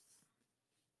occultations.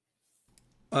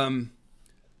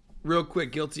 Real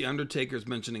quick, Guilty Undertaker's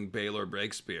mentioning Baelor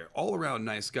Breakspear. All around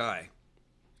nice guy.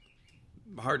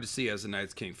 Hard to see as a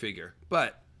Night's King figure,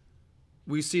 but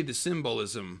we see the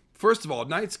symbolism. First of all,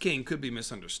 Night's King could be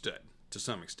misunderstood to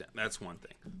some extent. That's one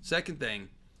thing. Second thing,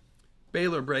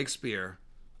 Baelor Breakspear,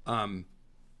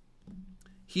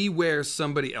 he wears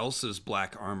somebody else's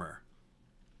black armor.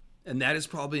 And that is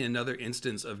probably another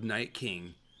instance of Night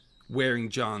King wearing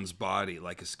Jon's body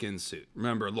like a skin suit.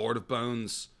 Remember, Lord of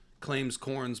Bones claims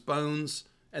Corn's bones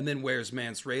and then wears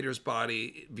Mance Rayder's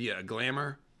body via a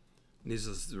glamour. And this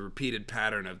is the repeated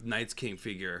pattern of Night's King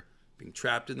figure being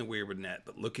trapped in the reread net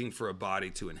but looking for a body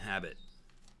to inhabit.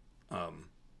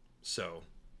 So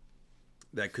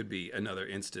that could be another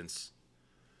instance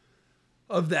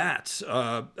of that.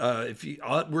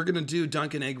 We're gonna do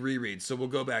Duncan Egg reread, so we'll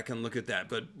go back and look at that.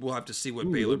 But we'll have to see what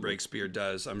Baelor Breakspear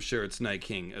does. I'm sure it's Night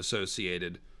King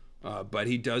associated, but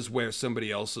he does wear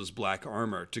somebody else's black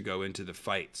armor to go into the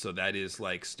fight. So that is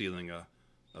like stealing a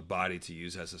body to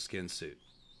use as a skin suit.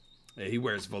 Yeah, he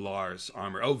wears Valar's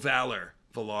armor. Oh, Valar,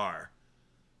 Valar,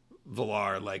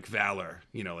 like Valor.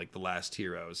 You know, like the last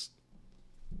heroes.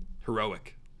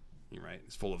 Heroic, right?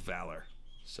 It's full of valor.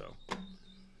 So.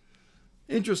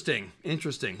 Interesting.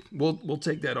 We'll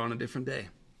take that on a different day.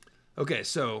 Okay,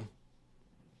 so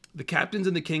the captains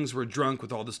and the kings were drunk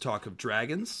with all this talk of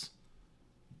dragons.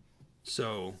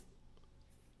 So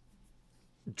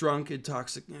drunk and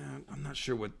toxic. Yeah, I'm not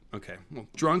sure what. Okay, well,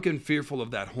 drunk and fearful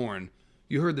of that horn.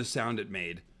 You heard the sound it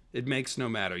made. It makes no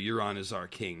matter. Euron is our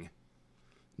king.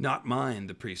 Not mine,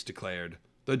 the priest declared.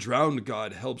 The drowned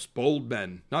god helps bold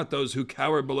men, not those who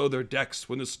cower below their decks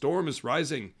when the storm is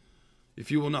rising. If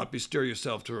you will not bestir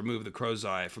yourself to remove the crow's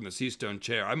eye from the seastone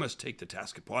chair, I must take the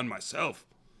task upon myself.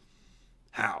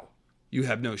 How? You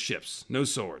have no ships, no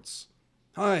swords.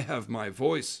 I have my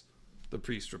voice, the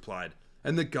priest replied,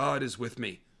 and the god is with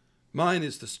me. Mine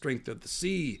is the strength of the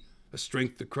sea, a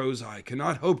strength the crow's eye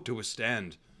cannot hope to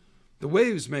withstand. The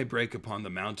waves may break upon the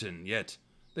mountain, yet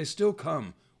they still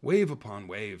come, wave upon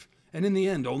wave, and in the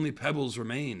end only pebbles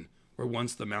remain where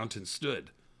once the mountain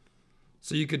stood.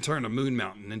 So you can turn a moon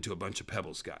mountain into a bunch of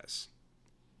pebbles, guys.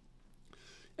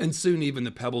 And soon even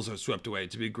the pebbles are swept away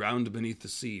to be ground beneath the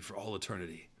sea for all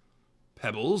eternity.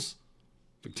 Pebbles?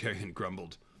 Victarion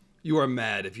grumbled. You are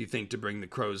mad if you think to bring the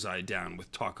crow's eye down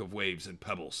with talk of waves and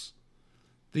pebbles.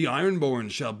 The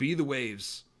Ironborn shall be the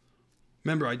waves.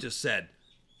 Remember, I just said,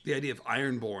 the idea of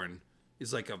Ironborn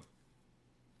is like a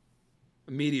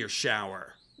meteor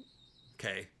shower.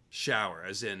 Okay? Shower,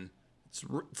 as in...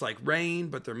 It's like rain,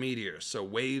 but they're meteors. So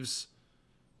waves,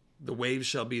 the waves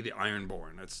shall be the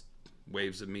Ironborn. That's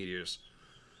waves of meteors.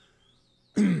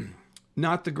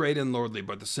 Not the great and lordly,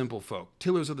 but the simple folk,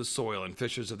 tillers of the soil and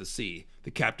fishers of the sea.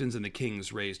 The captains and the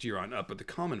kings raised Euron up, but the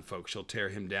common folk shall tear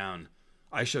him down.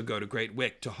 I shall go to Great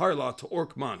Wick, to Harlaw, to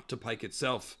Orkmont, to Pike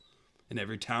itself. In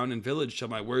every town and village shall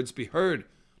my words be heard.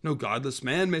 No godless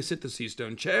man may sit the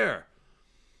seastone chair.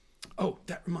 Oh,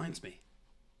 that reminds me.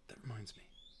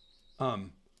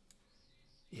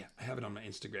 Yeah, I have it on my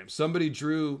Instagram. Somebody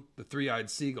drew the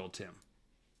three-eyed seagull, Tim.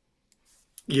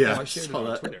 Yeah, I shared it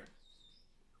on Twitter.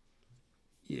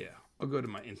 Yeah, I'll go to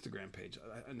my Instagram page,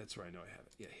 and that's where I know I have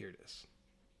it. Yeah, here it is.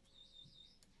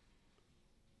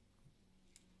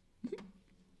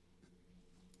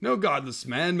 No godless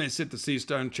man may sit the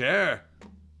seastone chair,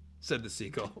 said the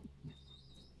seagull.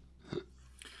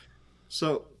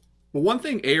 So But one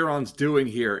thing Aaron's doing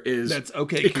here is That's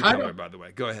okay, it cucumber, kind of by the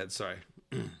way. Go ahead. Sorry.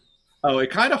 it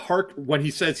kind of when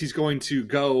he says he's going to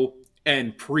go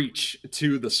and preach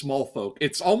to the small folk.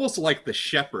 It's almost like the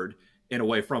shepherd in a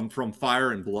way from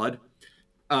Fire and Blood.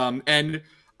 And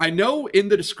I know in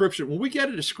the description, when we get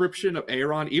a description of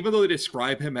Euron, even though they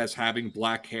describe him as having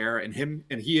black hair and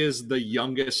he is the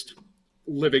youngest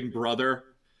living brother,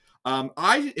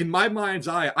 in my mind's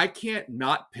eye, I can't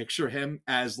not picture him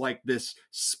as like this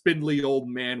spindly old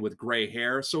man with gray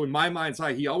hair. So in my mind's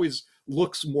eye, he always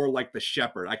looks more like the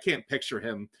shepherd. I can't picture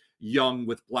him young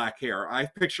with black hair. I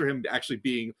picture him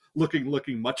actually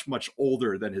looking much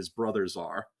older than his brothers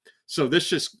are. So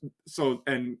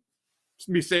and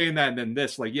me saying that and then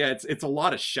this, like, yeah, it's a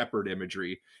lot of shepherd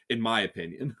imagery in my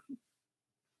opinion.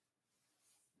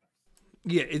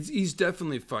 Yeah, he's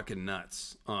definitely fucking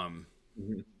nuts.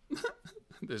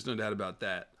 There's no doubt about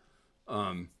that.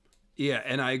 Yeah,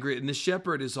 and I agree. And the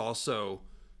shepherd is also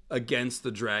against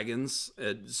the dragons.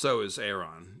 So is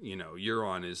Euron. You know,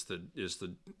 Euron is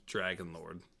the dragon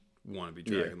lord, wannabe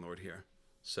dragon lord here.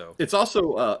 So it's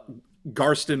also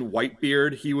Garston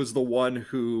Whitebeard. He was the one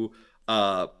who,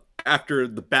 after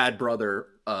the bad brother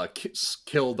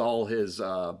killed all his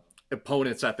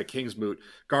opponents at the King's Moot,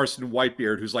 Garston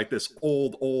Whitebeard, who's like this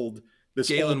old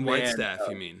Galen Whitestaff,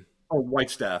 you mean? Oh,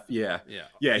 Whitestaff, yeah.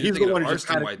 He's the one who just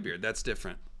kind of Whitebeard. That's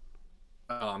different.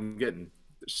 I'm getting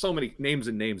so many names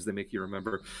that make you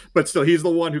remember, but still, he's the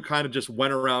one who kind of just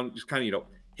went around, just kind of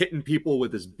hitting people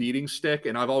with his beating stick.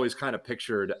 And I've always kind of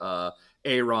pictured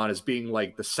Euron as being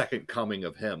like the second coming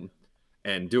of him,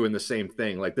 and doing the same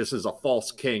thing. Like, this is a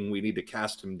false king. We need to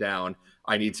cast him down.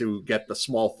 I need to get the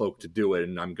small folk to do it,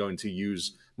 and I'm going to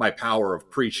use my power of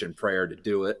preach and prayer to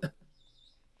do it.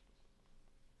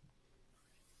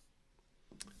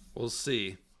 We'll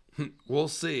see. We'll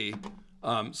see.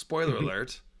 Spoiler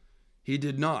alert. He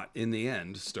did not, in the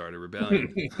end, start a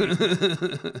rebellion.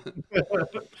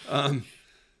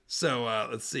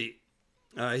 Let's see.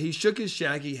 He shook his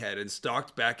shaggy head and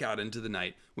stalked back out into the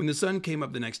night. When the sun came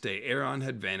up the next day, Euron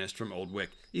had vanished from Old Wick.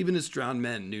 Even his drowned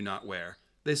men knew not where.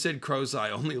 They said Crow's Eye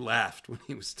only laughed when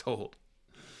he was told.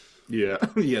 Yeah.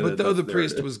 But though the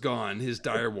priest was gone, his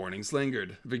dire warnings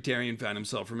lingered. Victarion found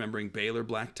himself remembering Baelor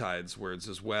Blacktide's words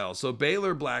as well. So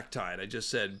Baelor Blacktide, I just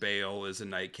said Bael is a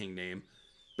Night King name.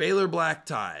 Baelor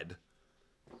Blacktide.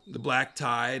 The black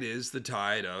tide is the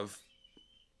tide of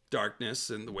darkness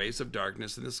and the waves of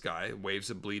darkness in the sky, waves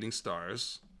of bleeding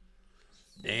stars.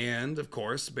 And, of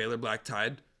course, Baelor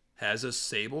Blacktide has a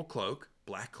sable cloak,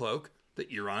 black cloak, that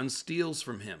Euron steals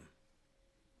from him.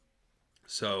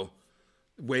 So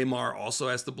Waymar also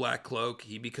has the black cloak.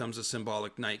 He becomes a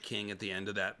symbolic Night King at the end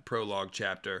of that prologue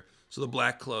chapter. So the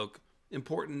black cloak,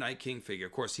 important Night King figure.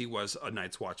 Of course, he was a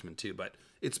Night's Watchman too, but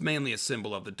it's mainly a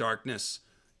symbol of the darkness,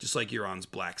 just like Euron's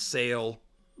black sail.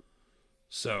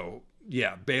 So,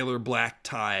 yeah, Baelor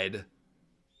Blacktide.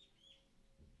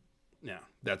 Yeah,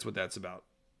 that's what that's about.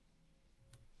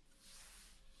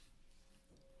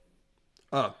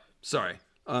 Oh, sorry.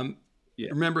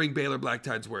 Remembering Baelor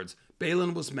Blacktide's words.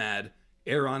 Balin was mad,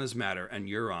 Euron is madder, and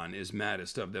Euron is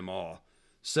maddest of them all.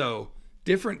 So,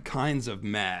 different kinds of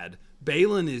mad.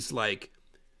 Balin is like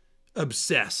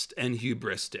obsessed and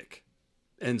hubristic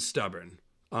and stubborn.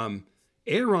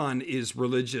 Euron is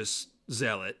religious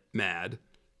zealot mad,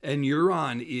 and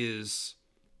Euron is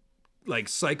like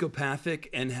psychopathic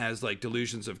and has like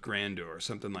delusions of grandeur or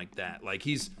something like that. Like,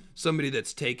 he's somebody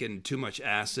that's taken too much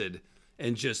acid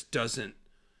and just doesn't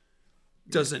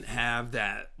have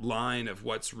that line of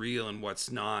what's real and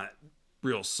what's not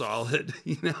real solid,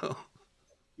 you know?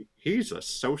 He's a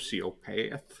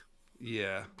sociopath.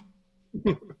 Yeah.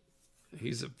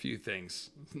 He's a few things.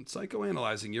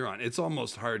 Psychoanalyzing Euron, it's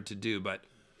almost hard to do, but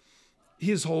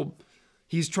he's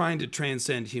trying to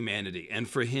transcend humanity. And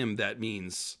for him, that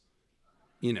means,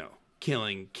 you know,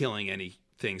 killing any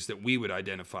things that we would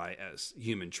identify as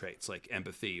human traits, like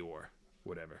empathy or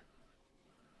whatever.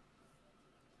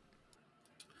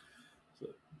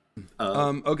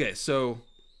 Okay, so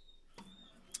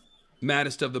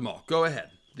maddest of them all. Go ahead.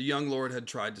 The young lord had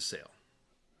tried to sail.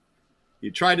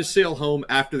 He tried to sail home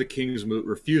after the King's Moot,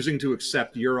 refusing to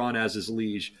accept Euron as his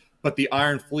liege, but the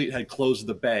Iron Fleet had closed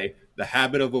the bay. The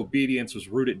habit of obedience was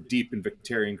rooted deep in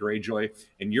Victarion Greyjoy,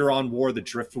 and Euron wore the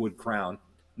driftwood crown.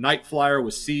 Nightflyer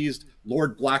was seized,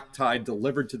 Lord Blacktide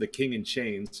delivered to the king in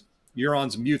chains.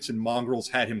 Euron's mutes and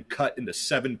mongrels had him cut into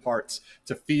 7 parts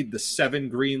to feed the 7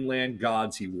 Greenland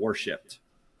gods he worshipped.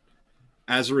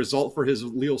 As a result for his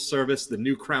leal service, the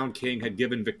new crowned king had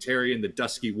given Victarion the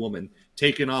dusky woman,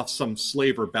 taken off some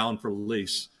slaver bound for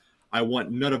release. I want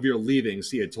none of your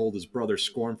leavings, he had told his brother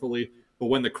scornfully, But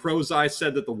when the crow's eye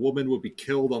said that the woman would be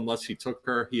killed unless he took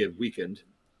her, he had weakened.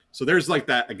 So there's like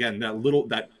that, again, that little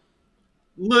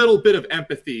bit of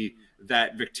empathy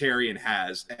that Victarion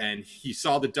has. And he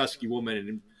saw the Dusky Woman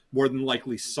and more than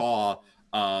likely saw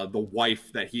the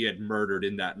wife that he had murdered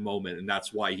in that moment. And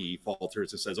that's why he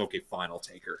falters and says, okay, fine, I'll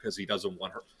take her. Because he doesn't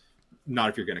want her. Not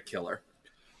if you're going to kill her.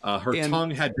 Her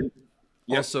tongue had been...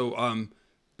 Also,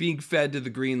 being fed to the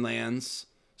Green Lands.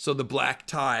 So the Black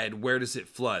Tide, where does it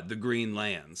flood? The Green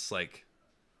Lands. Like,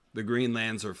 the Green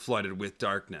Lands are flooded with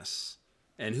darkness.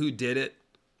 And who did it?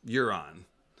 Euron.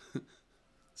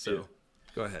 So,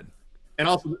 go ahead. And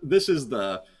also, this is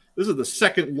the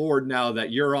second Lord now that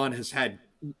Euron has had,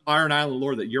 Iron Island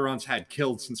Lord that Euron's had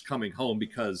killed since coming home,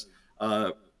 because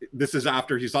this is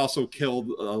after he's also killed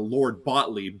Lord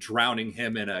Botley, drowning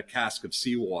him in a cask of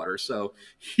seawater. So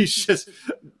he's just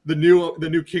the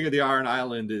new king of the Iron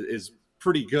Island is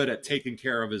pretty good at taking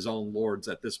care of his own lords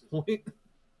at this point.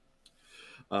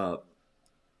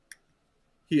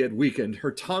 He had weakened.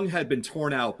 Her tongue had been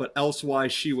torn out, but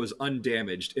elsewise she was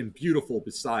undamaged and beautiful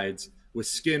besides, with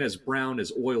skin as brown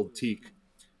as oiled teak.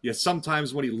 Yet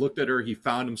sometimes when he looked at her, he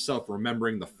found himself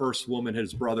remembering the first woman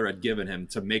his brother had given him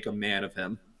to make a man of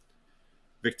him.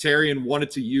 Victarion wanted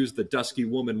to use the Dusky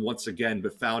Woman once again,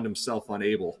 but found himself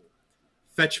unable.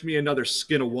 Fetch me another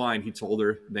skin of wine, he told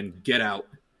her, then get out.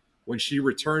 When she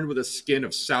returned with a skin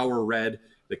of sour red,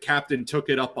 the captain took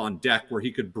it up on deck where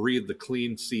he could breathe the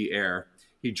clean sea air.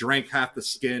 He drank half the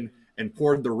skin and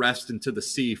poured the rest into the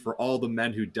sea for all the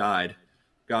men who died.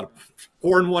 Got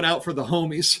pouring one out for the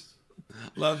homies.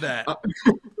 Love that.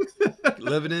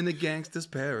 Living in a gangster's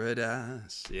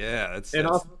paradise. Yeah, that's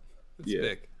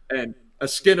big. And a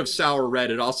skin of sour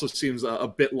red, it also seems a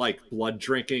bit like blood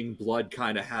drinking. Blood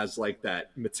kind of has like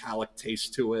that metallic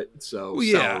taste to it. So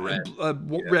sour red.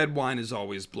 Red wine is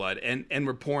always blood. And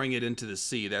we're pouring it into the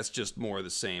sea. That's just more the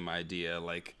same idea.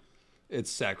 Like, it's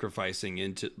sacrificing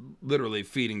into, literally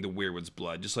feeding the weirwood's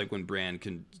blood. Just like when Bran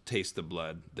can taste the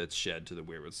blood that's shed to the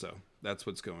weirwood. So that's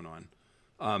what's going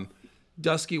on.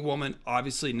 Dusky Woman,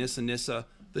 obviously Nissa.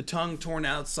 The tongue torn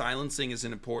out, silencing is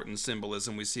an important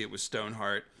symbolism. We see it with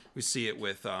Stoneheart. We see it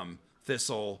with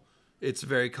Thistle. It's a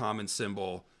very common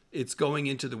symbol. It's going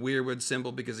into the weirwood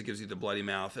symbol because it gives you the bloody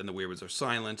mouth and the weirwoods are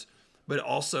silent. But it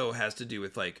also has to do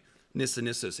with like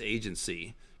Nissa's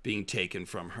agency being taken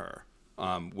from her,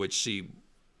 which she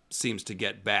seems to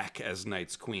get back as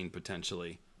Night's Queen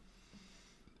potentially.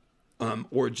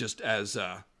 Or just as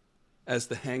the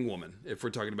Hangwoman, if we're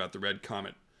talking about the Red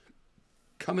Comet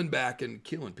coming back and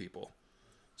killing people.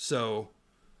 So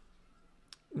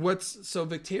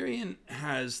Victarion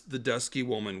has the Dusky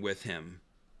Woman with him.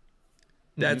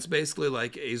 That's basically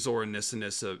like Azor and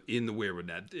Nissa in the Weirwood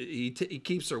Net. He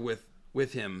keeps her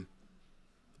with him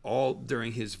all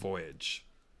during his voyage.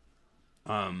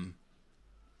 But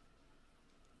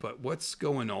what's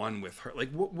going on with her?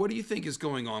 Like, what do you think is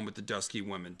going on with the Dusky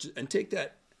Woman? And take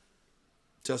that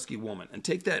Dusky Woman and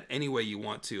take that any way you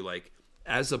want to, like,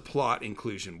 as a plot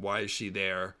inclusion. Why is she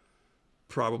there?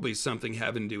 Probably something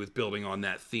having to do with building on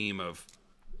that theme of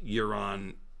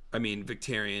Victarion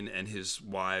and his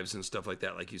wives and stuff like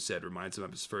that. Like you said, reminds him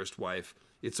of his first wife.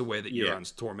 It's a way that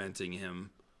Euron's tormenting him.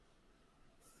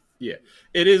 Yeah,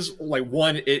 it is like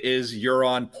it is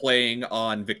Euron playing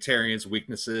on Victarion's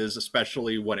weaknesses,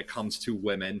 especially when it comes to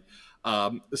women.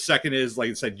 The second is, like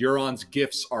I said, Euron's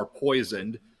gifts are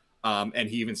poisoned. And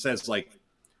he even says, like,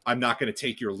 I'm not going to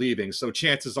take your leaving. So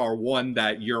chances are, one,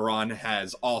 that Euron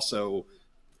has also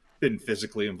been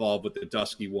physically involved with the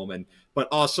Dusky Woman, but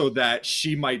also that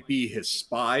she might be his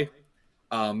spy,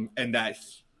 and that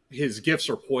his gifts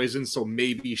are poisoned. So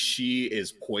maybe she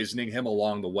is poisoning him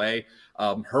along the way.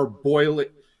 Her boiling,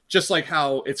 just like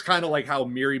how it's kind of like how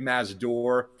Miri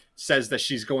Mazdor says that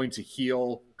she's going to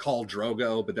heal Khal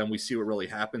Drogo, but then we see what really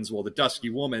happens. Well, the Dusky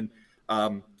Woman,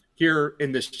 here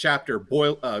in this chapter,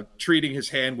 treating his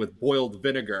hand with boiled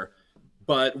vinegar,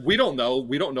 but we don't know.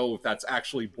 We don't know if that's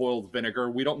actually boiled vinegar.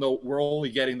 We don't know. We're only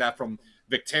getting that from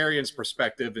Victarion's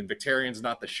perspective, and Victarion's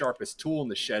not the sharpest tool in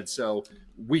the shed, so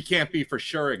we can't be for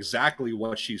sure exactly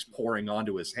what she's pouring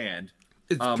onto his hand.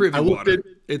 It's privy water.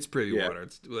 It's privy water.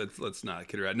 Let's not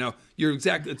kid around. No, you're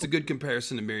exactly. It's a good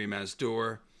comparison to Miri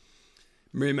Mazdor.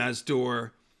 Miri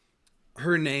Mazdor,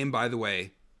 her name, by the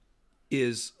way,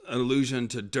 is an allusion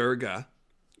to Durga,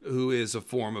 who is a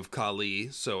form of Kali,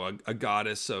 so a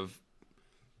goddess of,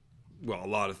 well, a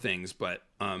lot of things, but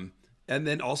and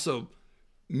then also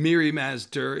Miri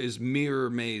Mazdur is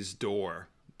Mirror Maze Door,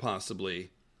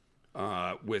 possibly,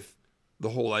 with the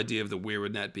whole idea of the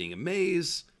Weirwood Net being a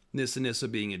maze, Nissa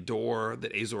being a door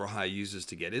that Azor Ahai uses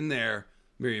to get in there.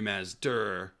 Miri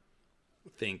Mazdur,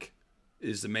 think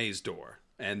is the maze door,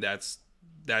 and that's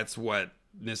what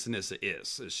Nissa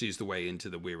is. She's the way into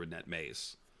the Weirwood Net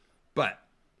maze, but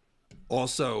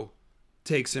also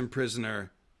takes him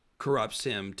prisoner, corrupts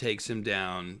him, takes him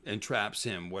down, and traps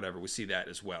him. Whatever, we see that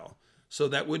as well. So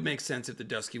that would make sense if the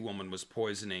Dusky Woman was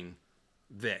poisoning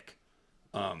Vic.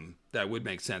 That would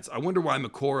make sense. I wonder why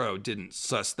Makoro didn't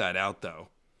suss that out, though,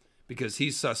 because he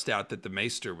sussed out that the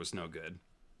Maester was no good.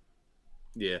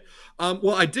 Yeah.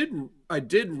 Well, I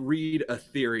did read a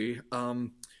theory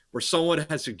where someone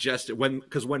had suggested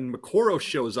because when Makoro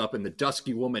shows up and the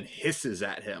Dusky Woman hisses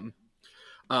at him,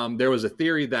 there was a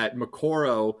theory that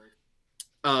Makoro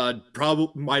probably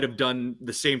might have done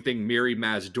the same thing Miri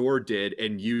Mazdor did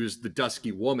and used the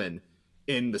Dusky Woman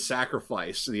in the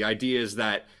sacrifice. So the idea is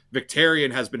that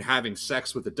Victarion has been having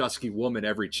sex with the Dusky Woman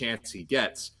every chance he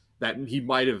gets, that he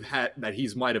might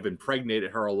have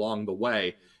impregnated her along the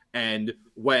way. And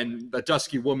when the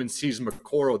Dusky Woman sees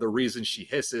Makoro, the reason she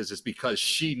hisses is because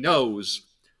she knows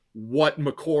what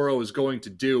Makoro is going to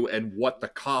do and what the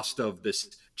cost of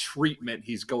this treatment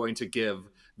he's going to give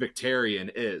Victarion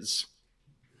is.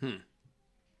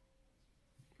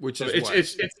 Which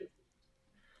is it's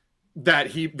that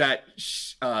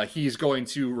he's going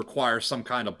to require some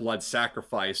kind of blood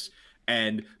sacrifice,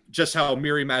 and just how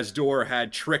Miri Mazdor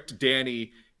had tricked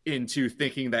Dany into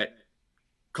thinking that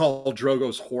Khal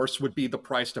Drogo's horse would be the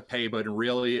price to pay, but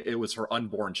really it was her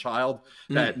unborn child.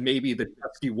 That maybe the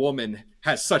Dusky Woman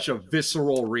has such a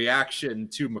visceral reaction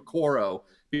to Makoro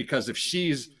because if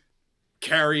she's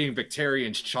carrying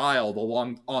Victarion's child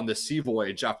along on the sea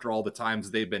voyage after all the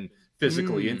times they've been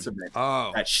physically intimate,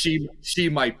 that she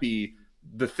might be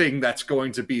the thing that's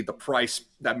going to be the price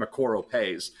that Makoro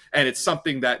pays. And it's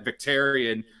something that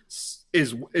Victarion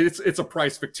it's a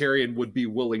price Victarion would be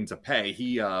willing to pay.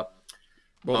 He yeah.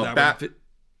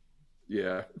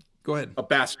 Go ahead. A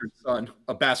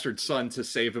bastard son to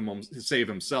save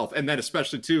himself. And then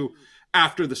especially too,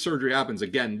 after the surgery happens,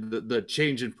 again, the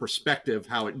change in perspective,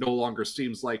 how it no longer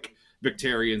seems like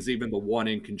Victarion's even the one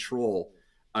in control.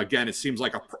 Again, it seems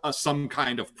like some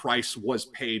kind of price was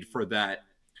paid for that.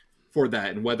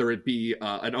 And whether it be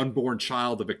an unborn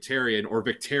child of Victarion or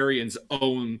Victarion's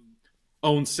own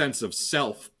sense of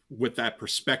self with that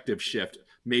perspective shift,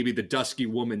 maybe the Dusky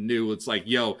Woman knew it's like,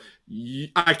 yo,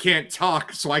 I can't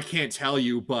talk, so I can't tell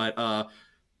you, but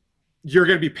you're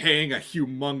going to be paying a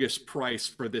humongous price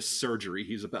for this surgery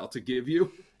he's about to give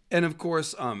you. And of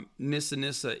course,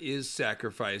 Nissa is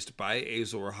sacrificed by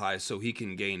Azor Ahai so he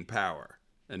can gain power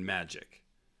and magic.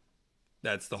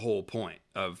 That's the whole point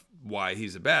of why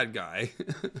he's a bad guy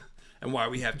and why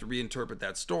we have to reinterpret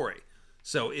that story.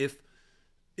 So if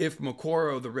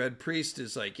Makoro, the Red Priest,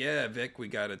 is like, yeah, Vic, we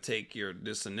got to take your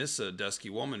Nissa Dusky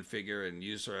Woman figure and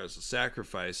use her as a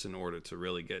sacrifice in order to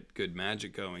really get good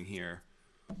magic going here,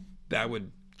 that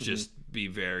would just be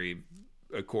very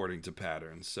according to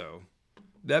pattern. So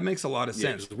that makes a lot of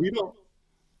sense.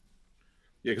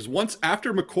 Because once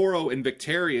after Makoro and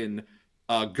Victarion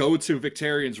go to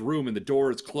Victarion's room and the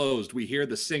door is closed, we hear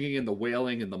the singing and the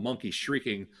wailing and the monkey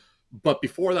shrieking. But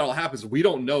before that all happens, we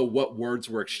don't know what words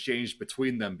were exchanged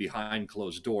between them behind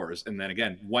closed doors. And then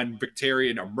again, when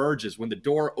Victarion emerges, when the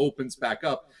door opens back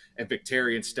up and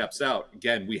Victarion steps out,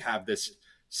 again, we have this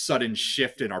sudden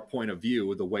shift in our point of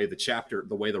view, the way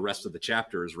the rest of the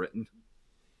chapter is written.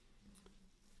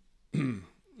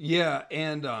 Yeah,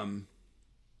 and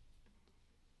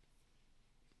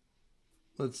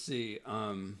let's see.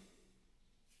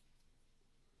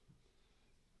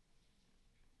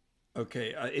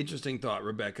 Okay, interesting thought,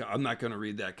 Rebecca. I'm not going to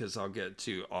read that because I'll get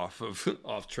too off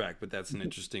track, but that's an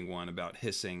interesting one about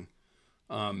hissing.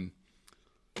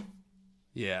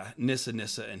 Yeah,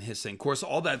 Nissa and hissing. Of course,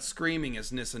 all that screaming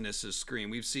is Nissa's scream.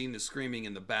 We've seen the screaming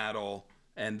in the battle,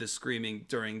 and the screaming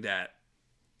during that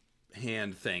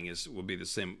hand thing will be the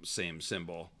same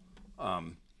symbol.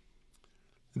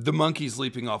 The monkeys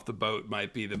leaping off the boat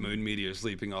might be the moon meteors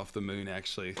leaping off the moon,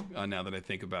 actually, now that I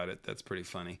think about it. That's pretty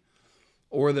funny.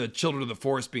 Or the children of the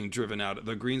forest being driven out,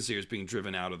 the Greenseers being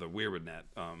driven out of the Weirwood Net.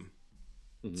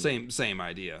 Same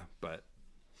idea, but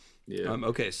yeah.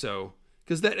 Okay, so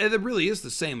because that really is the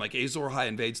same. Like Azor Ahai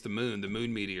invades the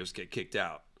moon meteors get kicked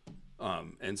out,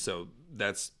 and so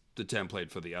that's the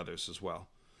template for the others as well.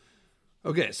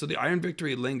 Okay, so the Iron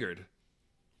Victory lingered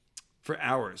for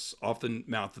hours off the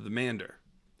mouth of the Mander.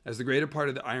 As the greater part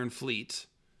of the Iron Fleet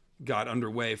got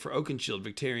underway for Oakenshield,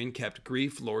 Victarion kept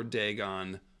Grief, Lord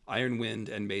Dagon, Ironwind,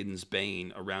 and Maiden's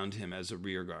Bane around him as a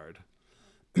rearguard.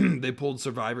 They pulled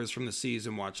survivors from the seas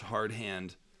and watched Hard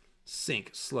Hand sink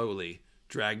slowly,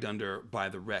 dragged under by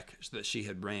the wreck that she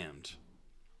had rammed.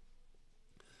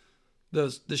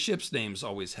 The ship's names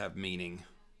always have meaning.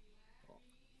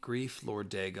 Grief, Lord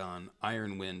Dagon,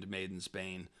 Iron Wind, Maiden's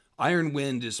Bane. Iron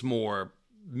Wind is more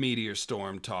meteor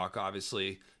storm talk,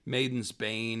 obviously. Maiden's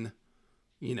Bane,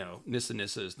 you know, Nissa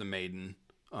Nissa is the maiden.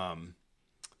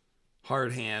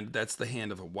 Hard Hand, that's the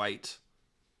hand of a wight,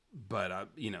 but,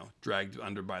 you know, dragged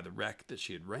under by the wreck that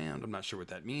she had rammed. I'm not sure what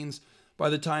that means. By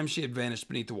the time she had vanished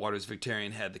beneath the waters,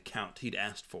 Victarion had the count he'd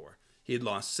asked for. He had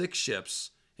lost 6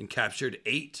 ships and captured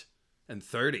 8 and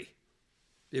 30.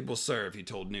 It will serve, he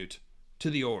told Newt. To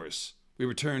the oars. We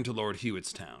return to Lord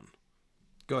Hewitt's town.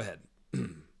 Go ahead.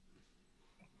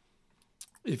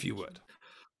 If you would.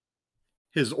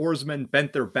 His oarsmen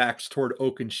bent their backs toward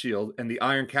Oakenshield, and the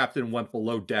Iron Captain went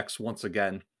below decks once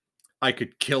again. I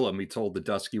could kill him, he told the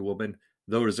dusky woman,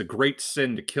 though it is a great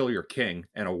sin to kill your king,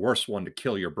 and a worse one to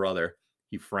kill your brother.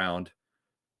 He frowned.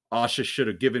 Asha should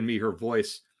have given me her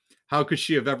voice. How could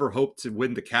she have ever hoped to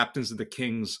win the captains of the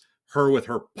kings, her with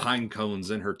her pine cones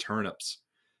and her turnips?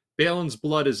 Balin's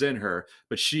blood is in her,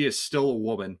 but she is still a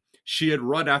woman. She had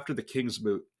run after the king's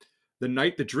moot. The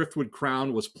night the driftwood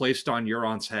crown was placed on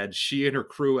Euron's head, she and her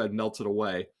crew had melted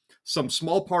away. Some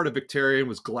small part of Victarion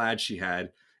was glad she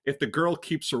had. If the girl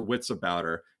keeps her wits about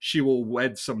her, she will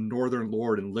wed some northern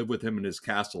lord and live with him in his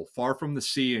castle, far from the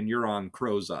sea and Euron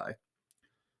Crow's Eye.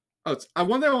 Oh, I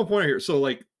want that one point here. So,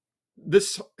 like,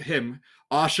 this hymn,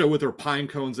 Asha with her pine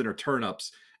cones and her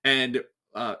turnips, and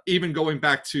even going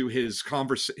back to his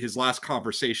last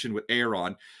conversation with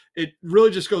Euron, it really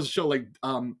just goes to show, like,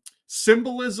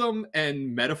 symbolism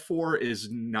and metaphor is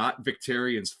not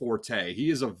Victarion's forte. He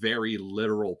is a very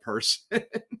literal person.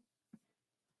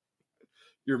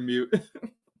 You're mute.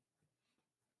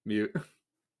 Mute.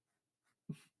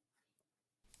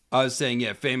 I was saying,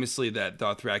 yeah, famously that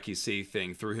Dothraki Sea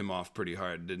thing threw him off pretty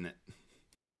hard, didn't it?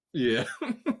 Yeah.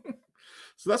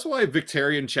 So that's why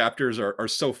Victarion chapters are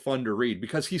so fun to read,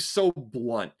 because he's so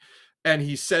blunt and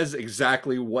he says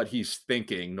exactly what he's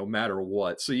thinking no matter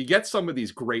what. So you get some of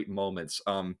these great moments.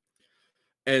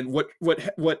 And what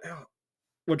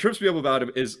trips me up about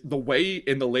him is the way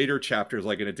in the later chapters,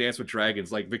 like in A Dance with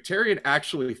Dragons, like Victarion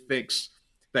actually thinks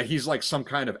that he's like some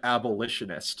kind of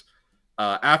abolitionist.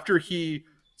 After he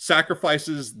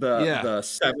sacrifices the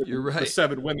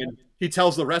seven women, he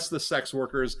tells the rest of the sex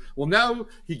workers, well, now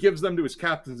he gives them to his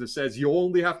captains and says, you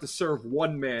only have to serve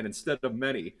one man instead of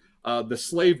many. The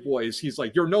slave boys, he's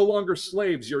like, you're no longer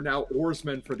slaves, you're now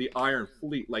oarsmen for the Iron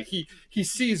Fleet. Like, he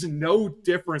sees no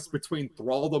difference between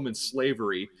thraldom and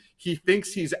slavery. He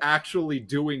thinks he's actually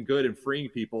doing good and freeing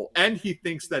people, and he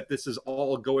thinks that this is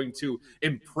all going to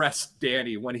impress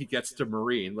Dany when he gets to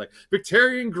Meereen. Like,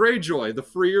 Victarion Greyjoy, the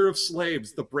freer of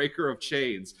slaves, the breaker of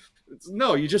chains.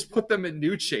 No, you just put them in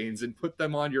new chains and put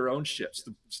them on your own ships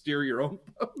to steer your own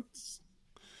boats.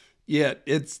 Yeah,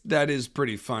 that is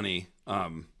pretty funny.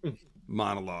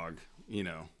 Monologue, you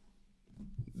know,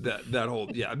 that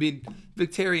whole, yeah, I mean,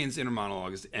 Victarion's inner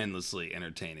monologue is endlessly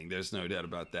entertaining. There's no doubt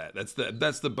about that.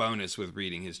 That's the bonus with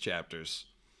reading his chapters.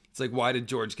 It's like, why did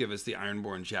George give us the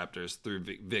Ironborn chapters through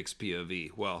Vic's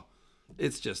POV? Well,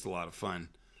 it's just a lot of fun.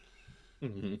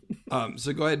 Mm-hmm.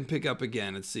 So go ahead and pick up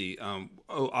again. Let's see.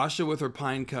 Asha with her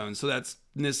pine cones. So that's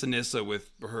Nissa Nissa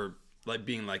with her, like,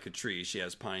 being like a tree. She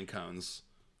has pine cones.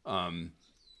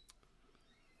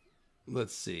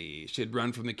 Let's see. She had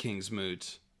run from the king's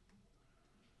moot.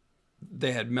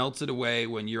 They had melted away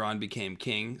when Euron became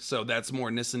king. So that's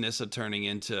more Nissa Nissa turning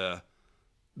into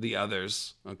the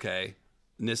others. Okay.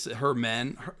 Nissa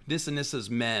Nissa's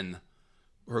men,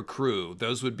 her crew,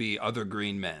 those would be other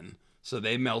green men. So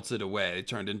they melted away. They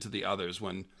turned into the others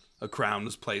when a crown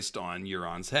was placed on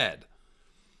Euron's head.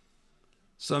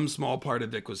 Some small part of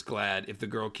Vic was glad. If the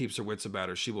girl keeps her wits about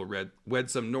her, she will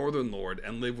wed some northern lord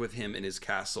and live with him in his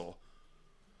castle,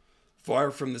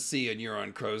 far from the sea and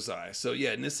Euron Crow's Eye. So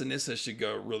yeah, Nissa should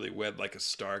go really wed like a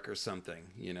Stark or something,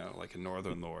 you know, like a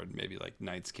northern lord, maybe like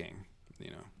Night's King,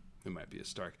 you know, who might be a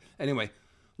Stark. Anyway,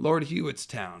 Lord Hewitt's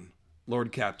town,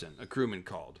 Lord Captain, a crewman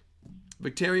called.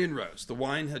 Victarion rose. The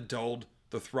wine had dulled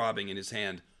the throbbing in his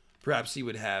hand. Perhaps he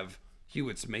would have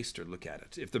Hewitt's maester look at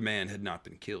it, if the man had not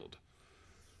been killed.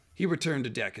 He returned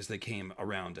to deck as they came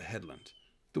around a headland.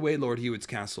 The way Lord Hewitt's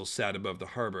castle sat above the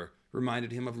harbor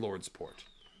reminded him of Lordsport,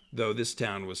 though this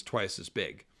town was twice as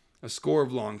big. A score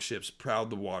of longships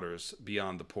prowled the waters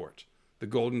beyond the port, the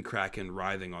golden kraken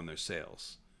writhing on their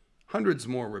sails. Hundreds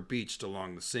more were beached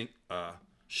along the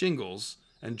shingles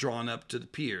and drawn up to the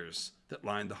piers that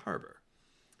lined the harbor.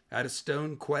 At a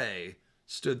stone quay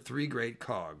stood 3 great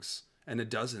cogs and a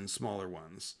dozen smaller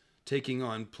ones, taking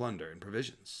on plunder and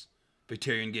provisions.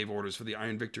 Victarion gave orders for the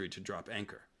Iron Victory to drop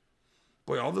anchor.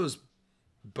 Boy, all those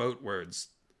boat words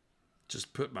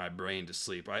just put my brain to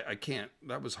sleep. I can't,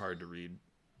 that was hard to read.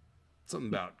 Something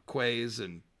about quays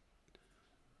and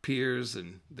piers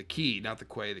and the quay, not the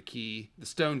quay, the quay, the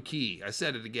stone quay. I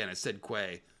said it again. I said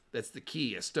quay. That's the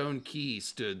quay. A stone quay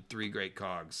stood 3 great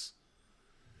cogs.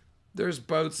 There's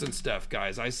boats and stuff,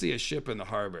 guys. I see a ship in the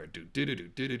harbor.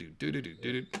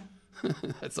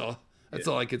 That's all. That's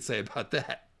all I could say about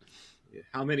that.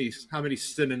 How many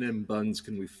synonym buns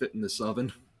can we fit in this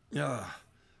oven?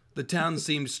 The town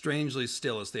seemed strangely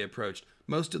still as they approached.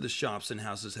 Most of the shops and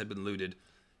houses had been looted,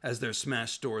 as their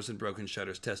smashed doors and broken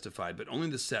shutters testified, but only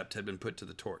the sept had been put to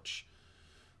the torch.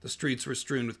 The streets were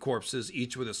strewn with corpses,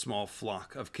 each with a small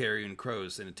flock of carrion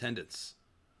crows in attendance.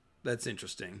 That's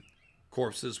interesting.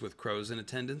 Corpses with crows in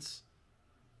attendance?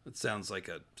 That sounds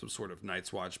like some sort of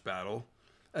Night's Watch battle.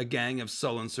 A gang of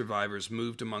sullen survivors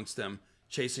moved amongst them,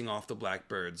 chasing off the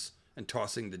blackbirds and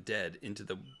tossing the dead into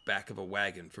the back of a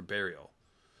wagon for burial.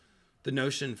 The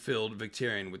notion filled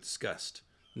Victarion with disgust.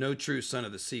 No true son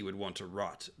of the sea would want to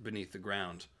rot beneath the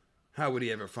ground. How would he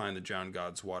ever find the drowned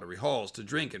god's watery halls to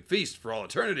drink and feast for all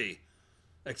eternity?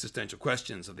 Existential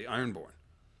questions of the Ironborn.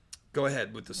 Go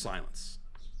ahead with the silence.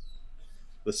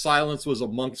 The silence was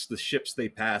amongst the ships they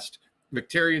passed.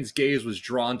 Victarion's gaze was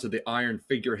drawn to the iron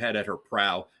figurehead at her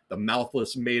prow, the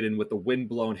mouthless maiden with the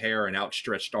wind-blown hair and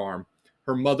outstretched arm.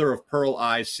 Her mother-of-pearl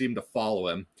eyes seemed to follow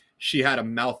him. She had a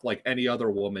mouth like any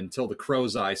other woman, till the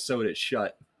crow's eye sewed it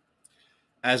shut.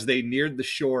 As they neared the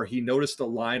shore, he noticed a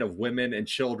line of women and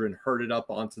children herded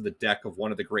up onto the deck of one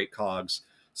of the great cogs.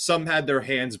 Some had their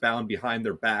hands bound behind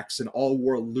their backs, and all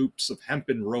wore loops of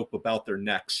hempen rope about their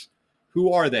necks.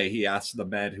 Who are they? He asked the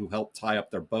men who helped tie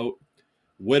up their boat.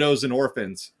 Widows and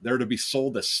orphans. They're to be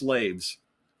sold as slaves.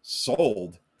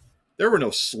 Sold? There were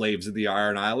no slaves in the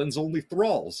Iron Islands, only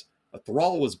thralls. A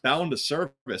thrall was bound to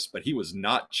service, but he was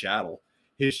not chattel.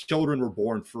 His children were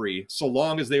born free, so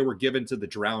long as they were given to the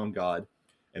drowned god.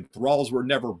 And thralls were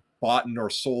never bought nor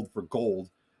sold for gold.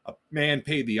 A man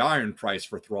paid the iron price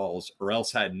for thralls, or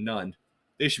else had none.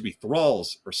 They should be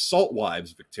thralls, or salt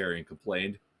wives, Victarion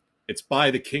complained. It's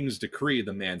by the king's decree,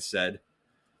 the man said.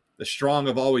 The strong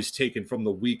have always taken from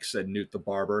the weak, said Newt the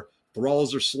barber.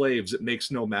 Thralls or slaves, it makes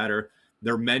no matter.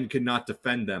 Their men cannot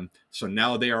defend them, so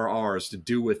now they are ours to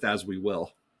do with as we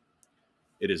will.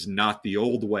 It is not the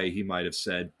old way, he might have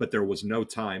said, but there was no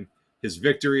time. His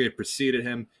victory had preceded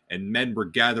him, and men were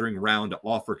gathering round to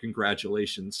offer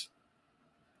congratulations.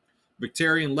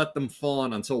 Victarion let them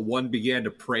fawn until one began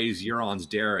to praise Euron's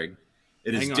daring.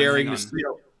 It is daring to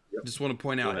steal. I just want to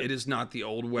point out, it is not the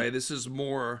old way. This is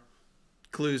more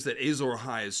clues that Azor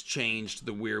Ahai has changed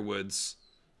the Weirwoods,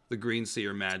 the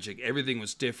Greenseer magic. Everything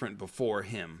was different before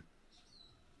him.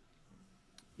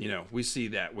 You know, we see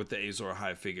that with the Azor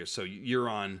Ahai figure. So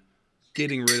Euron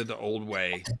getting rid of the old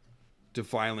way,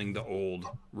 defiling the old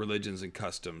religions and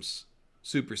customs,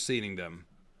 superseding them.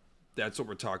 That's what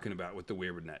we're talking about with the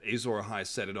Weirwood net. Azor Ahai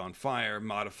set it on fire,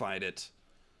 modified it,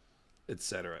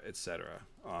 etc., etc.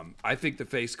 I think the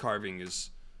face carving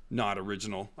is not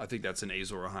original. I think that's an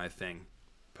Azor Ahai thing,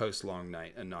 post Long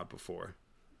Night and not before.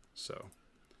 So,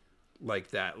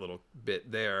 like that little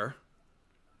bit there.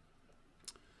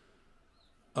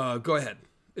 Go ahead.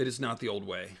 It is not the old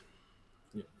way.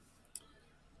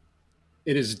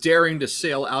 It is daring to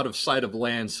sail out of sight of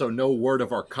land, so no word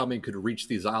of our coming could reach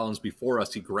these islands before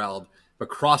us, he growled. But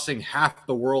crossing half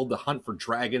the world to hunt for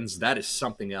dragons, that is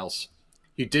something else.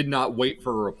 He did not wait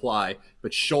for a reply,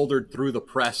 but shouldered through the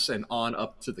press and on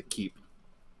up to the keep.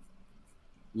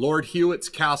 Lord Hewitt's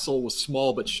castle was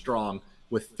small but strong,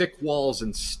 with thick walls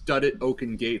and studded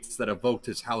oaken gates that evoked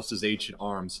his house's ancient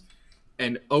arms.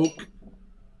 An oak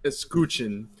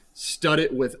escutcheon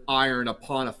studded with iron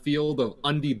upon a field of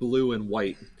undie blue and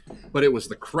white. But it was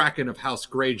the kraken of House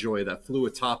Greyjoy that flew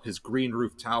atop his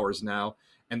green-roofed towers now,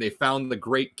 and they found the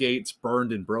great gates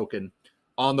burned and broken.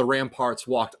 On the ramparts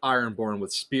walked Ironborn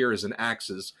with spears and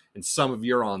axes, and some of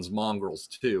Euron's mongrels,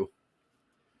 too.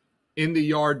 In the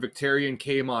yard, Victarion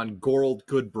came on Gorold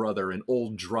Goodbrother and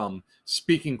Old Drum,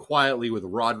 speaking quietly with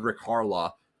Roderick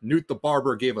Harlaw. Newt the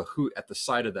barber gave a hoot at the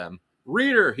sight of them.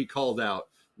 "Reader," he called out,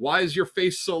 "why is your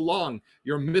face so long?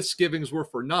 Your misgivings were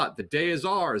for naught. The day is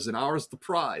ours, and ours the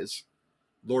prize."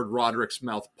 Lord Roderick's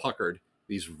mouth puckered.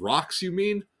 "These rocks, you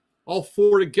mean? All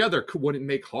four together wouldn't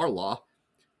make Harlaw.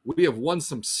 We have won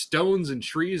some stones and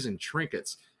trees and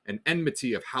trinkets, an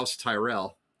enmity of House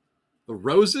Tyrell." "The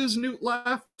roses?" Newt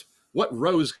laughed. "What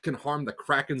rose can harm the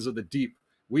krakens of the deep?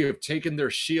 We have taken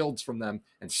their shields from them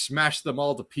and smashed them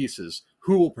all to pieces.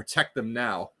 Who will protect them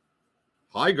now?"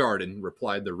 "Highgarden,"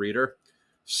 replied the reader.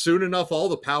 "Soon enough all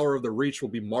the power of the Reach will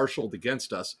be marshaled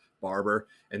against us, barber,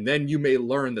 and then you may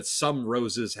learn that some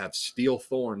roses have steel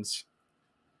thorns."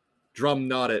 Drum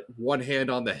nodded, one hand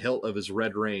on the hilt of his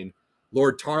red rein.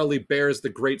 Lord Tarley bears the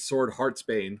great sword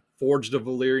Heartsbane, forged of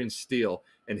Valyrian steel,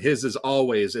 and his is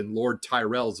always in Lord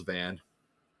Tyrell's van.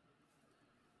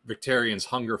 Victarion's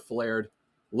hunger flared.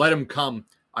 Let him come.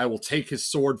 I will take his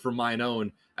sword for mine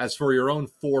own, as for your own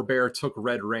forebear took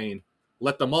Red Rain.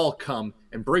 Let them all come,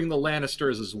 and bring the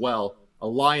Lannisters as well. A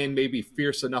lion may be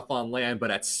fierce enough on land,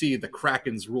 but at sea the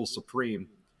Krakens rule supreme.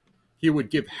 He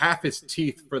would give half his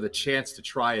teeth for the chance to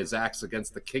try his axe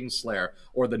against the Kingslayer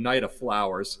or the Knight of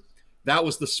Flowers. That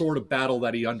was the sort of battle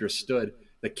that he understood.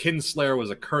 The Kinslayer was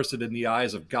accursed in the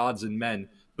eyes of gods and men,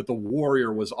 but the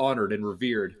warrior was honored and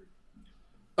revered.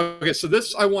 Okay, so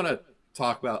this I want to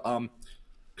talk about,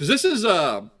 because this is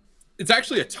it's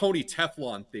actually a Tony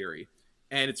Teflon theory,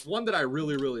 and it's one that I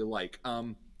really, really like.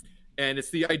 And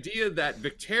it's the idea that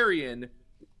Victarion,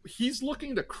 he's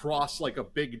looking to cross like a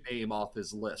big name off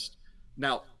his list.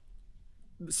 Now,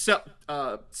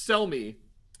 Selmy,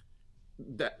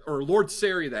 that, or Lord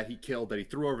Serry that he killed, that he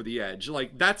threw over the edge,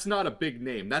 like, that's not a big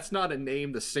name. That's not a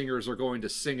name the singers are going to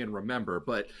sing and remember.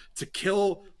 But to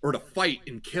kill or to fight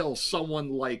and kill someone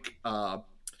like Jaime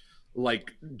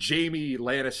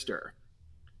Lannister,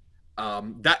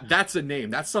 that's a name.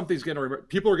 That's something's gonna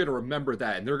people are gonna remember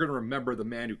that, and they're gonna remember the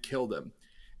man who killed him.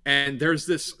 And there's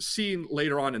this scene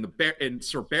later on in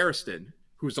Sir Barristan,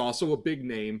 who's also a big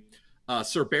name.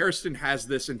 Sir Barristan has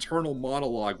this internal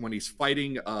monologue when he's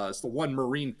fighting it's the one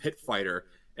Marine pit fighter,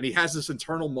 and he has this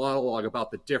internal monologue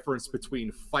about the difference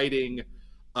between fighting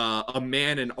a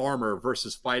man in armor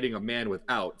versus fighting a man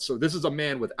without. So this is a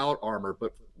man without armor,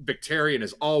 but Victarion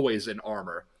is always in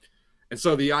armor. And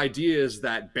so the idea is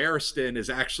that Barristan is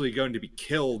actually going to be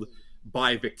killed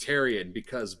by Victarion,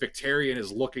 because Victarion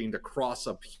is looking to cross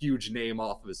a huge name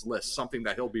off of his list, something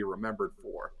that he'll be remembered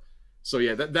for. So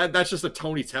yeah, that's just a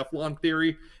Tony Teflon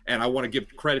theory, and I want to give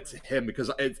credit to him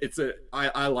because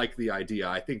I like the idea.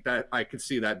 I think that I could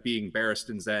see that being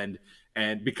Barristan's end,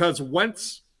 and because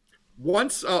once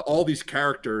all these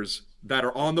characters that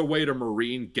are on the way to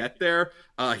Marine get there,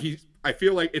 I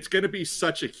feel like it's going to be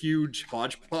such a huge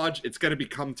hodgepodge. It's going to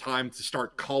become time to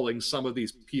start culling some of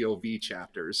these POV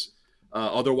chapters.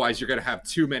 Otherwise, you're going to have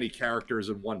too many characters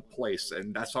in one place,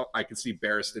 and that's how I can see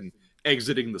Barristan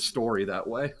exiting the story that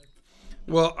way.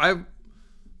 Well,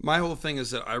 my whole thing is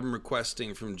that I'm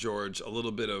requesting from George a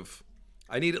little bit of,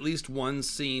 I need at least one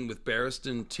scene with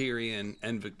Barristan, Tyrion,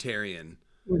 and Victarion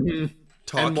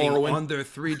talking on their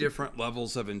 3 different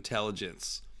levels of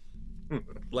intelligence.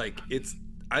 Like,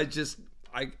 I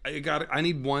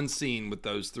need one scene with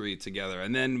those 3 together,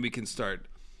 and then we can start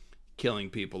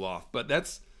killing people off. But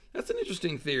that's an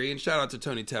interesting theory, and shout out to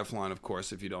Tony Teflon, of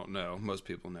course, if you don't know. Most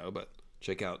people know, but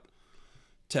check out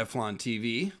Teflon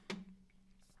TV.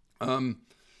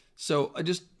 So I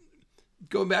just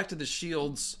going back to the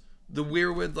shields, the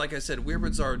weirwood, like I said,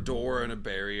 weirwoods are a door and a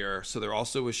barrier, so they're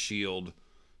also a shield.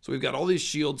 So we've got all these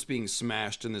shields being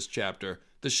smashed in this chapter.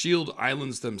 The shield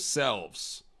islands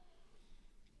themselves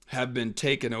have been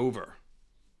taken over.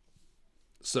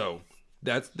 So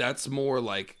that's more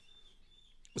like,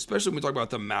 especially when we talk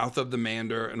about the mouth of the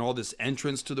Mander and all this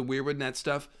entrance to the weirwood and that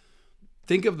stuff.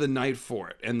 Think of the Night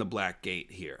Fort and the Black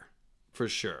Gate here. For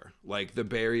sure. Like, the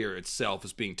barrier itself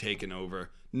is being taken over.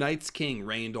 Night's King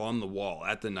reigned on the wall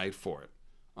at the Night Fort.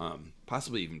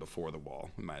 Possibly even before the wall,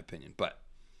 in my opinion. But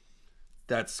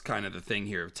that's kind of the thing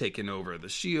here. Taking over the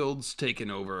shields,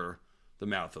 taking over the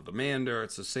mouth of the Mander.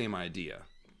 It's the same idea.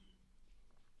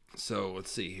 So, let's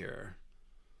see here.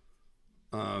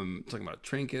 Talking about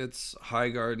trinkets,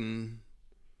 Highgarden,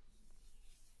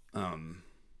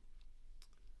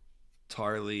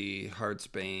 Tarly,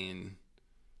 Heartsbane.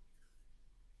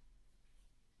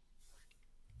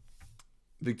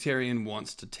 Victarion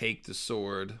wants to take the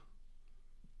sword.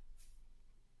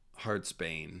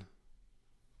 Heartsbane.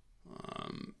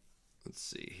 Let's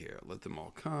see here. Let them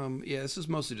all come. Yeah, this is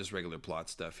mostly just regular plot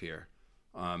stuff here.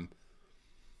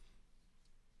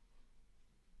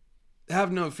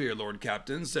 Have no fear, Lord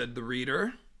Captain, said the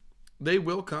reader. They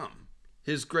will come.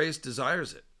 His grace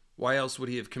desires it. Why else would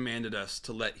he have commanded us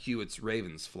to let Hewitt's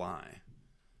ravens fly?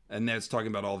 And that's talking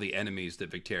about all the enemies that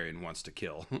Victarion wants to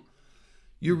kill.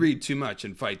 You read too much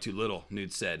and fight too little,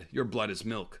 Newt said. Your blood is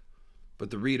milk.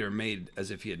 But the reader made as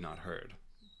if he had not heard.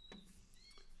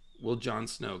 Will Jon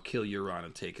Snow kill Euron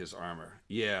and take his armor?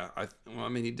 Yeah, I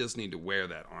mean, he does need to wear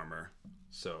that armor.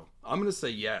 So, I'm going to say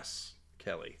yes,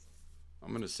 Kelly. I'm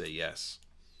going to say yes.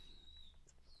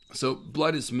 So,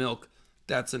 blood is milk.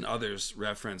 That's an Others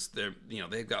reference.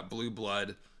 They've got blue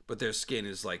blood, but their skin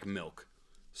is like milk.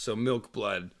 So, milk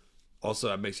blood also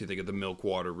that makes you think of the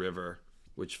Milkwater River,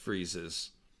 which freezes.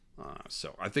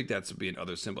 So I think that's would be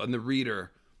another symbol. And the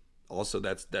reader, Also,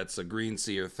 that's a green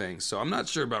seer thing. So I'm not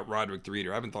sure about Roderick the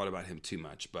Reader. I haven't thought about him too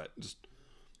much, but just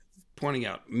pointing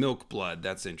out milk blood.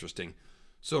 That's interesting.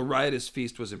 So a riotous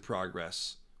feast was in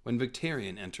progress when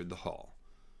Victarion entered the hall.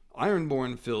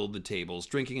 Ironborn filled the tables,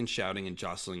 drinking and shouting and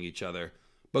jostling each other,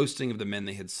 boasting of the men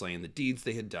they had slain, the deeds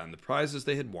they had done, the prizes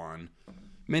they had won.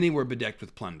 Many were bedecked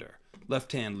with plunder.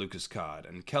 Left Hand Lucas Cod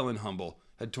and Kellen Humble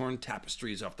had torn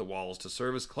tapestries off the walls to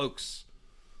serve as cloaks.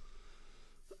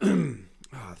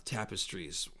 The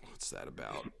tapestries. What's that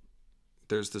about?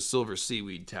 There's the silver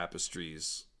seaweed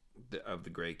tapestries of the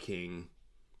Grey King.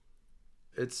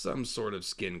 It's some sort of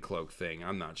skin cloak thing.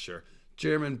 I'm not sure.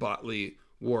 Jeremy Botley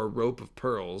wore a rope of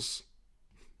pearls,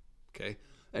 okay,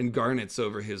 and garnets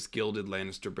over his gilded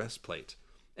Lannister breastplate.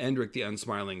 Endrick the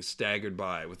Unsmiling staggered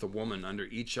by with a woman under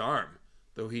each arm,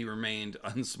 though he remained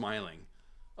unsmiling.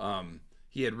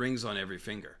 He had rings on every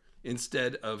finger.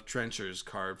 Instead of trenchers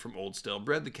carved from old stale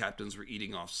bread, the captains were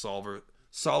eating off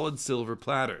solid silver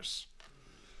platters.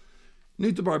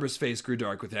 Newt the Barber's face grew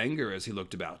dark with anger as he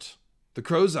looked about. The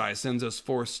Crow's Eye sends us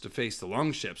forced to face the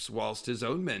longships, whilst his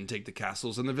own men take the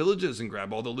castles and the villages and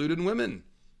grab all the loot and women.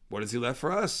 What has he left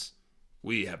for us?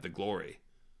 We have the glory.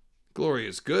 Glory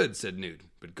is good, said Newt,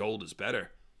 but gold is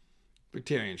better.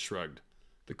 Victarion shrugged.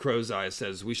 The Crow's Eye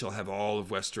says we shall have all of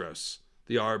Westeros,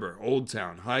 the Arbor, Old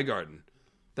Town, Highgarden.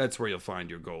 That's where you'll find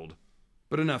your gold.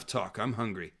 But enough talk, I'm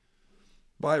hungry.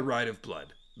 By right of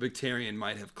blood, Victarion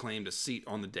might have claimed a seat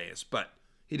on the dais, but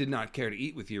he did not care to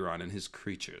eat with Euron and his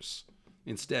creatures.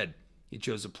 Instead, he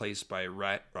chose a place by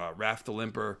Raff the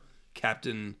Limper, the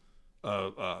captain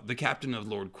of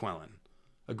Lord Quellen.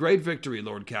 A great victory,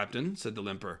 Lord Captain, said the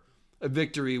Limper. A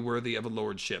victory worthy of a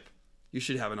lordship. You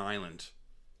should have an island.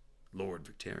 Lord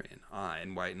Victarion, aye,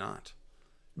 and why not?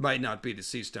 It might not be the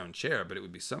Seastone chair, but it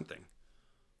would be something.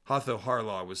 Hotho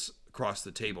Harlaw was across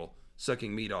the table,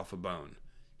 sucking meat off a bone.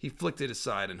 He flicked it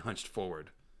aside and hunched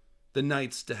forward. The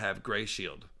knight's to have Grey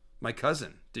Shield. My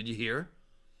cousin, did you hear?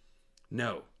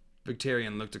 No.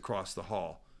 Victarion looked across the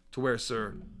hall to where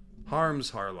Sir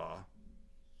Harms Harlaw.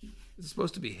 Is it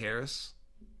supposed to be Harris?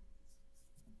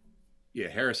 Yeah,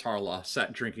 Harris Harlaw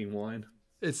sat drinking wine.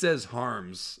 It says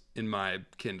Harms in my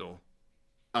Kindle.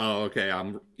 Oh, okay.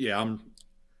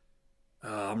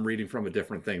 I'm reading from a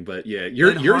different thing, but yeah,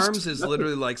 Harms is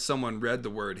literally like someone read the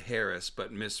word Harris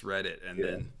but misread it, and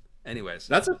then, anyways,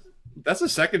 that's the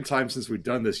second time since we've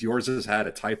done this. Yours has had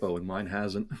a typo and mine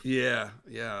hasn't. Yeah,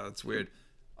 that's weird.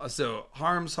 So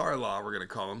Harms Harlaw, we're gonna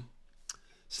call him,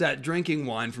 sat drinking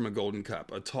wine from a golden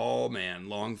cup. A tall man,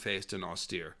 long-faced and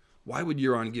austere. Why would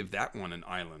Euron give that one an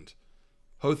island?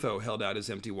 Hotho held out his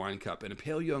empty wine cup, and a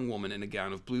pale young woman in a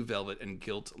gown of blue velvet and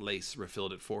gilt lace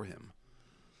refilled it for him.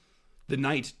 The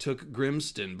knight took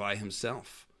Grimston by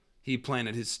himself. He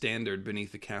planted his standard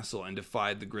beneath the castle and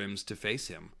defied the Grims to face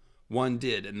him. One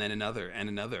did, and then another, and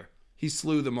another. He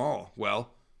slew them all.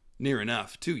 Well, near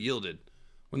enough. 2 yielded.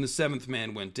 When the 7th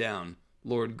man went down,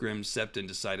 Lord Grim Septon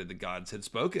decided the gods had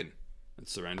spoken and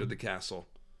surrendered the castle.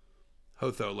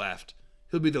 Hotho laughed.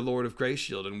 He'll be the Lord of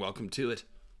Greyshield, and welcome to it.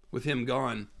 With him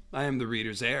gone, I am the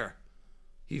Reader's heir.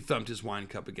 He thumped his wine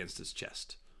cup against his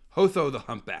chest. Hotho the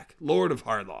Humpback, Lord of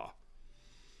Harlaw.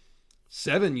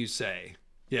 7, you say?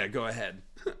 Yeah, go ahead.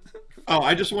 Oh,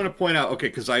 I just want to point out, okay,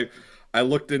 because I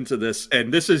looked into this,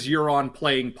 and this is Euron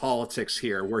playing politics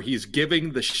here, where he's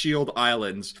giving the Shield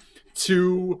Islands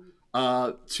to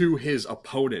his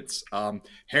opponents.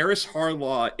 Harris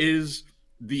Harlaw is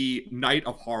the Knight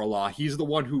of Harlaw. He's the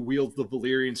one who wields the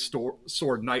Valyrian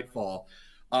sword Nightfall.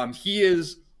 He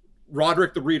is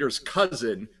Roderick the Reader's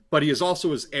cousin, but he is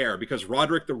also his heir, because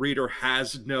Roderick the Reader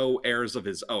has no heirs of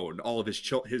his own. All of his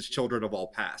children have all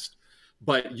passed.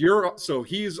 But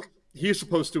he's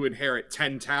supposed to inherit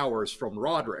 10 towers from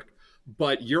Roderick,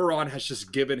 but Euron has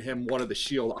just given him one of the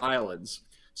Shield Islands.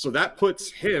 So that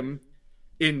puts him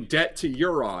in debt to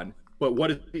Euron,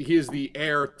 but he is the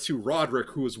heir to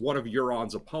Roderick, who is one of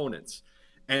Euron's opponents.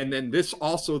 And then this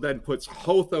also then puts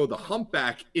Hotho the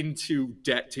Humpback into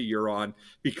debt to Euron,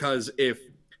 because if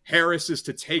Harris is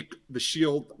to take the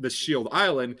Shield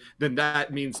Island, then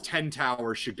that means 10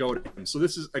 towers should go to him. So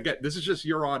this is just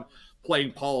Euron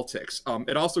playing politics.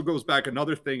 It also goes back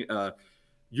another thing.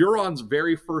 Euron's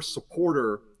very first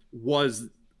supporter was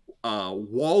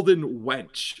Walden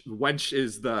Wench. Wench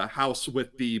is the house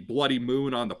with the bloody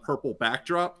moon on the purple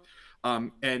backdrop.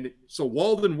 And so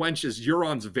Walden Wench is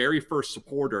Euron's very first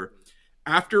supporter.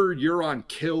 After Euron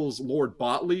kills Lord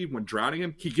Botley when drowning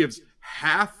him, he gives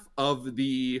half of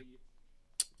the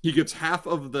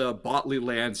Botley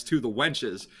lands to the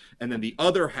Wenches, and then the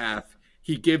other half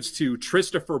he gives to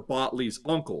Christopher Botley's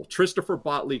uncle. Christopher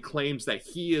Botley claims that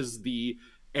he is the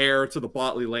heir to the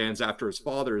Botley lands after his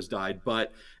father has died,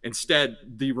 but instead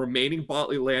the remaining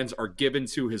Botley lands are given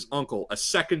to his uncle, a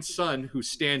second son who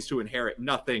stands to inherit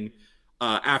nothing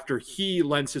after he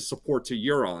lends his support to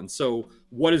Euron. So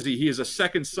what is he? He is a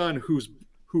second son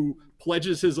who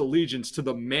pledges his allegiance to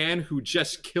the man who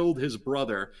just killed his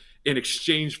brother in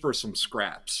exchange for some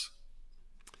scraps.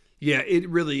 Yeah, it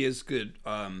really is good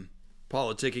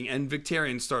politicking, and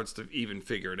Victarion starts to even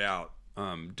figure it out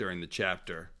during the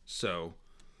chapter. So,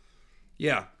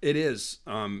 yeah, it is.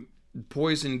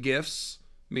 Poison gifts,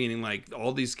 meaning like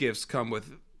all these gifts come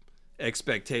with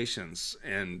expectations,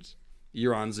 and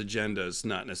Euron's agenda is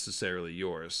not necessarily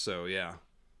yours. So, yeah.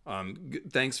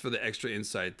 Thanks for the extra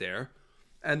insight there.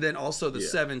 And then also the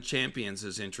 7 champions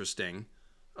is interesting.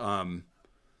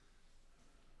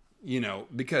 You know,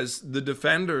 because the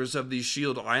defenders of these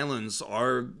Shield Islands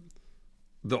are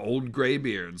the old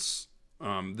Greybeards,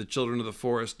 the children of the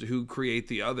forest who create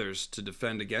the others to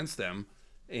defend against them.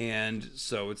 And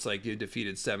so it's like you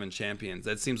defeated 7 champions.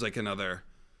 That seems like another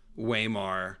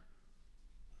Waymar.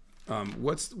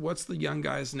 What's the young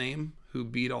guy's name who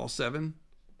beat all 7?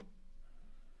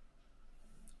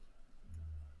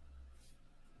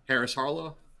 Harris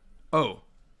Harlaw. Oh,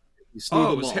 it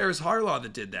was Harris Harlaw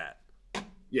that did that.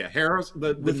 Yeah, Harris,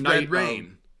 the with knight, Red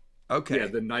Rain. Okay. Yeah,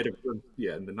 the knight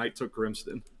took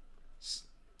Grimston.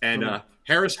 And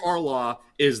Harris Harlaw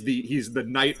is he's the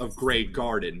Knight of Grey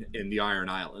Garden in the Iron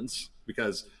Islands,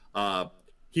 because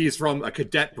he's from a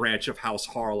cadet branch of House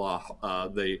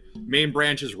Harlaw. The main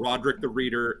branch is Roderick the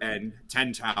Reader and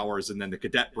 10 Towers, and then the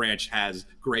cadet branch has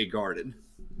Grey Garden.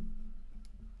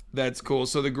 That's cool.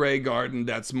 So the Grey Garden,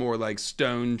 that's more like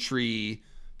Stone Tree,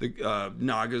 the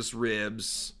Naga's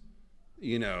Ribs,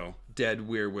 you know, dead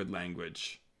weirwood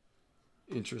language.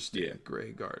 Interesting. Yeah.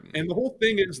 Grey Garden. And the whole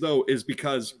thing is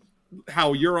because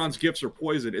how Euron's gifts are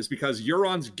poisoned is because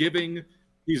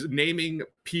he's naming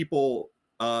people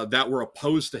that were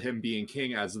opposed to him being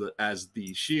king as the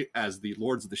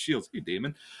Lords of the Shields. You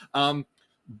demon.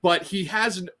 But he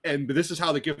hasn't, and this is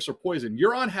how the gifts are poisoned.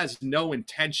 Euron has no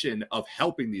intention of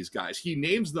helping these guys. He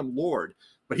names them Lord,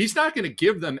 but he's not going to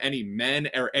give them any men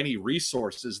or any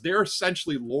resources. They're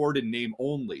essentially Lord in name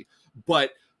only.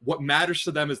 But what matters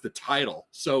to them is the title.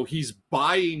 So he's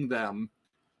buying them.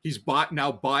 He's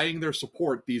now buying their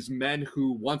support, these men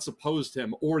who once opposed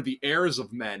him, or the heirs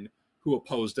of men who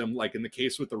opposed him, like in the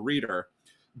case with the Reader.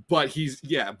 But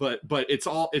but it's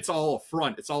all a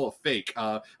front. It's all a fake.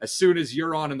 As soon as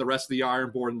Euron and the rest of the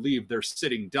Ironborn leave, they're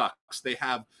sitting ducks. They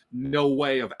have no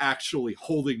way of actually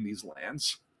holding these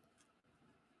lands.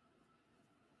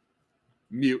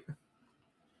 Mute.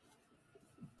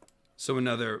 So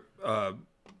another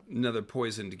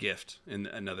poisoned gift in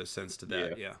another sense to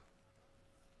that. Yeah.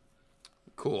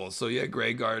 Cool. So yeah,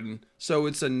 Grey Garden. So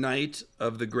it's a knight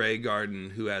of the Grey Garden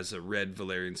who has a red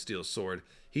Valyrian steel sword.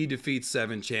 He defeats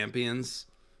 7 champions.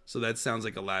 So that sounds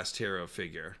like a last hero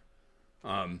figure.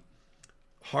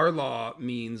 Harlaw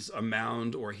means a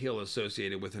mound or hill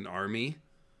associated with an army.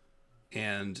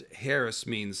 And Harris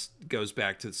goes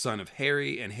back to the son of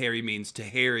Harry, and Harry means to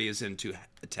harry as in to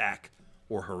attack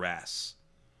or harass.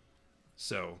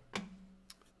 So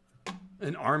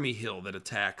an army hill that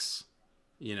attacks,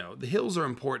 you know, the hills are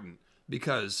important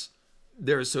because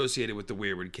they're associated with the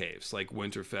Weirwood Caves, like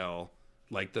Winterfell,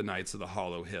 like the Knights of the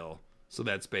Hollow Hill. So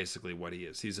that's basically what he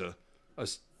is. He's a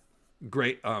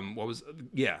great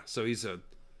so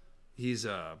he's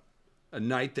a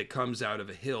knight that comes out of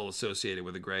a hill associated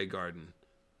with a Grey Garden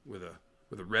with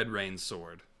a Red Rain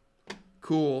sword.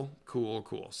 Cool.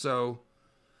 So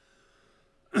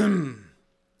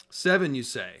 7, you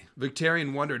say.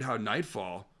 Victarion wondered how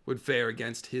Nightfall would fare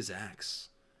against his axe.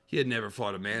 He had never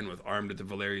fought a man with armed with the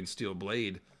Valyrian steel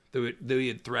blade, though he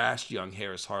had thrashed young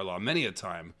Harris Harlaw many a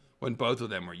time when both of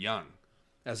them were young.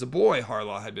 As a boy,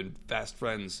 Harlaw had been fast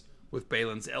friends with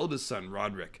Balin's eldest son,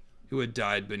 Roderick, who had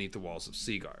died beneath the walls of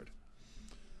Seagard.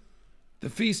 The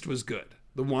feast was good.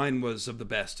 The wine was of the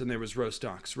best, and there was roast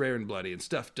ox, rare and bloody, and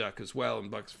stuffed duck as well,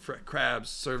 and buck's crabs,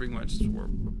 serving much were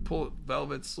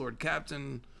velvets, Lord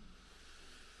Captain.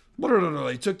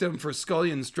 He took them for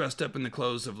scullions dressed up in the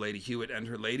clothes of Lady Hewitt and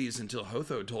her ladies until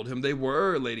Hotho told him they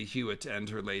were Lady Hewitt and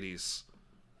her ladies.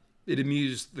 It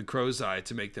amused the crow's eye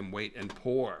to make them wait and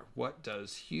pour. What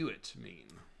does Hewitt mean?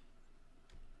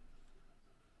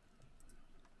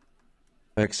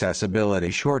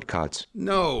 Accessibility shortcuts.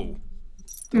 No.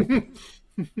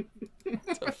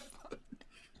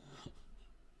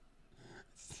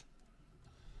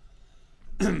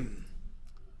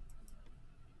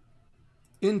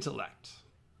 Intellect.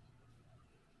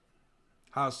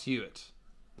 House Hewitt.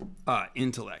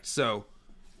 Intellect. So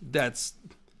that's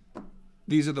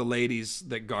these are the ladies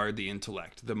that guard the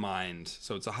intellect, the mind.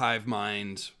 So it's a hive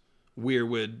mind,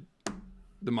 weirwood,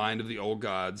 the mind of the old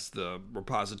gods, the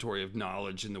repository of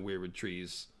knowledge in the weirwood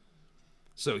trees.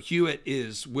 So Hewitt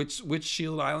is, which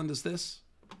shield island is this?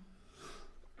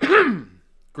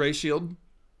 Gray Shield.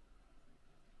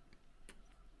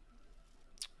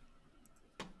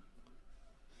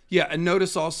 Yeah, and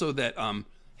notice also that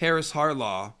Harris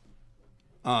Harlaw,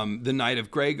 the Knight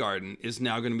of Grey Garden, is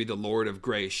now going to be the Lord of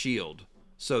Grey Shield.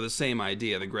 So the same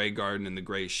idea, the Grey Garden and the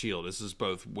Grey Shield. This is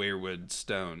both weirwood,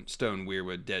 stone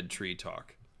weirwood, dead tree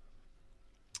talk.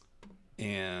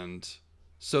 And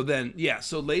so then, yeah,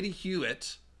 so Lady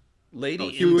Hewitt,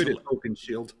 Hewitt is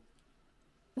Oakenshield.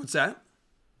 What's that?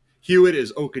 Hewitt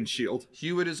is Oakenshield.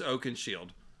 Hewitt is Oakenshield.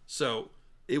 So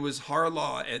it was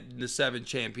Harlaw at the 7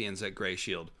 champions at Grey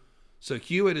Shield. So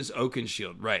Hewitt is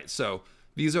Oakenshield, right? So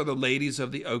these are the ladies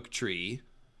of the oak tree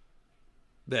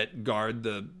that guard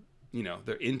the, you know,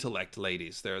 they're intellect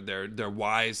ladies. They're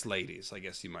wise ladies, I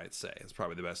guess you might say. It's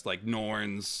probably the best. Like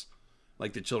Norns,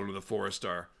 like the Children of the Forest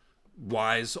are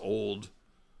wise old.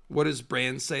 What does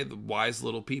Brand say? The wise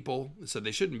little people. So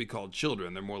they shouldn't be called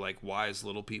children. They're more like wise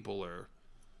little people, or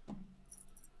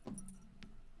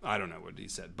I don't know what he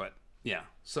said, but yeah,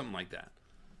 something like that.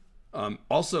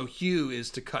 Also, hew is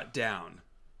to cut down.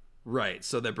 Right,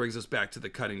 so that brings us back to the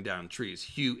cutting down trees.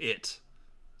 Hew it.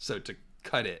 So to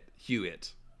cut it, hew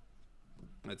it.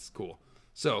 That's cool.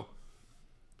 So,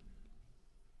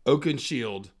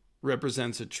 Oakenshield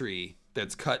represents a tree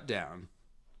that's cut down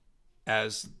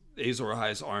as Azor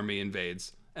Ahai's army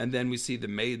invades. And then we see the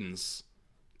maidens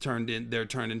they're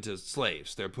turned into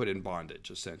slaves. They're put in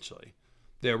bondage, essentially.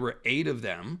 There were 8 of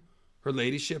them. Her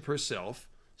ladyship herself,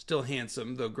 still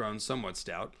handsome, though grown somewhat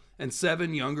stout, and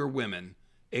 7 younger women,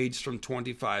 aged from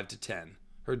 25 to 10,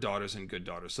 her daughters and good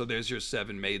daughters. So there's your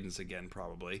 7 maidens again,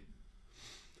 probably.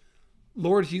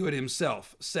 Lord Hewitt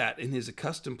himself sat in his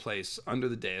accustomed place under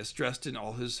the dais, dressed in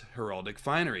all his heraldic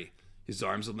finery. His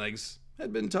arms and legs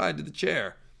had been tied to the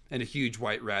chair, and a huge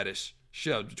white radish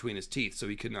shoved between his teeth so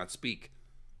he could not speak,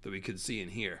 though he could see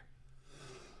and hear.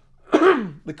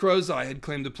 The crow's eye had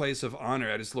claimed a place of honor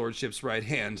at his lordship's right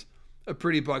hand. A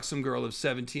pretty buxom girl of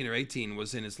 17 or 18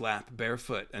 was in his lap,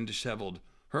 barefoot and disheveled,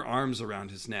 her arms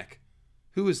around his neck.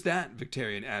 "Who is that?"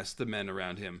 Victarion asked the men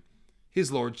around him.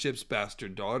 "His lordship's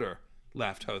bastard daughter,"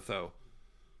 laughed Hotho.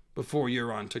 Before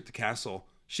Euron took the castle,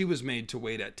 she was made to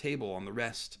wait at table on the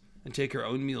rest and take her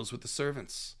own meals with the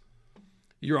servants.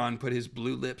 Euron put his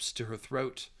blue lips to her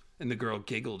throat, and the girl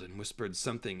giggled and whispered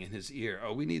something in his ear.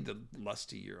 Oh, we need the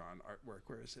lusty Euron artwork.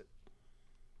 Where is it?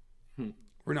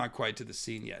 We're not quite to the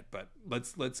scene yet, but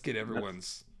let's get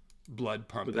everyone's blood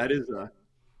pumping. But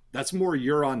that's more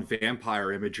Euron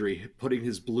vampire imagery, putting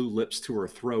his blue lips to her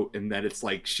throat, and then it's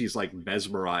like she's like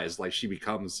mesmerized, like she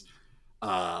becomes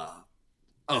a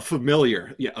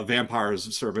familiar. Yeah, a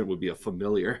vampire's servant would be a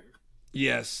familiar.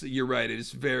 Yes, you're right. It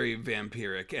is very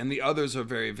vampiric, and the others are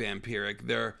very vampiric.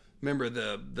 They're, remember,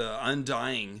 the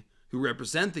Undying, who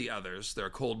represent the others, they're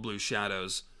cold blue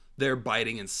shadows. They're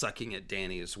biting and sucking at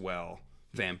Dany as well,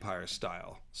 vampire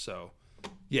style. So,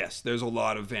 yes, there's a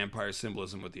lot of vampire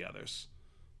symbolism with the others.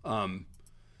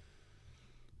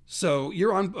 So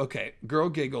you're on. Okay, girl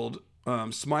giggled.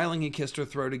 Smiling, he kissed her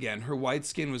throat again. Her white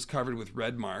skin was covered with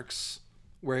red marks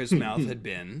where his mouth had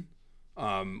been.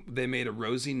 They made a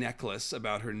rosy necklace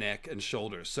about her neck and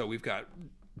shoulders. So we've got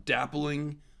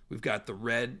dappling. We've got the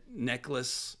red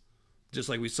necklace, just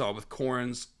like we saw with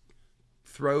Corrin's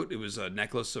throat. It was a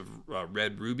necklace of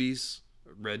red rubies,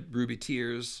 red ruby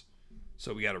tears.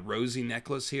 So we got a rosy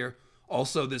necklace here.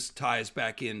 Also, this ties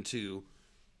back into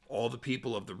all the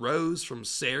people of the Rose from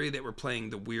Serry that were playing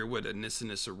the Weirwood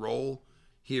Anisinissa role.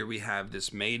 Here we have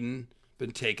this maiden,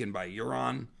 been taken by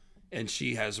Euron, and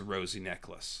she has a rosy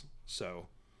necklace. So,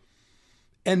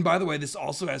 and by the way, this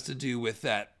also has to do with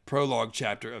that prologue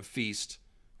chapter of Feast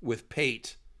with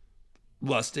Pate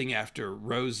lusting after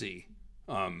Rosie.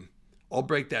 I'll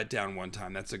break that down one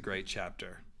time. That's a great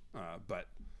chapter. But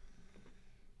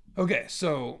okay,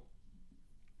 so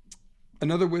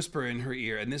another whisper in her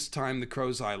ear, and this time the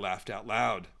crow's eye laughed out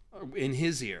loud in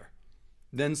his ear,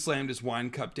 then slammed his wine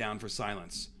cup down for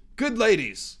silence. "Good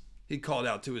ladies," he called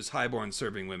out to his highborn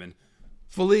serving women,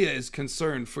 "Philia is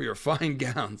concerned for your fine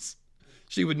gowns.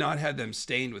 She would not have them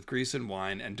stained with grease and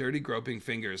wine and dirty groping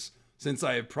fingers, since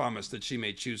I have promised that she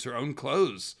may choose her own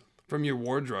clothes from your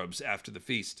wardrobes after the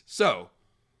feast. So,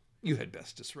 you had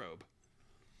best disrobe."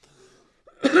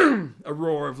 A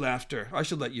roar of laughter. I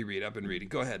should let you read. I've been reading.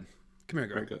 Go ahead. Come here,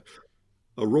 Greg. Okay.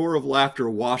 A roar of laughter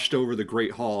washed over the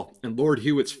great hall, and Lord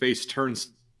Hewitt's face turned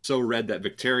so red that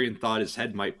Victarion thought his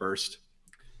head might burst.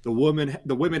 The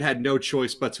women had no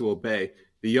choice but to obey.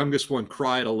 The youngest one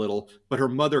cried a little, but her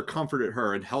mother comforted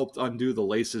her and helped undo the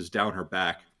laces down her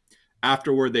back.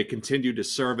 Afterward, they continued to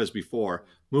serve as before,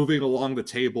 moving along the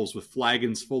tables with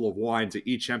flagons full of wine to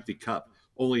each empty cup,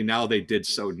 only now they did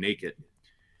so naked.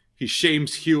 He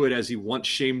shames Hewitt as he once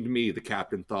shamed me, the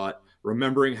captain thought,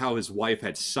 remembering how his wife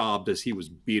had sobbed as he was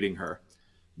beating her.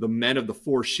 The men of the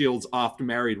Four Shields oft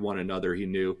married one another, he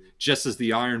knew, just as the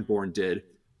Ironborn did.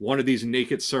 One of these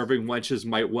naked serving wenches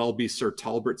might well be Sir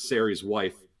Talbot Serry's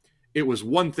wife. It was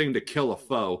one thing to kill a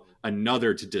foe,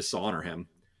 another to dishonor him.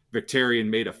 Victarion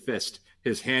made a fist.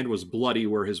 His hand was bloody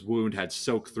where his wound had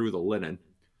soaked through the linen.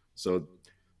 So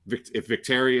if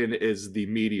Victarion is the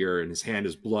meteor and his hand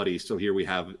is bloody, so here we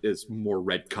have is more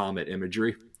red comet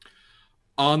imagery.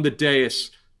 On the dais,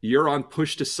 Euron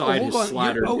pushed aside his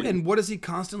slattered... and what does he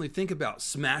constantly think about?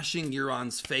 Smashing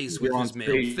Euron's face with his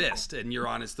mailed fist, and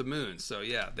Euron is the moon. So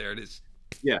yeah, there it is.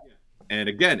 Yeah, and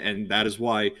again, and that is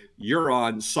why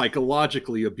Euron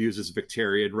psychologically abuses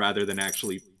Victarion rather than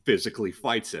actually physically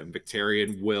fights him.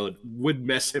 Victarion would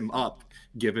mess him up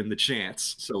given the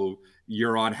chance, so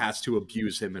Euron has to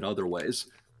abuse him in other ways.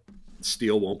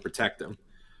 Steel won't protect him.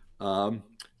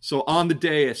 So on the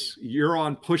dais,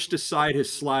 Euron pushed aside his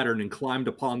slattern and climbed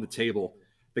upon the table.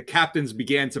 The captains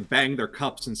began to bang their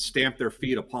cups and stamp their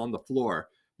feet upon the floor.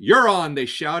 Euron, they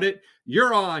shouted.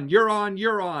 Euron, Euron,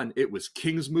 Euron. It was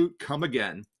Kingsmoot come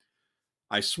again.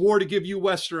 I swore to give you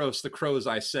Westeros, the crows,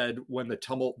 I said, when the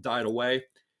tumult died away.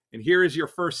 And here is your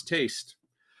first taste.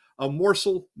 A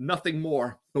morsel, nothing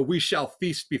more, but we shall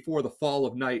feast before the fall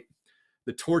of night.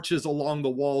 The torches along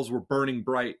the walls were burning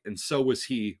bright, and so was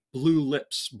he, blue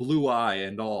lips, blue eye,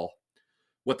 and all.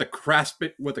 What the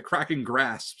kraken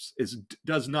grasps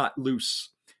does not loose.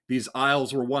 These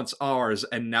isles were once ours,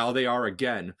 and now they are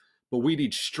again, but we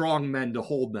need strong men to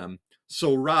hold them.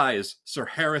 So rise, Sir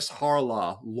Harris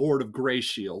Harlaw, Lord of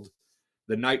Greyshield.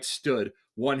 The knight stood,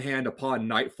 one hand upon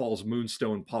Nightfall's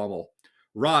moonstone pommel.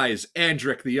 Rise,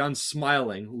 Andric the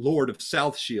Unsmiling, Lord of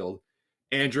Southshield.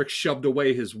 Andric shoved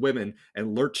away his women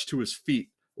and lurched to his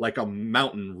feet like a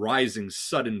mountain rising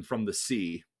sudden from the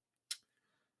sea.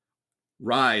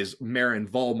 Rise, Marin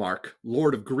Volmark,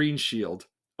 Lord of Greenshield.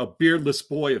 A beardless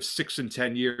boy of 6 and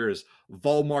 10 years,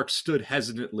 Volmark stood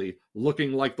hesitantly,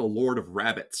 looking like the Lord of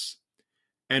Rabbits.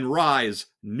 And rise,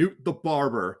 Newt the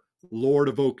Barber, Lord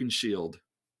of Oakenshield.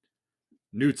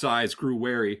 Newt's eyes grew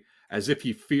wary, as if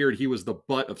he feared he was the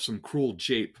butt of some cruel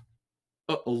jape.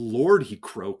 A lord, he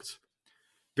croaked.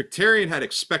 Victarion had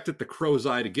expected the Crow's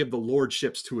Eye to give the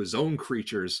lordships to his own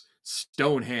creatures,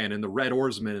 Stonehand and the Red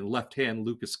Oarsman and Left Hand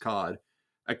Lucas Cod.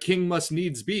 A king must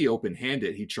needs be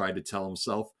open-handed, he tried to tell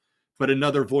himself, but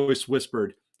another voice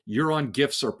whispered, Euron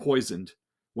gifts are poisoned.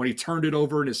 When he turned it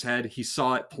over in his head, he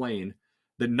saw it plain.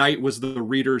 The knight was the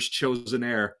reader's chosen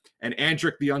heir, and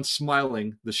Andric the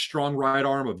Unsmiling, the strong right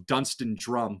arm of Dunstan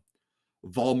Drum.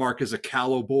 Volmark is a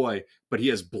callow boy, but he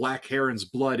has Black Heron's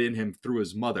blood in him through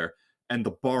his mother, and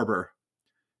the barber.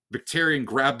 Victarion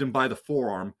grabbed him by the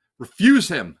forearm. Refuse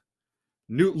him!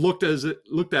 Newt looked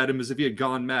at him as if he had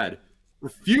gone mad.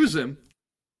 Refuse him?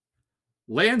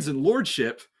 Lands and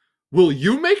lordship? Will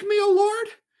you make me a lord?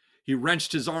 He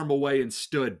wrenched his arm away and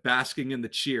stood, basking in the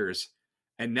cheers.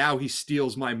 And now he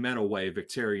steals my men away,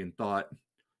 Victarion thought.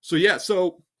 So yeah,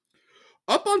 so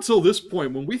up until this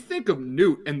point, when we think of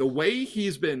Newt and the way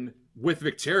he's been with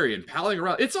Victarion, palling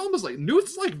around, it's almost like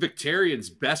Newt's like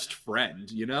Victarion's best friend,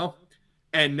 you know?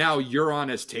 And now Euron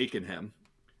has taken him.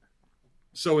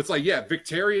 So it's like, yeah,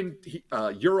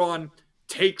 Euron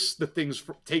takes things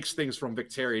from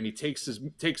Victarion. He takes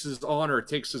his honor,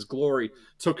 takes his glory,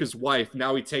 took his wife.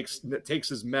 Now he takes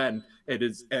his men,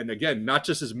 and again, not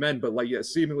just his men, but like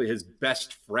seemingly his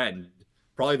best friend,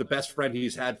 probably the best friend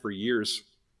he's had for years.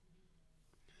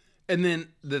 And then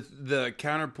the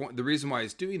counterpoint, the reason why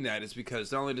he's doing that is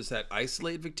because not only does that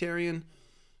isolate Victarion,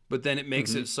 but then it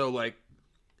makes it so like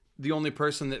the only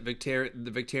person that the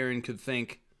Victarion could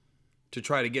think to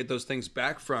try to get those things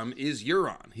back from is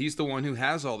Euron. He's the one who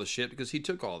has all the shit because he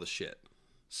took all the shit.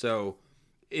 So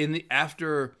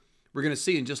after we're going to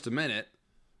see in just a minute,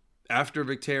 after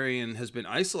Victarion has been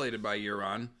isolated by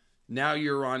Euron, now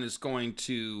Euron is going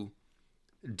to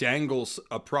dangle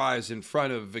a prize in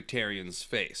front of Victarion's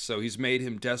face. So he's made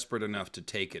him desperate enough to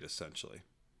take it, essentially.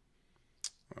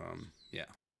 Yeah.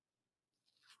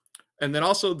 And then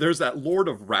also there's that Lord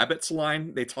of Rabbits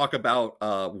line they talk about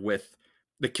with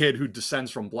the kid who descends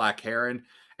from Black Heron.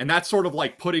 And that's sort of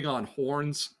like putting on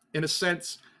horns in a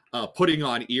sense, putting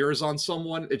on ears on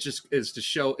someone. It just is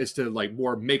to like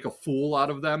more make a fool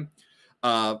out of them.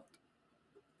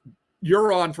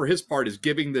 Euron, for his part, is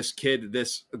giving this kid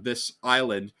this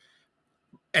island,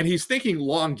 and he's thinking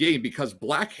long game because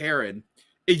Black Heron,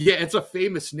 yeah, it's a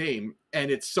famous name, and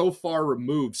it's so far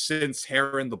removed since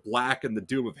Heron the Black and the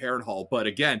Doom of Harrenhal. But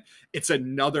again, it's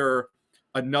another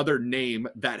name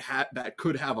that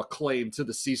could have a claim to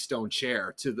the Seastone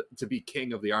chair, to be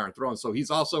king of the Iron Throne. So he's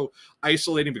also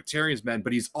isolating Victarion's men,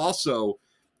 but he's also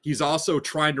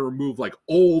trying to remove like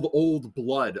old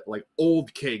blood, like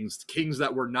old kings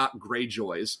that were not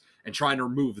Greyjoys, and trying to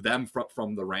remove them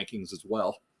from the rankings as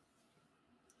well.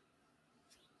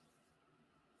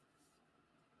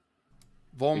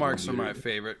 Volmarks are my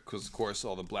favorite because, of course,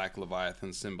 all the Black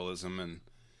Leviathan symbolism, and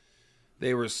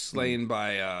they were slain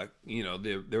by,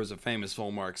 there was a famous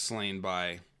Volmark slain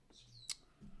by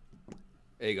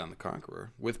Aegon the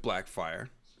Conqueror with black fire,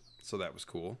 so that was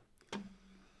cool.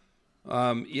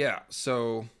 So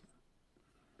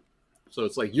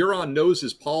it's like Euron knows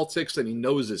his politics and he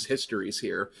knows his histories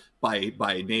here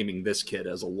by naming this kid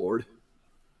as a lord.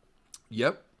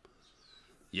 Yep,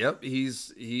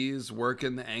 he's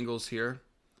working the angles here.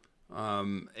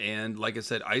 And like I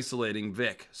said, isolating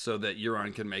Vic so that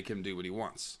Euron can make him do what he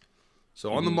wants.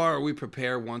 So on the morrow we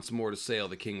prepare once more to sail,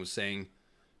 the king was saying.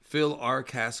 Fill our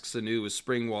casks anew with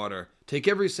spring water. Take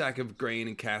every sack of grain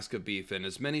and cask of beef, and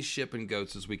as many ship and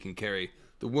goats as we can carry.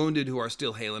 The wounded who are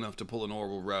still hale enough to pull an oar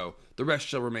will row. The rest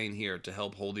shall remain here to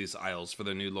help hold these isles for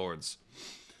their new lords.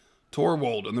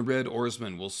 Torwald and the Red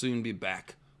Oarsmen will soon be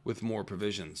back with more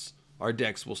provisions. Our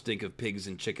decks will stink of pigs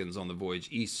and chickens on the voyage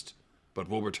east, but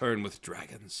we'll return with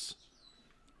dragons.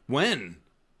 When?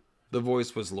 The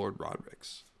voice was Lord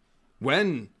Roderick's.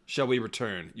 When shall we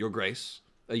return, your grace?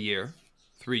 A year?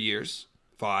 3 years?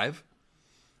 5?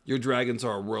 Your dragons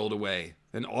are a world away,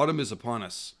 and autumn is upon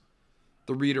us.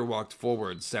 The reader walked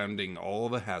forward, sounding all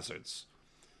the hazards.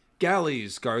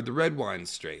 Galleys guard the Redwine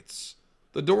Straits.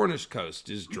 The Dornish coast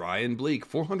is dry and bleak,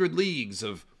 400 leagues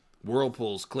of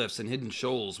whirlpools, cliffs, and hidden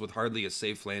shoals with hardly a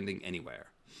safe landing anywhere.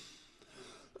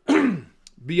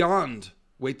 Beyond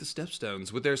wait the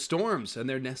stepstones with their storms and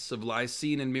their nests of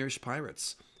Lycene and Mirish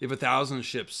pirates. If 1,000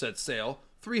 ships set sail,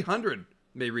 300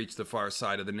 may reach the far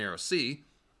side of the narrow sea.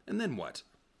 And then what?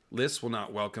 Lys will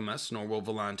not welcome us, nor will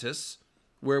Volantis.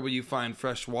 Where will you find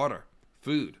fresh water?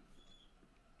 Food?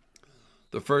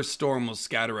 The first storm will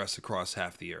scatter us across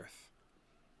half the earth.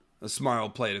 A smile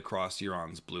played across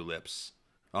Euron's blue lips.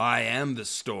 I am the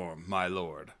storm, my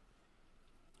lord.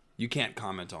 You can't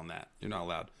comment on that. You're not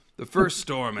allowed. The first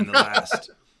storm and the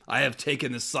last. I have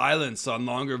taken the silence on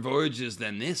longer voyages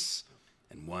than this,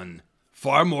 and one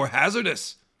far more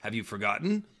hazardous. Have you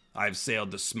forgotten? I've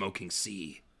sailed the smoking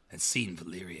sea and seen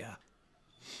Valyria.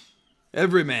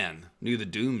 Every man knew the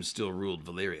doom still ruled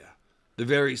Valyria. The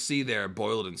very sea there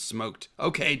boiled and smoked.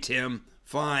 Okay, Tim,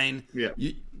 fine. Yeah.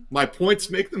 My points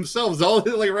make themselves. All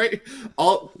like right.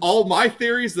 All my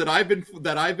theories that I've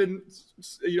been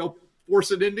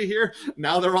forcing into here,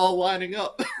 now they're all lining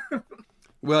up.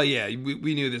 Well, yeah,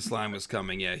 we knew this line was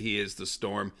coming. Yeah, he is the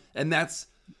storm. And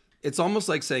it's almost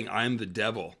like saying I'm the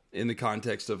devil in the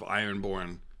context of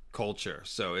Ironborn culture.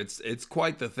 So it's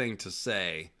quite the thing to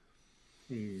say.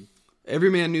 Every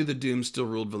man knew the doom still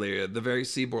ruled Valyria. The very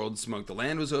sea boiled smoke. The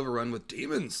land was overrun with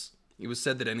demons. It was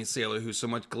said that any sailor who so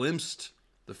much glimpsed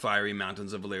the fiery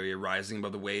mountains of Valyria rising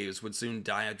above the waves would soon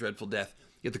die a dreadful death.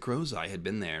 Yet the crow's eye had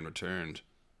been there and returned.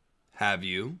 Have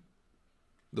you?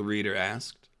 The reader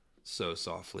asked, so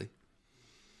softly.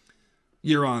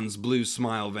 Euron's blue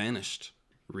smile vanished.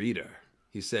 Reader,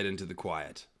 he said into the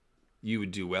quiet, you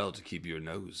would do well to keep your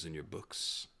nose in your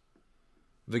books.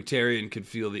 Victarion could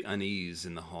feel the unease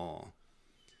in the hall.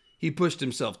 He pushed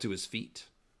himself to his feet.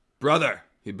 Brother,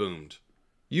 he boomed,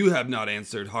 you have not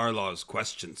answered Harlaw's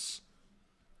questions.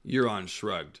 Euron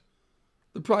shrugged.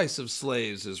 The price of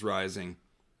slaves is rising.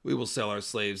 We will sell our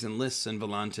slaves in Lys and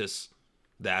Volantis.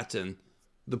 That and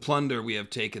the plunder we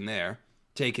have taken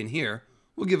here,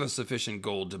 will give us sufficient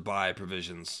gold to buy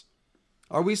provisions.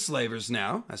 Are we slavers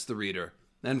now? Asked the reader.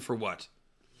 And for what?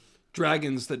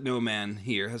 Dragons that no man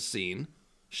here has seen.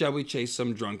 Shall we chase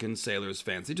some drunken sailor's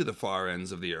fancy to the far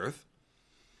ends of the earth?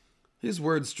 His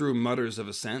words drew mutters of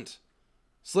assent.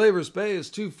 Slaver's Bay is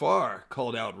too far,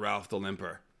 called out Ralph the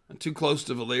Limper. And too close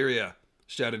to Valyria,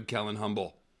 shouted Kellen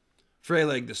Humble.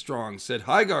 Freyleg the Strong said,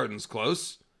 Highgarden's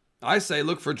close. I say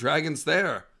look for dragons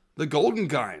there, the golden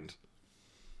kind.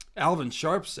 Alvin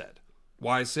Sharp said,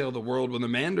 why sail the world when the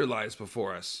Mander lies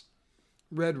before us?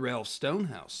 Red Ralph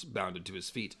Stonehouse bounded to his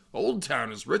feet. Old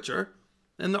Town is richer,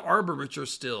 and the Arbor richer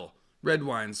still.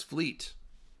 Redwine's fleet.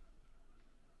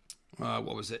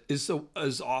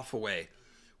 Is off away.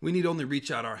 We need only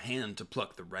reach out our hand to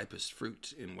pluck the ripest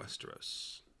fruit in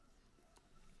Westeros.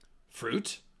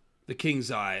 Fruit? The king's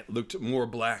eye looked more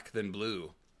black than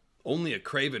blue. Only a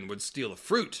craven would steal a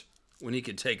fruit when he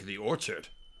could take the orchard.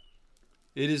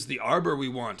 It is the arbor we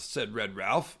want, said Red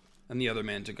Ralph, and the other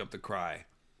man took up the cry.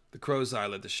 The crow's eye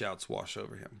let the shouts wash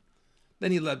over him.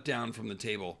 Then he leapt down from the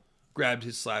table, grabbed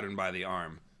his slattern by the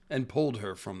arm, and pulled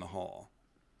her from the hall.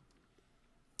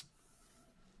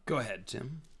 Go ahead,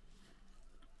 Tim.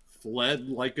 Fled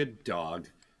like a dog.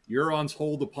 Euron's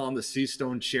hold upon the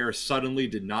seastone chair suddenly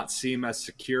did not seem as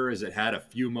secure as it had a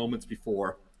few moments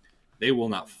before. They will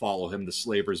not follow him to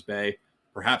Slaver's Bay.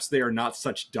 Perhaps they are not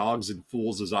such dogs and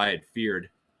fools as I had feared.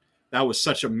 That was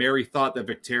such a merry thought that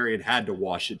Victarion had to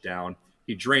wash it down.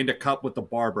 He drained a cup with the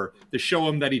barber to show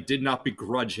him that he did not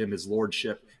begrudge him his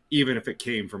lordship, even if it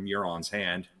came from Euron's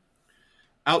hand.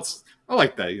 I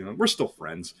like that, we're still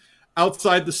friends.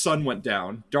 Outside, the sun went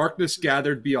down. Darkness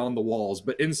gathered beyond the walls,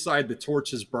 but inside the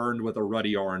torches burned with a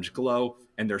ruddy orange glow,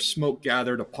 and their smoke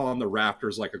gathered upon the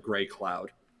rafters like a gray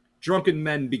cloud. Drunken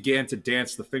men began to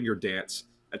dance the finger dance.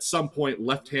 At some point,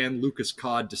 left-hand Lucas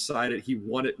Codd decided he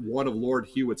wanted one of Lord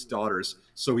Hewitt's daughters,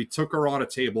 so he took her on a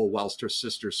table whilst her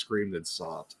sister screamed and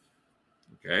sobbed.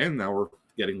 Okay, and now we're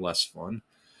getting less fun.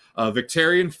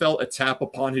 Victarion felt a tap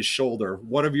upon his shoulder.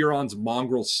 One of Euron's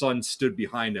mongrel sons stood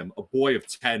behind him, a boy of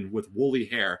 10 with woolly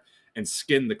hair and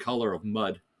skin the color of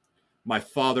mud. My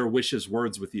father wishes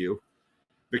words with you.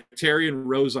 Victarion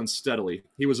rose unsteadily.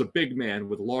 He was a big man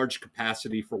with large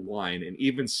capacity for wine, and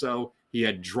even so, he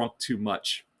had drunk too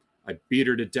much. I beat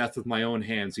her to death with my own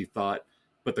hands, he thought,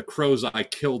 but the crow's eye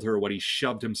killed her when he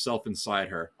shoved himself inside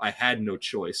her. I had no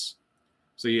choice.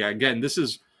 So yeah, again, this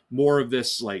is more of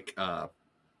this, I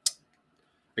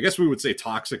guess we would say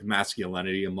toxic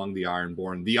masculinity among the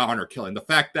Ironborn, the honor killing. The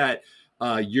fact that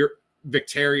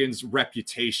Victarion's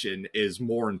reputation is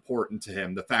more important to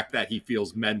him. The fact that he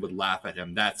feels men would laugh at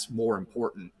him, that's more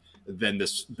important than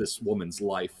this woman's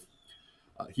life.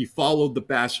 He followed the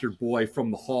bastard boy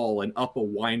from the hall and up a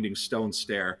winding stone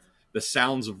stair. The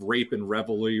sounds of rape and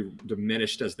revelry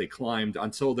diminished as they climbed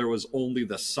until there was only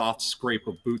the soft scrape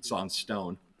of boots on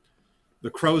stone.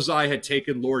 The crow's eye had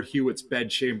taken Lord Hewitt's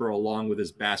bedchamber along with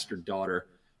his bastard daughter.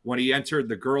 When he entered,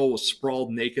 the girl was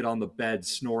sprawled naked on the bed,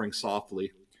 snoring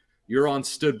softly. Euron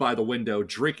stood by the window,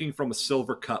 drinking from a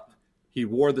silver cup. He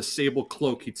wore the sable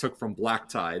cloak he took from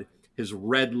Blacktide, his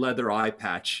red leather eye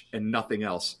patch, and nothing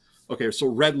else. Okay, so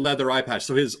red leather eye patch.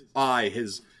 So his eye,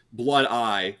 his blood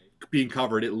eye being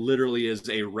covered, it literally is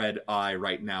a red eye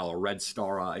right now, a red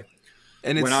star eye.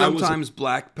 And it's sometimes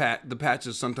black. The patch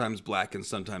is sometimes black and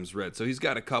sometimes red. So he's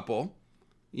got a couple,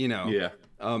 Yeah.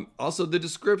 Also, the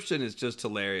description is just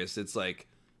hilarious. It's like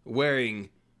wearing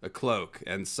a cloak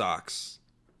and socks,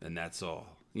 and that's all.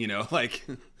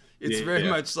 It's very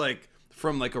much like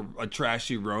from like a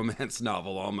trashy romance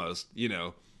novel almost.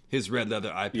 His red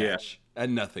leather eye patch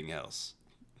and nothing else.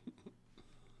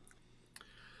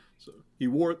 So he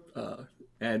wore.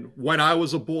 And when I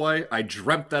was a boy, I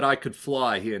dreamt that I could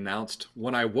fly, he announced.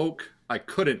 When I woke, I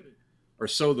couldn't, or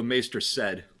so the maester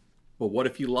said. But what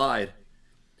if he lied?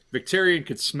 Victarion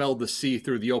could smell the sea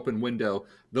through the open window,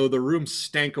 though the room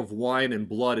stank of wine and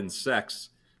blood and sex.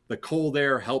 The cold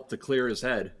air helped to clear his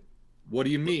head. What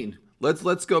do you mean?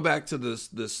 Let's go back to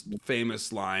this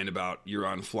famous line about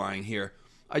Euron flying here.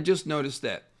 I just noticed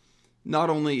that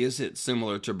not only is it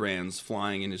similar to Bran's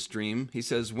flying in his dream, he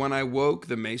says, when I woke,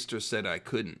 the maester said I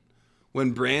couldn't.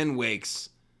 When Bran wakes,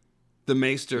 the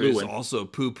maester is also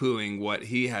poo-pooing what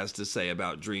he has to say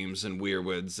about dreams and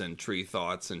weirwoods and tree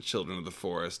thoughts and children of the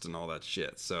forest and all that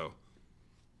shit. So,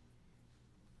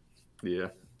 yeah.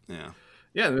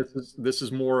 This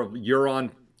is more of Euron,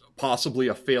 possibly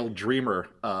a failed dreamer,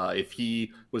 if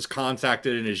he was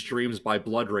contacted in his dreams by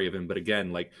Bloodraven. But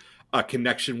again, a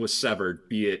connection was severed,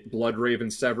 be it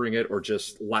Bloodraven severing it or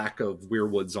just lack of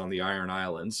weirwoods on the Iron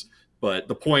Islands. But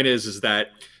the point is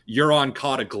that Euron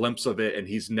caught a glimpse of it, and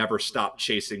he's never stopped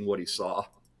chasing what he saw.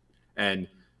 And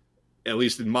at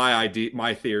least in my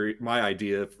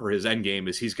idea for his endgame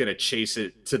is he's going to chase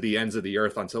it to the ends of the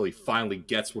earth until he finally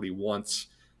gets what he wants,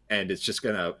 and it's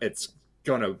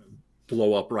gonna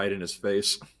blow up right in his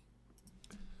face.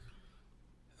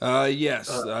 Yes,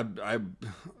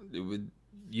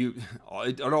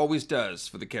 it always does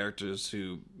for the characters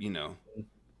who,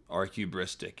 are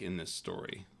hubristic in this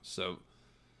story. So,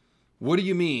 what do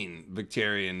you mean,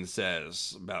 Victarion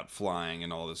says, about flying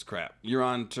and all this crap?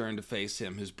 Euron turned to face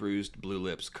him, his bruised blue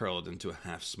lips curled into a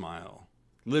half smile.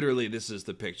 Literally, this is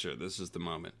the picture. This is the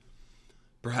moment.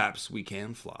 Perhaps we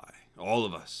can fly, all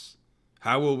of us.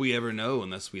 How will we ever know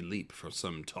unless we leap from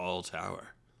some tall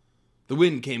tower? The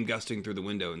wind came gusting through the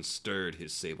window and stirred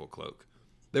his sable cloak.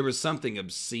 There was something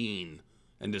obscene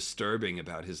and disturbing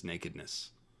about his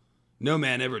nakedness. No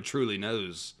man ever truly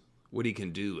knows what he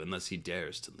can do unless he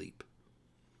dares to leap.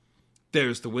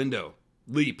 There's the window.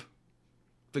 Leap.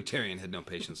 Victarion had no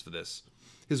patience for this.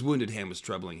 His wounded hand was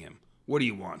troubling him. What do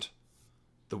you want?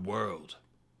 The world.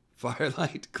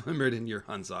 Firelight glimmered in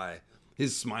Euron's eye,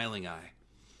 his smiling eye.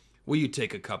 Will you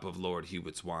take a cup of Lord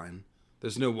Hewitt's wine?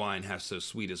 There's no wine half so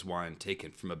sweet as wine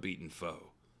taken from a beaten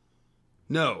foe.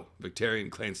 No, Victarion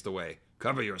glanced away.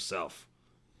 Cover yourself.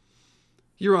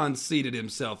 Euron seated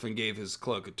himself and gave his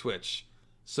cloak a twitch,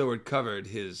 so it covered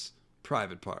his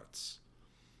private parts.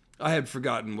 I had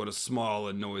forgotten what a small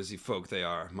and noisy folk they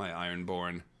are, my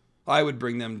Ironborn. I would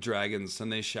bring them dragons,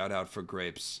 and they shout out for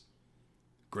grapes.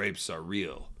 Grapes are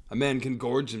real. A man can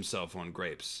gorge himself on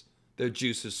grapes. Their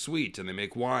juice is sweet, and they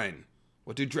make wine.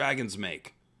 What do dragons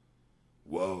make?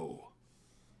 Woe.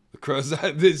 The crow's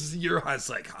eye, this Euron's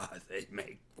like, they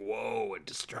make woe and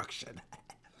destruction.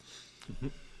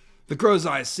 The crow's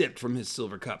eye sipped from his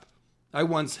silver cup. I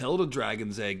once held a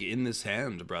dragon's egg in this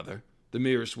hand, brother. The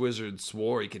merest wizard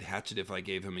swore he could hatch it if I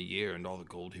gave him a year and all the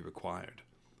gold he required.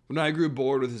 When I grew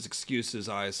bored with his excuses,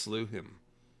 I slew him.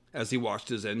 As he watched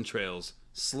his entrails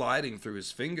sliding through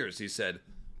his fingers, he said,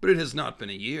 but it has not been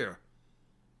a year.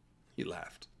 He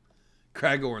laughed.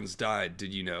 Cragorn's died,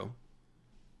 did you know?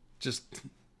 Just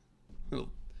a little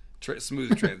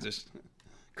smooth transition.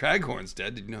 Craghorn's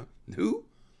dead, did you know? Who?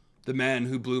 The man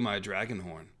who blew my dragon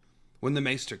horn. When the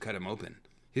maester cut him open,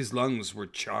 his lungs were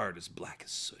charred as black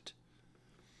as soot.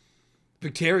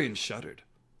 Victarion shuddered.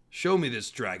 Show me this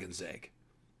dragon's egg.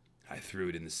 I threw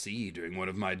it in the sea during one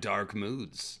of my dark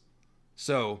moods.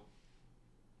 So,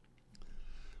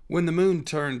 when the moon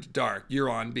turned dark,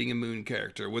 Euron being a moon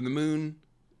character, when the moon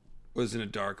was in a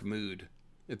dark mood,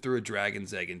 it threw a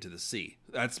dragon's egg into the sea.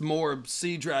 That's more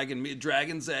sea dragon.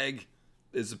 Dragon's egg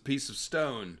is a piece of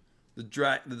stone.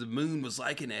 The moon was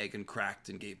like an egg and cracked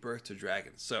and gave birth to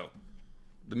dragons. So,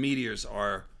 the meteors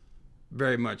are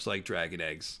very much like dragon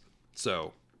eggs.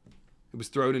 So, it was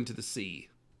thrown into the sea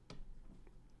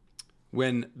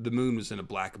when the moon was in a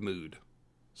black mood.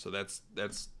 So that's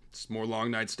more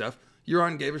Long Night stuff.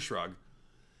 Euron gave a shrug.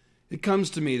 It comes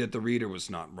to me that the reader was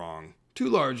not wrong. Too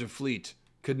large a fleet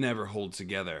could never hold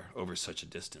together over such a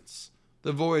distance.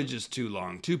 The voyage is too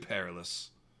long, too perilous.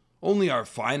 Only our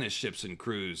finest ships and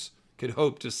crews could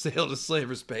hope to sail to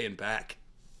Slaver's Bay and back.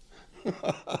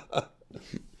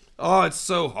 Oh, it's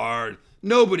so hard.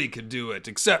 Nobody could do it,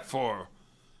 except for,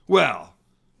 well,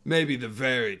 maybe the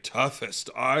very toughest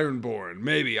Ironborn.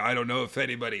 Maybe, I don't know if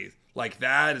anybody like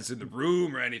that is in the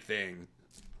room or anything.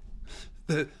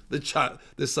 The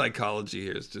psychology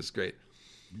here is just great.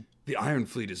 The Iron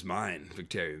Fleet is mine,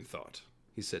 Victarion thought.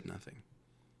 He said nothing.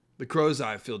 The crow's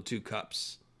eye filled 2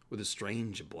 cups with a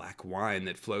strange black wine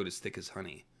that flowed as thick as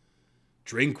honey.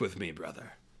 Drink with me,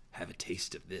 brother. Have a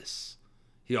taste of this.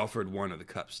 He offered one of the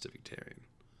cups to Victarion.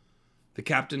 The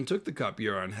captain took the cup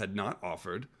Euron had not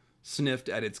offered, sniffed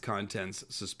at its contents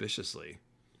suspiciously.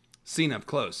 Seen up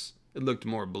close, it looked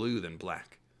more blue than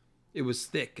black. It was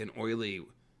thick and oily,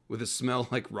 with a smell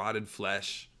like rotted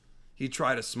flesh. He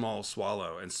tried a small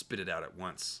swallow and spit it out at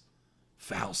once.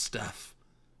 Foul stuff.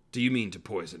 Do you mean to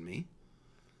poison me?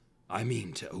 I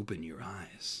mean to open your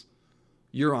eyes.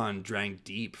 Euron drank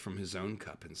deep from his own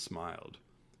cup and smiled.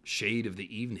 Shade of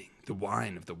the evening, the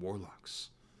wine of the warlocks.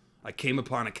 I came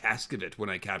upon a cask of it when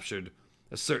I captured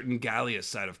a certain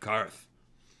galleass out of Karth,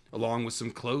 along with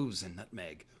some cloves and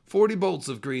nutmeg, 40 bolts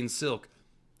of green silk,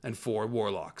 and 4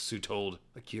 warlocks who told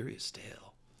a curious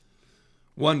tale.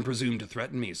 One presumed to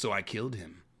threaten me, so I killed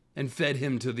him, and fed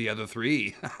him to the other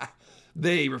 3.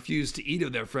 They refused to eat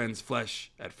of their friend's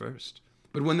flesh at first,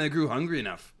 but when they grew hungry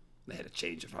enough, they had a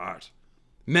change of heart.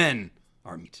 Men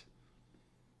are meat.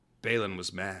 Balin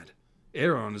was mad.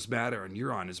 Euron is madder, and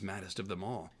Euron is maddest of them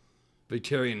all.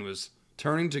 Victarion was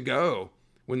turning to go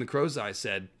when the crow's eye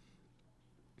said,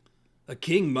 a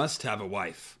king must have a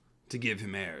wife to give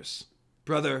him heirs.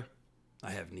 Brother,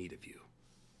 I have need of you.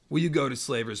 Will you go to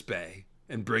Slaver's Bay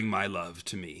and bring my love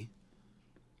to me?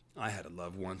 I had a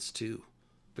love once, too.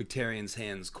 Victarion's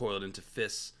hands coiled into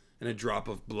fists, and a drop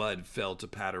of blood fell to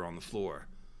patter on the floor.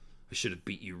 I should have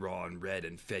beat you raw and red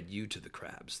and fed you to the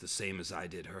crabs, the same as I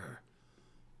did her.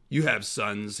 You have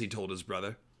sons, he told his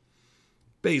brother.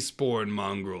 Base-born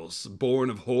mongrels, born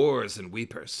of whores and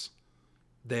weepers.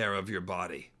 They are of your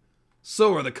body.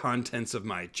 So are the contents of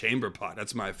my chamber pot.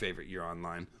 That's my favorite Euron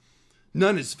line.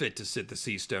 None is fit to sit the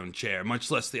sea-stone chair,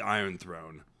 much less the iron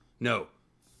throne. No.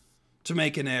 To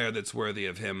make an heir that's worthy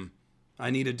of him, I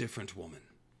need a different woman.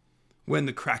 When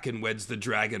the kraken weds the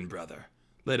dragon, brother,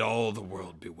 let all the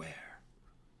world beware.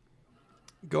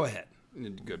 Go ahead.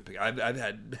 Good pick. I've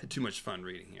had too much fun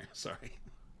reading here. Sorry.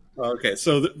 Okay,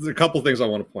 so there's a couple things I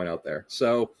want to point out there.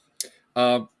 So,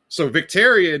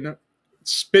 Victarion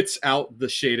spits out the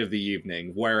shade of the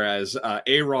evening, whereas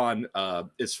Euron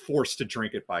is forced to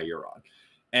drink it by Euron.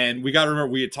 And we got to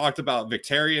remember, we had talked about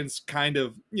Victarion's kind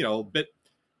of,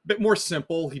 bit more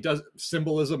simple. He does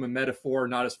symbolism and metaphor,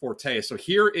 not his forte. So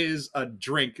here is a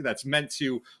drink that's meant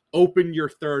to open your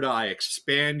third eye,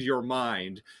 expand your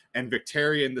mind, and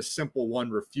Victarion, the simple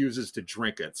one, refuses to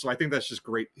drink it. So I think that's just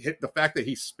great. The fact that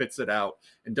he spits it out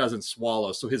and doesn't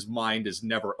swallow, so his mind is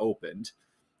never opened.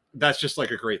 That's just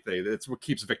like a great thing. That's what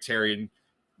keeps Victarion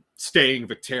staying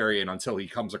Victarion until he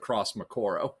comes across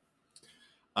Makoro.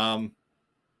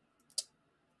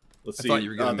 Let's see. I thought you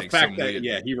were going to make fact some that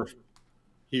weird...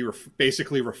 he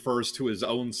basically refers to his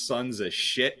own sons as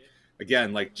shit.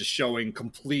 Again, like just showing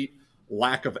complete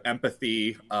lack of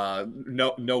empathy,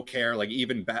 no care. Like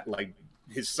even like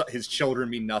his children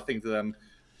mean nothing to them,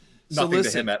 nothing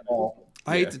to him at all.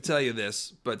 I hate to tell you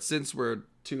this, but since we're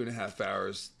 2.5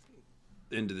 hours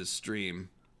into this stream,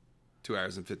 2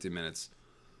 hours and 50 minutes,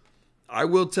 I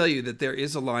will tell you that there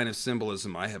is a line of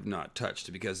symbolism I have not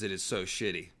touched because it is so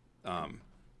shitty.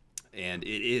 And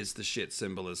it is the shit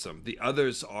symbolism. The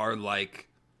others are like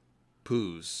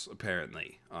poos,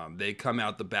 apparently. They come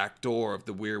out the back door of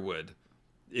the Weirwood.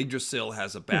 Yggdrasil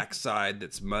has a backside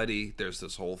that's muddy. There's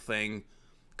this whole thing.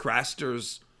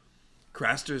 Craster's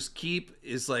keep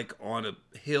is like on a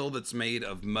hill that's made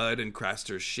of mud and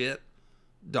Craster's shit.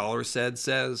 Dollar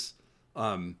says.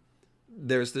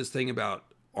 There's this thing about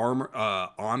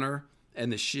honor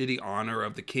and the shitty honor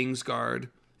of the Kingsguard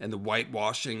and the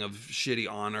whitewashing of shitty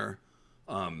honor.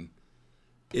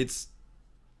 It's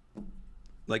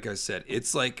like I said,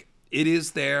 it's like it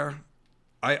is there.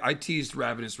 I teased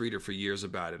Ravenous Reader for years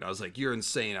about it. I was like, "You're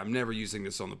insane. I'm never using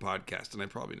this on the podcast," and I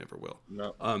probably never will.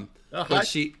 No. But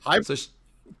she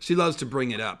loves to bring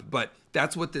it up. But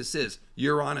that's what this is.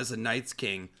 Euron, as a Night's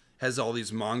King, has all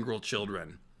these mongrel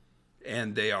children,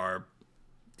 and they are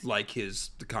like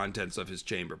the contents of his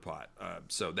chamber pot.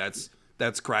 So that's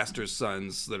Craster's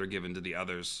sons that are given to the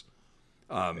others.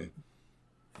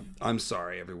 I'm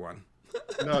sorry, everyone.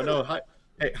 No.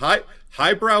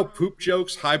 Highbrow poop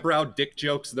jokes, highbrow dick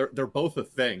jokes. They're both a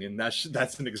thing, and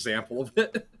that's an example of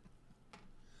it.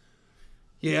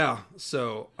 Yeah.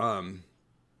 So,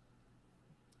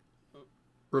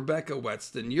 Rebecca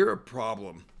Wetston, you're a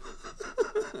problem.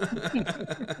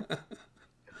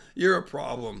 You're a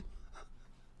problem.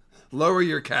 Lower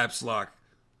your caps lock,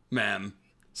 ma'am,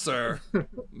 sir,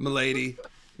 milady,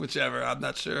 whichever. I'm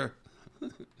not sure.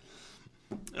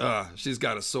 She's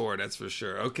got a sword, that's for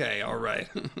sure. Okay, all right.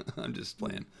 I'm just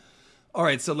playing. All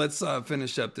right, so let's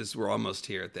finish up this. We're almost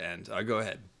here at the end. Go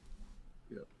ahead.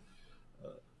 Yeah.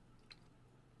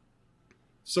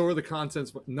 So are the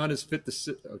contents. None is fit to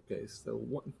sit. Okay, so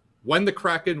when the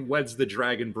Kraken weds the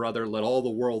dragon, brother, let all the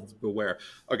world beware.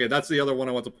 Okay, that's the other one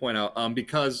I want to point out.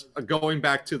 Because going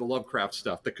back to the Lovecraft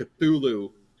stuff, the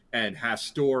Cthulhu and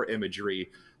Hastur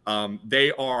imagery,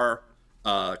 they are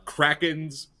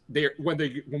Krakens. When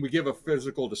we give a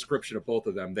physical description of both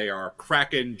of them, they are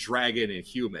Kraken, dragon, and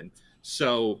human.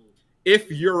 So if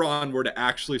Euron were to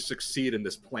actually succeed in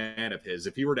this plan of his,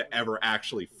 if he were to ever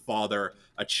actually father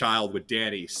a child with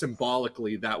Dany,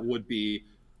 symbolically that would be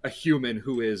a human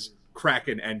who is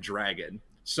Kraken and dragon.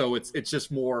 So it's just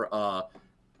more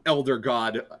elder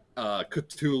god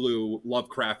Cthulhu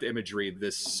Lovecraft imagery,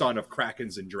 this son of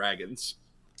Krakens and dragons.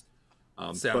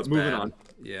 Sounds but moving bad. on.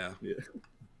 Yeah.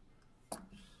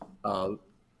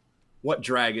 What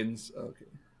dragons? Okay.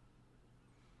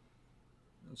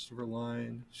 That's her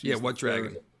line. What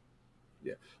dragon?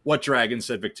 Yeah. What dragon,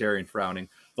 said Victarion, frowning.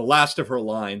 The last of her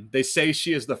line. They say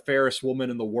she is the fairest woman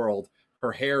in the world.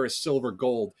 Her hair is silver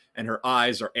gold, and her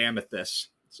eyes are amethyst.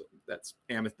 So that's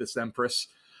Amethyst Empress.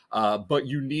 But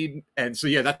you need... And so,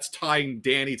 yeah, that's tying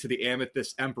Dany to the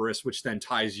Amethyst Empress, which then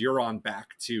ties Euron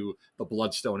back to the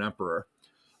Bloodstone Emperor.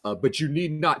 But you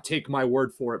need not take my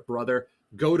word for it, brother.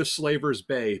 Go to Slaver's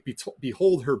Bay,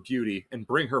 behold her beauty, and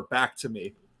bring her back to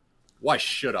me. Why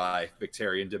should I?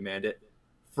 Victarion demanded.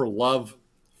 For love,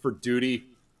 for duty,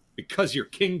 because your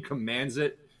king commands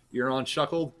it, Euron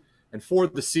chuckled. And for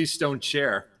the sea stone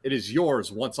chair, it is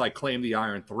yours once I claim the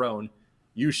Iron Throne.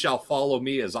 You shall follow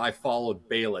me as I followed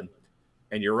Balin,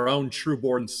 and your own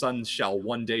trueborn sons shall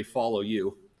one day follow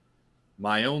you.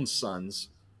 My own sons.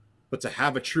 But to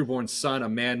have a trueborn son, a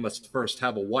man must first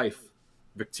have a wife.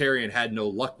 Victarion had no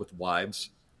luck with wives.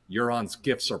 Euron's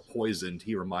gifts are poisoned,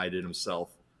 he reminded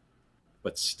himself.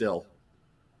 But still.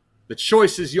 The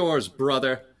choice is yours,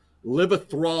 brother. Live a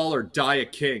thrall or die a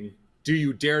king. Do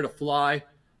you dare to fly?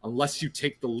 Unless you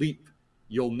take the leap,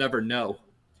 You'll never know.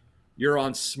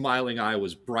 Euron's smiling eye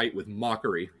was bright with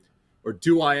mockery. Or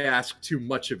do I ask too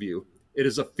much of you? It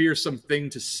is a fearsome thing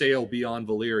to sail beyond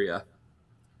Valyria.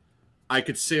 I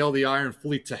could sail the Iron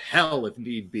Fleet to hell if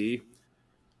need be.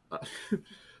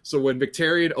 So when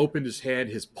Victarion opened his hand,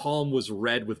 his palm was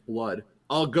red with blood.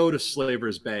 I'll go to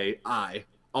Slaver's Bay.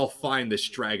 I'll find this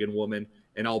dragon woman,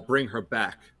 and I'll bring her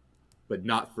back. But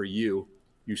not for you.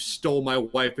 You stole my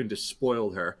wife and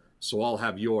despoiled her, so I'll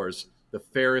have yours, the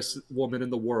fairest woman in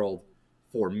the world,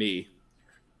 for me.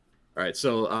 All right,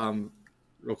 so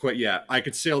real quick, yeah, I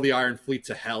could sail the Iron Fleet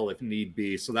to hell if need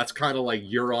be. So that's kind of like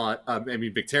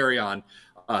Victarion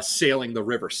sailing the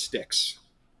river Styx,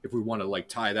 if we want to like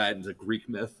tie that into Greek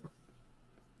myth.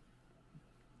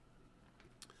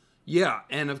 Yeah,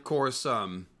 and of course,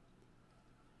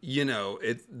 you know,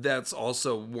 that's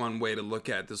also one way to look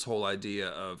at this whole idea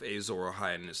of Azor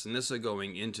Highness. And this is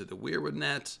going into the Weirwood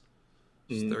net.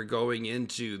 So they're going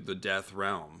into the Death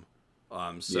Realm.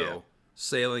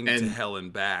 Sailing to hell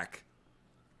and back.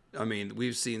 I mean,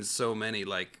 we've seen so many,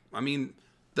 like, I mean,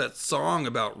 that song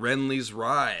about Renly's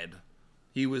ride.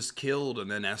 He was killed and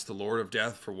then asked the Lord of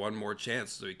Death for one more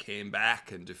chance. So he came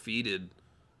back and defeated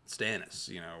Stannis,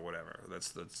 you know, whatever.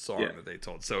 That's the song that they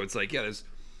told. So it's like, yeah, there's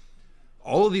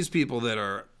all of these people that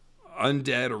are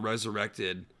undead or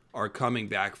resurrected are coming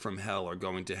back from hell or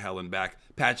going to hell and back.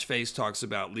 Patchface talks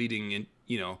about leading in,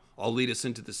 you know, I'll lead us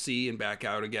into the sea and back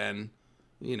out again.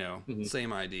 You know,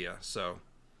 same idea. So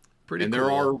pretty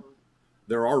cool.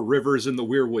 There are rivers in the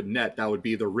Weirwood net. That would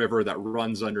be the river that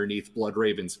runs underneath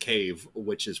Bloodraven's cave,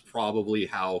 which is probably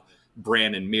how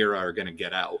Bran and Mira are going to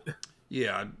get out.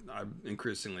 Yeah, I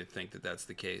increasingly think that that's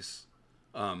the case.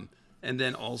 And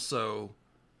then also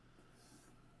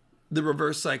the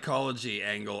reverse psychology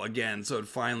angle again. So it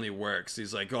finally works.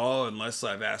 He's like, oh, unless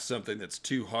I've asked something that's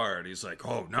too hard. He's like,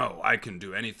 oh, no, I can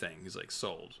do anything. He's like,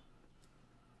 sold.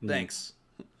 Thanks.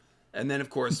 And then, of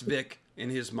course, Vic, in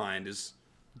his mind, is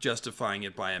justifying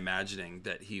it by imagining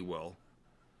that he will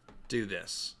do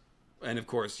this. And, of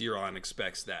course, Euron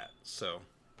expects that. So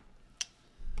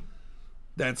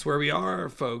that's where we are,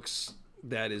 folks.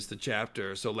 That is the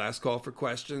chapter. So last call for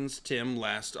questions. Tim,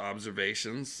 last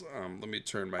observations. Let me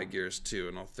turn my gears, too,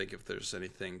 and I'll think if there's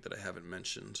anything that I haven't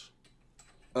mentioned.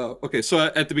 Okay, so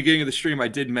at the beginning of the stream, I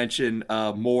did mention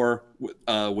more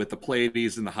with the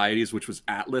Pleiades and the Hyades, which was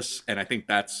Atlas, and I think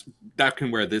that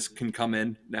can where this can come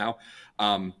in now.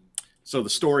 So the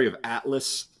story of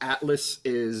Atlas. Atlas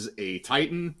is a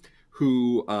Titan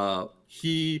who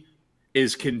he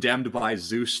is condemned by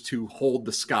Zeus to hold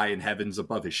the sky and heavens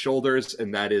above his shoulders,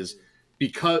 and that is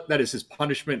his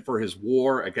punishment for his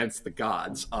war against the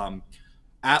gods.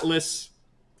 Atlas.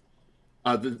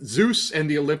 The Zeus and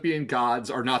the Olympian gods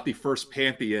are not the first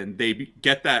pantheon. They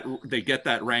get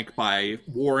that rank by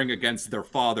warring against their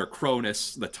father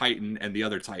Cronus, the Titan, and the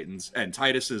other Titans. And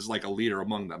Titus is like a leader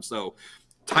among them. So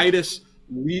Atlas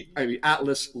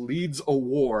leads a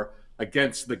war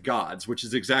against the gods, which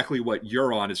is exactly what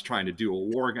Euron is trying to do, a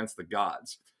war against the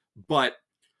gods. But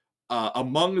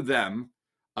among them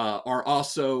are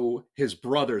also his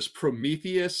brothers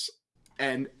Prometheus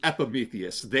and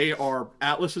Epimetheus. They are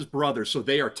Atlas's brothers, so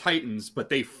they are Titans, but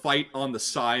they fight on the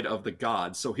side of the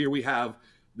gods. So here we have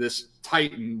this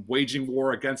Titan waging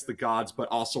war against the gods, but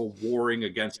also warring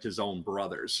against his own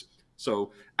brothers.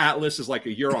 So Atlas is like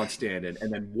a Euron stand-in,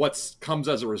 and then what comes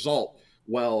as a result?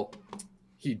 Well,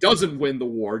 he doesn't win the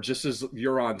war, just as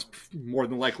Euron's more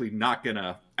than likely not going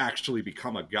to actually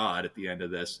become a god at the end of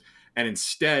this. And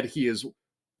instead, he is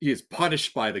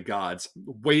punished by the gods,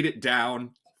 weighted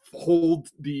down, hold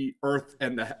the earth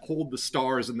and hold the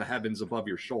stars and the heavens above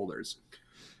your shoulders.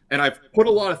 And I've put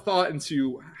a lot of thought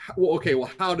into,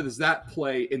 how does that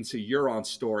play into Euron's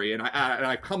story? And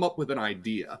I come up with an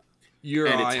idea. Your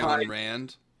eye on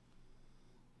Rand.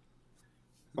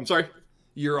 I'm sorry?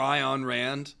 Your eye on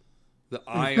Rand. The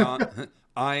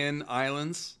Iron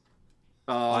Islands.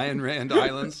 Iron Rand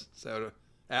Islands. So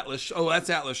Atlas. Oh, that's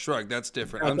Atlas Shrugged. That's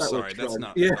different. I'm sorry. That's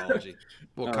not mythology.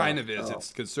 Well, kind of is.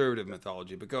 It's conservative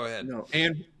mythology, but go ahead. No,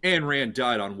 Anne Rand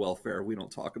died on welfare. We don't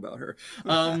talk about her.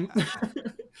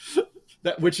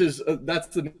 That's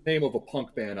the name of a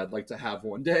punk band I'd like to have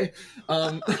one day.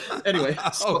 Anyway.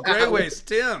 Great ways,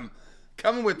 Tim.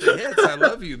 Coming with the hits. I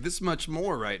love you this much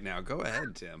more right now. Go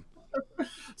ahead, Tim.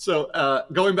 So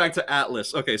going back to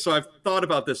Atlas. Okay, so I've thought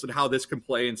about this and how this can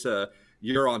play into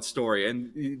Euron's story.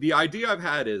 And the idea I've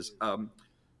had is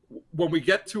when we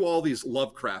get to all these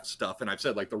Lovecraft stuff, and I've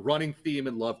said like the running theme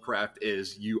in Lovecraft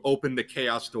is you open the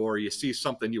chaos door, you see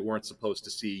something you weren't supposed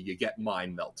to see, you get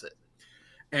mind melted.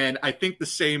 And I think the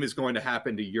same is going to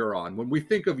happen to Euron. When we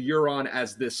think of Euron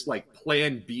as this like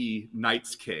Plan B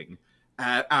Night's King,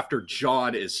 after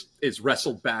Jon is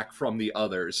wrestled back from the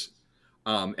others,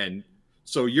 and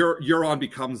so Euron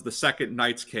becomes the second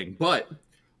Night's King. But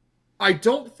I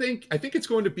think it's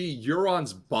going to be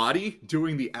Euron's body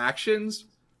doing the actions,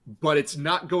 but it's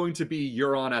not going to be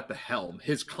Euron at the helm.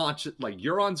 His conscience, like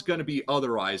Euron's going to be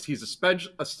otherized. He's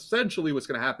essentially what's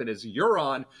going to happen is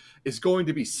Euron is going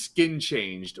to be skin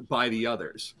changed by the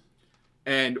others.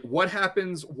 And what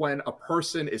happens when a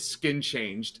person is skin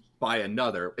changed by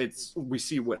another? We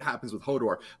see what happens with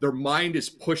Hodor. Their mind is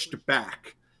pushed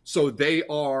back, so they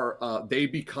are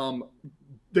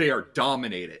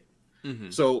dominated.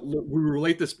 Mm-hmm. So we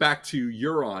relate this back to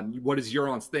Euron. What is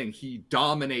Euron's thing? He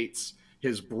dominates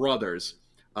his brothers.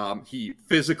 He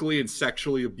physically and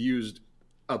sexually abused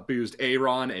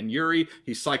Aeron and Yuri.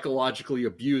 He psychologically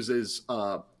abuses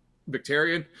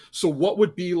Victarion. So what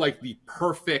would be like the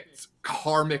perfect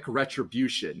karmic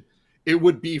retribution? It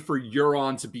would be for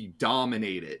Euron to be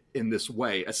dominated in this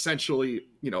way, essentially,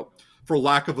 for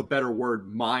lack of a better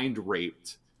word, mind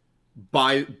raped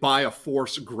by a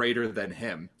force greater than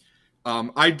him.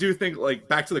 I do think, like,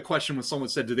 back to the question when someone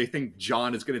said, do they think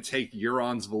Jon is going to take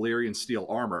Euron's Valyrian steel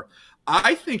armor?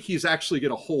 I think he's actually going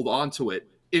to hold on to it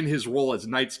in his role as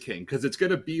Night's King, because it's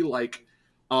going to be like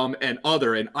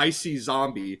an icy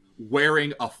zombie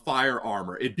wearing a fire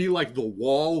armor. It'd be like the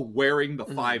Wall wearing the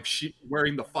five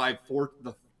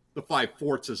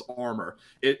forts' armor.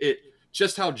 It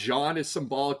just how Jon is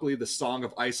symbolically the Song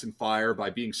of Ice and Fire by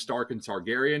being Stark and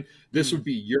Targaryen. This would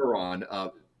be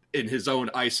Euron in his own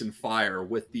ice and fire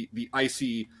with the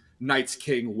icy Night's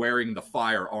King wearing the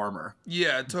fire armor.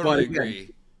 Yeah, totally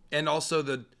agree. And also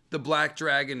the black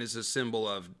dragon is a symbol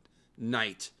of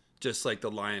night, just like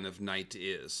the Lion of Night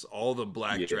is. All the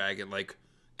black dragon like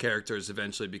characters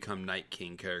eventually become Night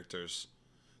King characters.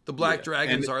 The black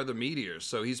dragons are the meteors,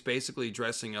 so he's basically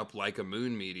dressing up like a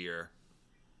moon meteor.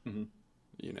 Mm-hmm.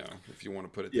 If you want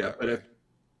to put it that way.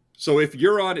 So if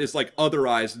Euron is like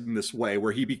otherized in this way,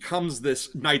 where he becomes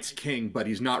this Night's King, but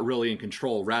he's not really in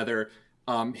control, rather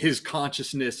his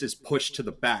consciousness is pushed to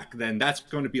the back, then that's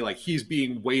going to be like he's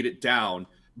being weighted down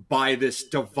by this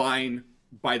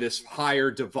higher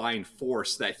divine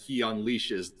force that he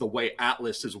unleashes, the way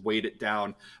Atlas is weighted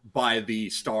down by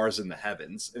the stars in the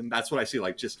heavens. And that's what I see,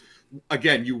 like, just,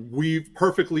 again, you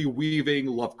perfectly weaving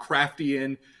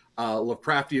Lovecraftian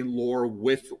lore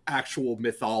with actual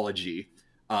mythology.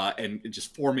 And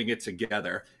just forming it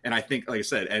together. And I think, like I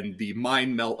said, and the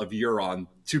mind melt of Euron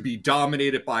to be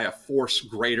dominated by a force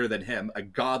greater than him, a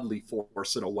godly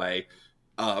force in a way,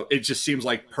 it just seems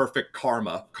like perfect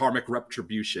karmic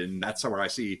retribution. That's where I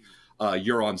see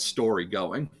Euron's story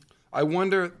going. I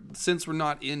wonder, since we're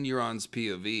not in Euron's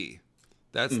POV,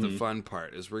 that's the fun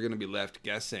part, is we're going to be left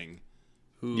guessing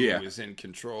who is in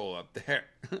control up there.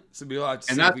 So we'll have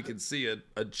to see if we can see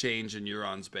a change in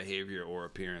Euron's behavior or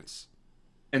appearance.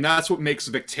 And that's what makes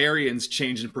Victarion's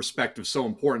change in perspective so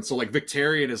important. So, like,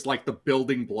 Victarion is like the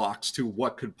building blocks to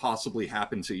what could possibly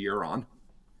happen to Euron.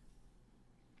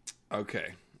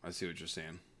 Okay, I see what you're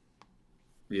saying.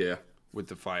 Yeah. With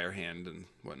the fire hand and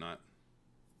whatnot.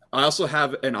 I also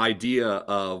have an idea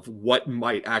of what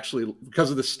might actually,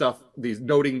 because of this stuff,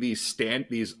 noting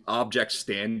these object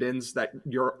stand-ins that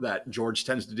George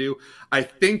tends to do. I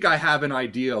think I have an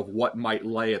idea of what might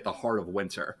lay at the heart of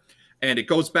winter. And it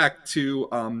goes back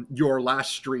to your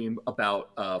last stream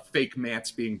about fake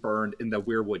Mance being burned in the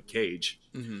Weirwood cage.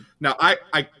 Mm-hmm. Now,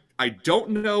 I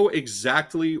don't know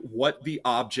exactly what the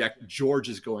object George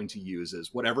is going to use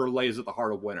is, whatever lays at the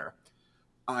heart of winter.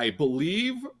 I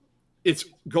believe it's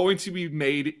going to be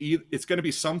it's going to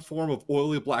be some form of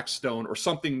oily black stone or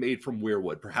something made from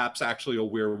weirwood, perhaps actually a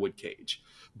weirwood cage.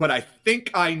 But I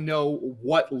think I know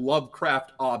what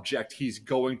Lovecraft object he's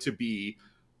going to be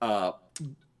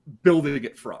building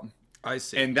it from. I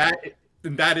see. And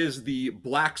that is the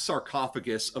black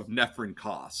sarcophagus of Nefrin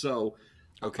Ka. So,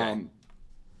 okay.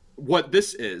 What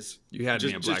this is... You had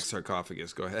me a black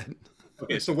sarcophagus. Go ahead.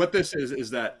 Okay, so what this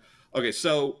is that... Okay,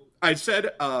 so I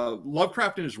said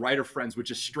Lovecraft and his writer friends would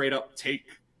just straight up take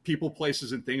people,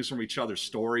 places, and things from each other's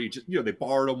story. Just, they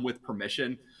borrowed them with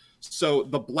permission. So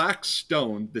the black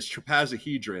stone, this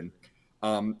trapezohedron,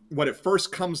 when it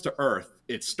first comes to Earth,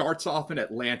 it starts off in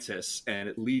Atlantis, and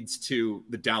it leads to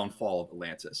the downfall of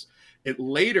Atlantis. It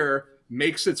later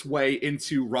makes its way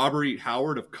into Robert E.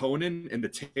 Howard of Conan in the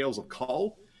Tales of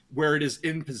Kull, where it is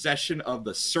in possession of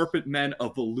the Serpent Men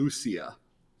of Valusia.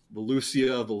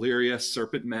 Valyria,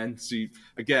 Serpent Men. See,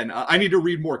 again, I need to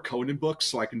read more Conan books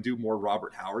so I can do more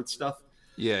Robert Howard stuff.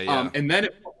 Yeah. And then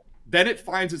Then it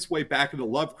finds its way back into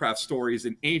Lovecraft stories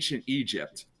in ancient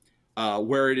Egypt,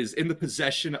 where it is in the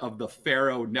possession of the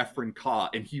pharaoh Nephren Ka,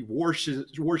 and he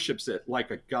worships it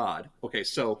like a god. Okay,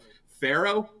 so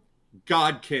pharaoh,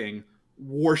 god king,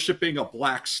 worshipping a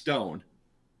black stone.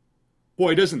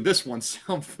 Boy, doesn't this one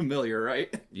sound familiar,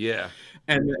 right? Yeah.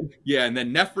 And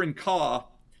then Nephren Ka,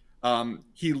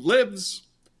 he lives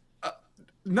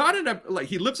not in a like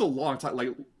he lives a long time, like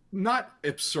not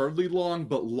absurdly long,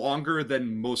 but longer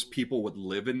than most people would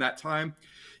live in that time.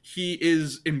 He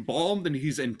is embalmed and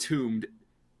he's entombed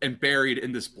and buried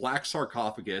in this black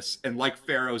sarcophagus. And like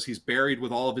pharaohs, he's buried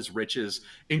with all of his riches,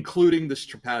 including this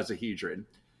trapezohedron.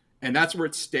 And that's where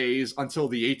it stays until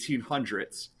the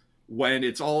 1800s, when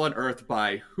it's all unearthed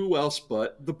by who else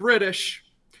but the British.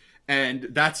 And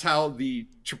that's how the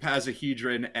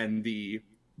trapezohedron and the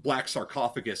black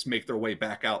sarcophagus make their way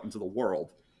back out into the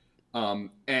world. And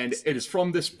it is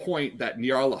from this point that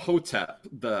Nyarlathotep,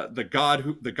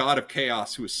 the god of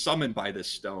chaos, who is summoned by this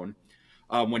stone,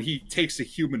 when he takes a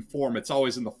human form, it's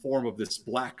always in the form of this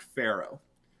black pharaoh.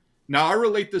 Now, I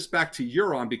relate this back to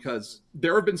Euron because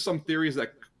there have been some theories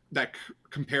that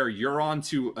compare Euron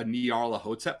to a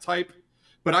Nyarlathotep type,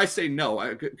 but I say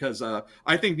no, because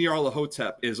I think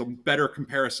Nyarlathotep is a better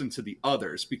comparison to the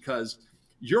others, because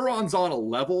Euron's on a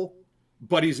level,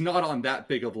 but he's not on that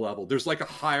big of a level. There's like a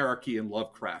hierarchy in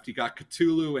Lovecraft. You got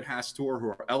Cthulhu and Hastur, who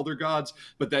are elder gods,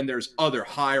 but then there's other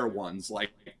higher ones, like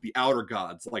the outer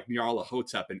gods, like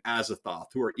Nyarlathotep and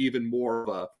Azathoth, who are even more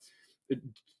of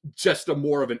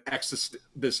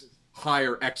this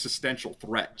higher existential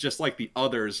threat, just like the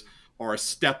others are a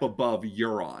step above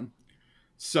Euron.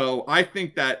 So I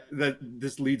think that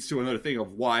this leads to another thing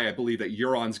of why I believe that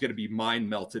Euron's going to be mind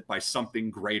melted by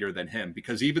something greater than him.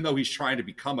 Because even though he's trying to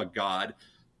become a god,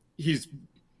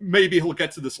 maybe he'll get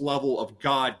to this level of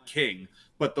god king,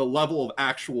 but the level of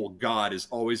actual god is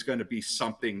always going to be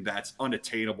something that's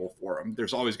unattainable for him.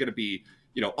 There's always going to be,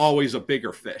 always a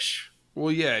bigger fish.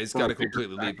 Well, yeah, he's got to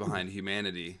completely leave behind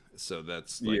humanity. So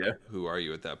that's like, who are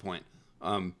you at that point?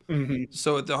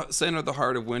 So at the center of the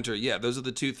Heart of Winter, those are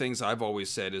the two things I've always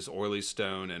said is oily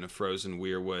stone and a frozen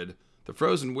weirwood. The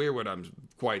frozen weirwood I'm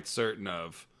quite certain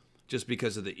of, just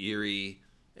because of the eerie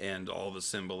and all the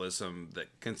symbolism that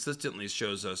consistently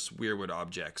shows us weirwood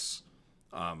objects.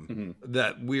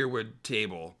 That weirwood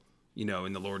table,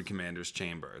 in the Lord Commander's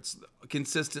chamber, it's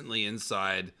consistently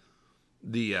inside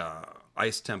the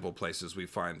ice temple places we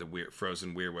find the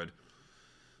frozen weirwood.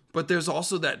 But there's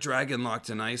also that dragon locked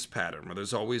in ice pattern where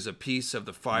there's always a piece of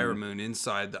the fire moon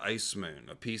inside the ice moon,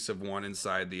 a piece of one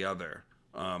inside the other.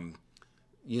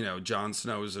 Jon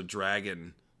Snow is a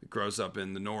dragon that grows up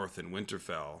in the north in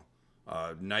Winterfell.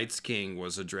 Night's King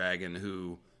was a dragon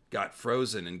who got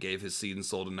frozen and gave his seed and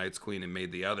soul to Night's Queen and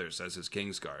made the others as his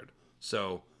Kingsguard.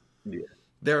 So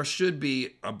there should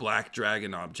be a black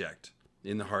dragon object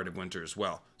in the Heart of Winter as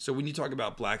well. So when you talk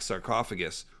about black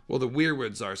sarcophagus, well, the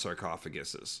weirwoods are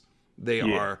sarcophaguses. They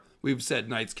are. We've said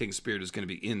Night's King spirit is going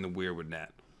to be in the weirwood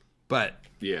net, but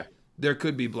there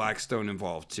could be black stone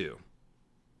involved too.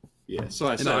 Yeah. So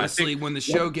honestly, when the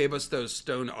show gave us those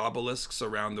stone obelisks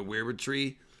around the weirwood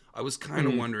tree, I was kind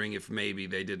of wondering if maybe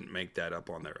they didn't make that up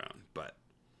on their own. But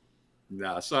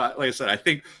no. So like I said, I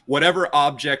think whatever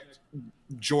object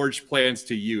George plans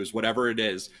to use, whatever it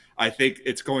is, I think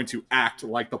it's going to act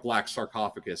like the black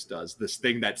sarcophagus does. This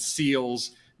thing that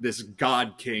seals this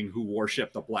god king who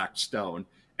worshipped the black stone,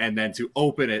 and then to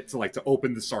open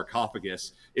the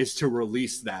sarcophagus is to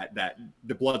release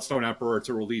the Bloodstone Emperor,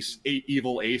 to release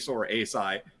evil Azor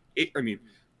Ahai.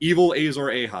 Evil Azor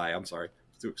Ahai. I'm sorry,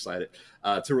 too excited.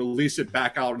 To release it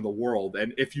back out in the world,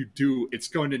 and if you do, it's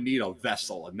going to need a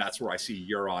vessel, and that's where I see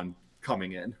Euron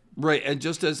coming in. Right, and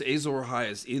just as Azor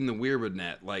Ahai is in the weirwood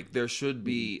net, like there should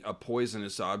be a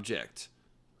poisonous object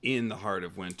in the Heart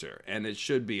of Winter, and it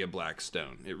should be a black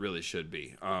stone. It really should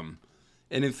be. And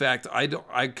in fact,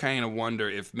 I kind of wonder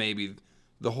if maybe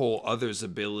the whole other's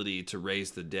ability to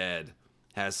raise the dead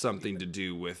has something to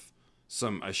do with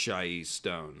some Ashai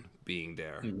stone being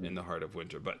there in the Heart of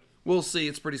Winter. But we'll see.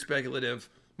 It's pretty speculative.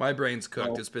 My brain's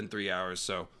cooked. It's been 3 hours.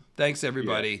 So thanks,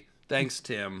 everybody. Yeah. Thanks,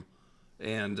 Tim.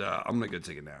 And I'm going to go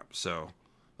take a nap. So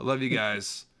I love you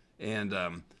guys. And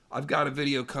I've got a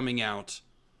video coming out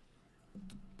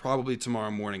probably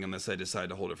tomorrow morning, unless I decide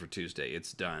to hold it for Tuesday.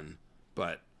 It's done.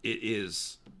 But it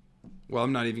is, well,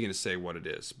 I'm not even going to say what it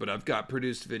is. But I've got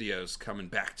produced videos coming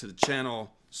back to the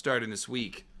channel starting this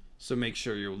week. So make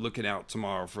sure you're looking out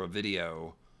tomorrow for a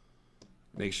video.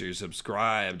 Make sure you're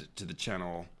subscribed to the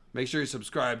channel. Make sure you're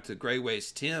subscribed to Grey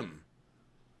Waste Tim,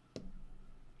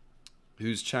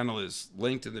 whose channel is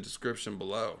linked in the description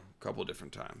below a couple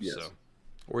different times. Yes. So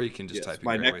Or you can just Yes, type in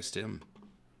my Grey next- Waste Tim.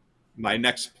 My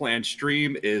next planned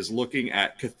stream is looking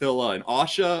at Cathilla and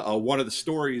Asha. One of the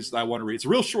stories that I want to read. It's a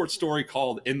real short story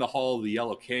called "In the Hall of the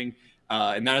Yellow King,"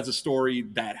 and that is a story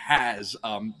that has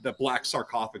the Black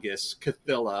Sarcophagus,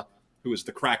 Cathilla, who is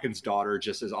the Kraken's daughter,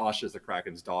 just as Asha is the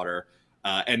Kraken's daughter,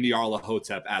 and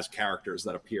Nyarlathotep as characters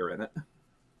that appear in it.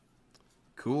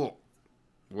 Cool.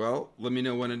 Well, let me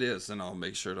know when it is, and I'll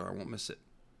make sure that I won't miss it.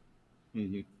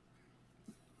 Mm-hmm.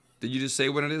 Did you just say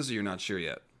when it is, or you're not sure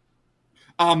yet?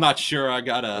 I'm not sure. I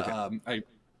gotta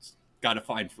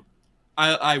find.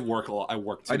 I work a lot. I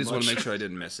work too I just much. want to make sure I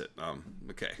didn't miss it.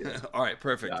 Okay. All right.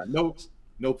 Perfect.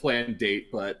 No planned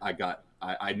date, but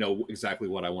I know exactly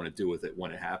what I want to do with it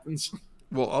when it happens.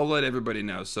 Well, I'll let everybody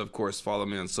know. So, of course, follow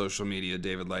me on social media,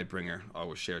 David Lightbringer. I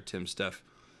will share Tim's stuff.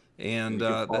 And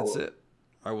that's it.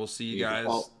 I will see you guys.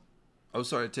 Oh,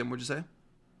 sorry, Tim. What'd you say?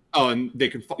 Oh, and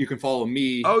you can follow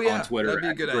me on Twitter. That'd be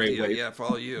a good idea. Yeah,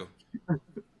 follow you.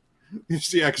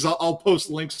 Yeah, because I'll post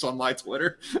links on my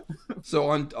Twitter. So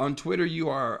on Twitter, you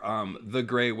are the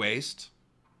Grey Waste.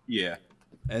 Yeah.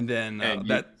 And then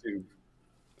YouTube.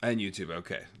 And YouTube.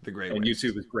 Okay. The Grey Waste. And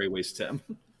YouTube is Grey Waste Tim.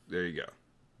 There you go.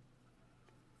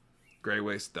 Grey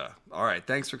Waste. All right.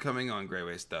 Thanks for coming on, Grey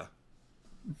Waste.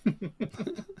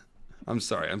 I'm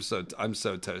sorry. I'm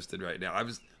so toasted right now.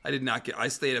 I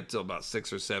stayed up till about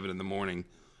 6 or 7 in the morning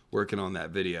working on that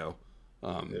video.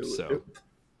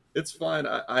 It's fine.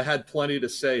 I had plenty to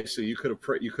say, so you could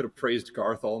have praised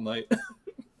Garth all night.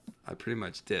 I pretty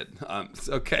much did.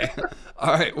 Okay.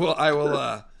 All right. Well, I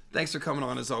will. Thanks for coming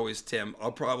on as always, Tim. I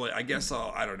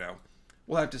don't know.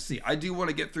 We'll have to see. I do want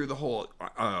to get through the whole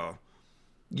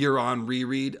Euron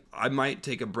reread. I might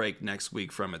take a break next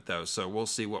week from it though, so we'll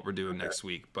see what we're doing next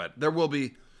week. But there will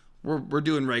be. We're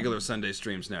doing regular Sunday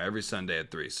streams now, every Sunday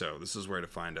at 3. So this is where to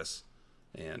find us.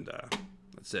 And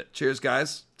that's it. Cheers,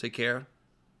 guys. Take care.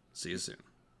 See you soon.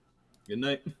 Good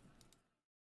night.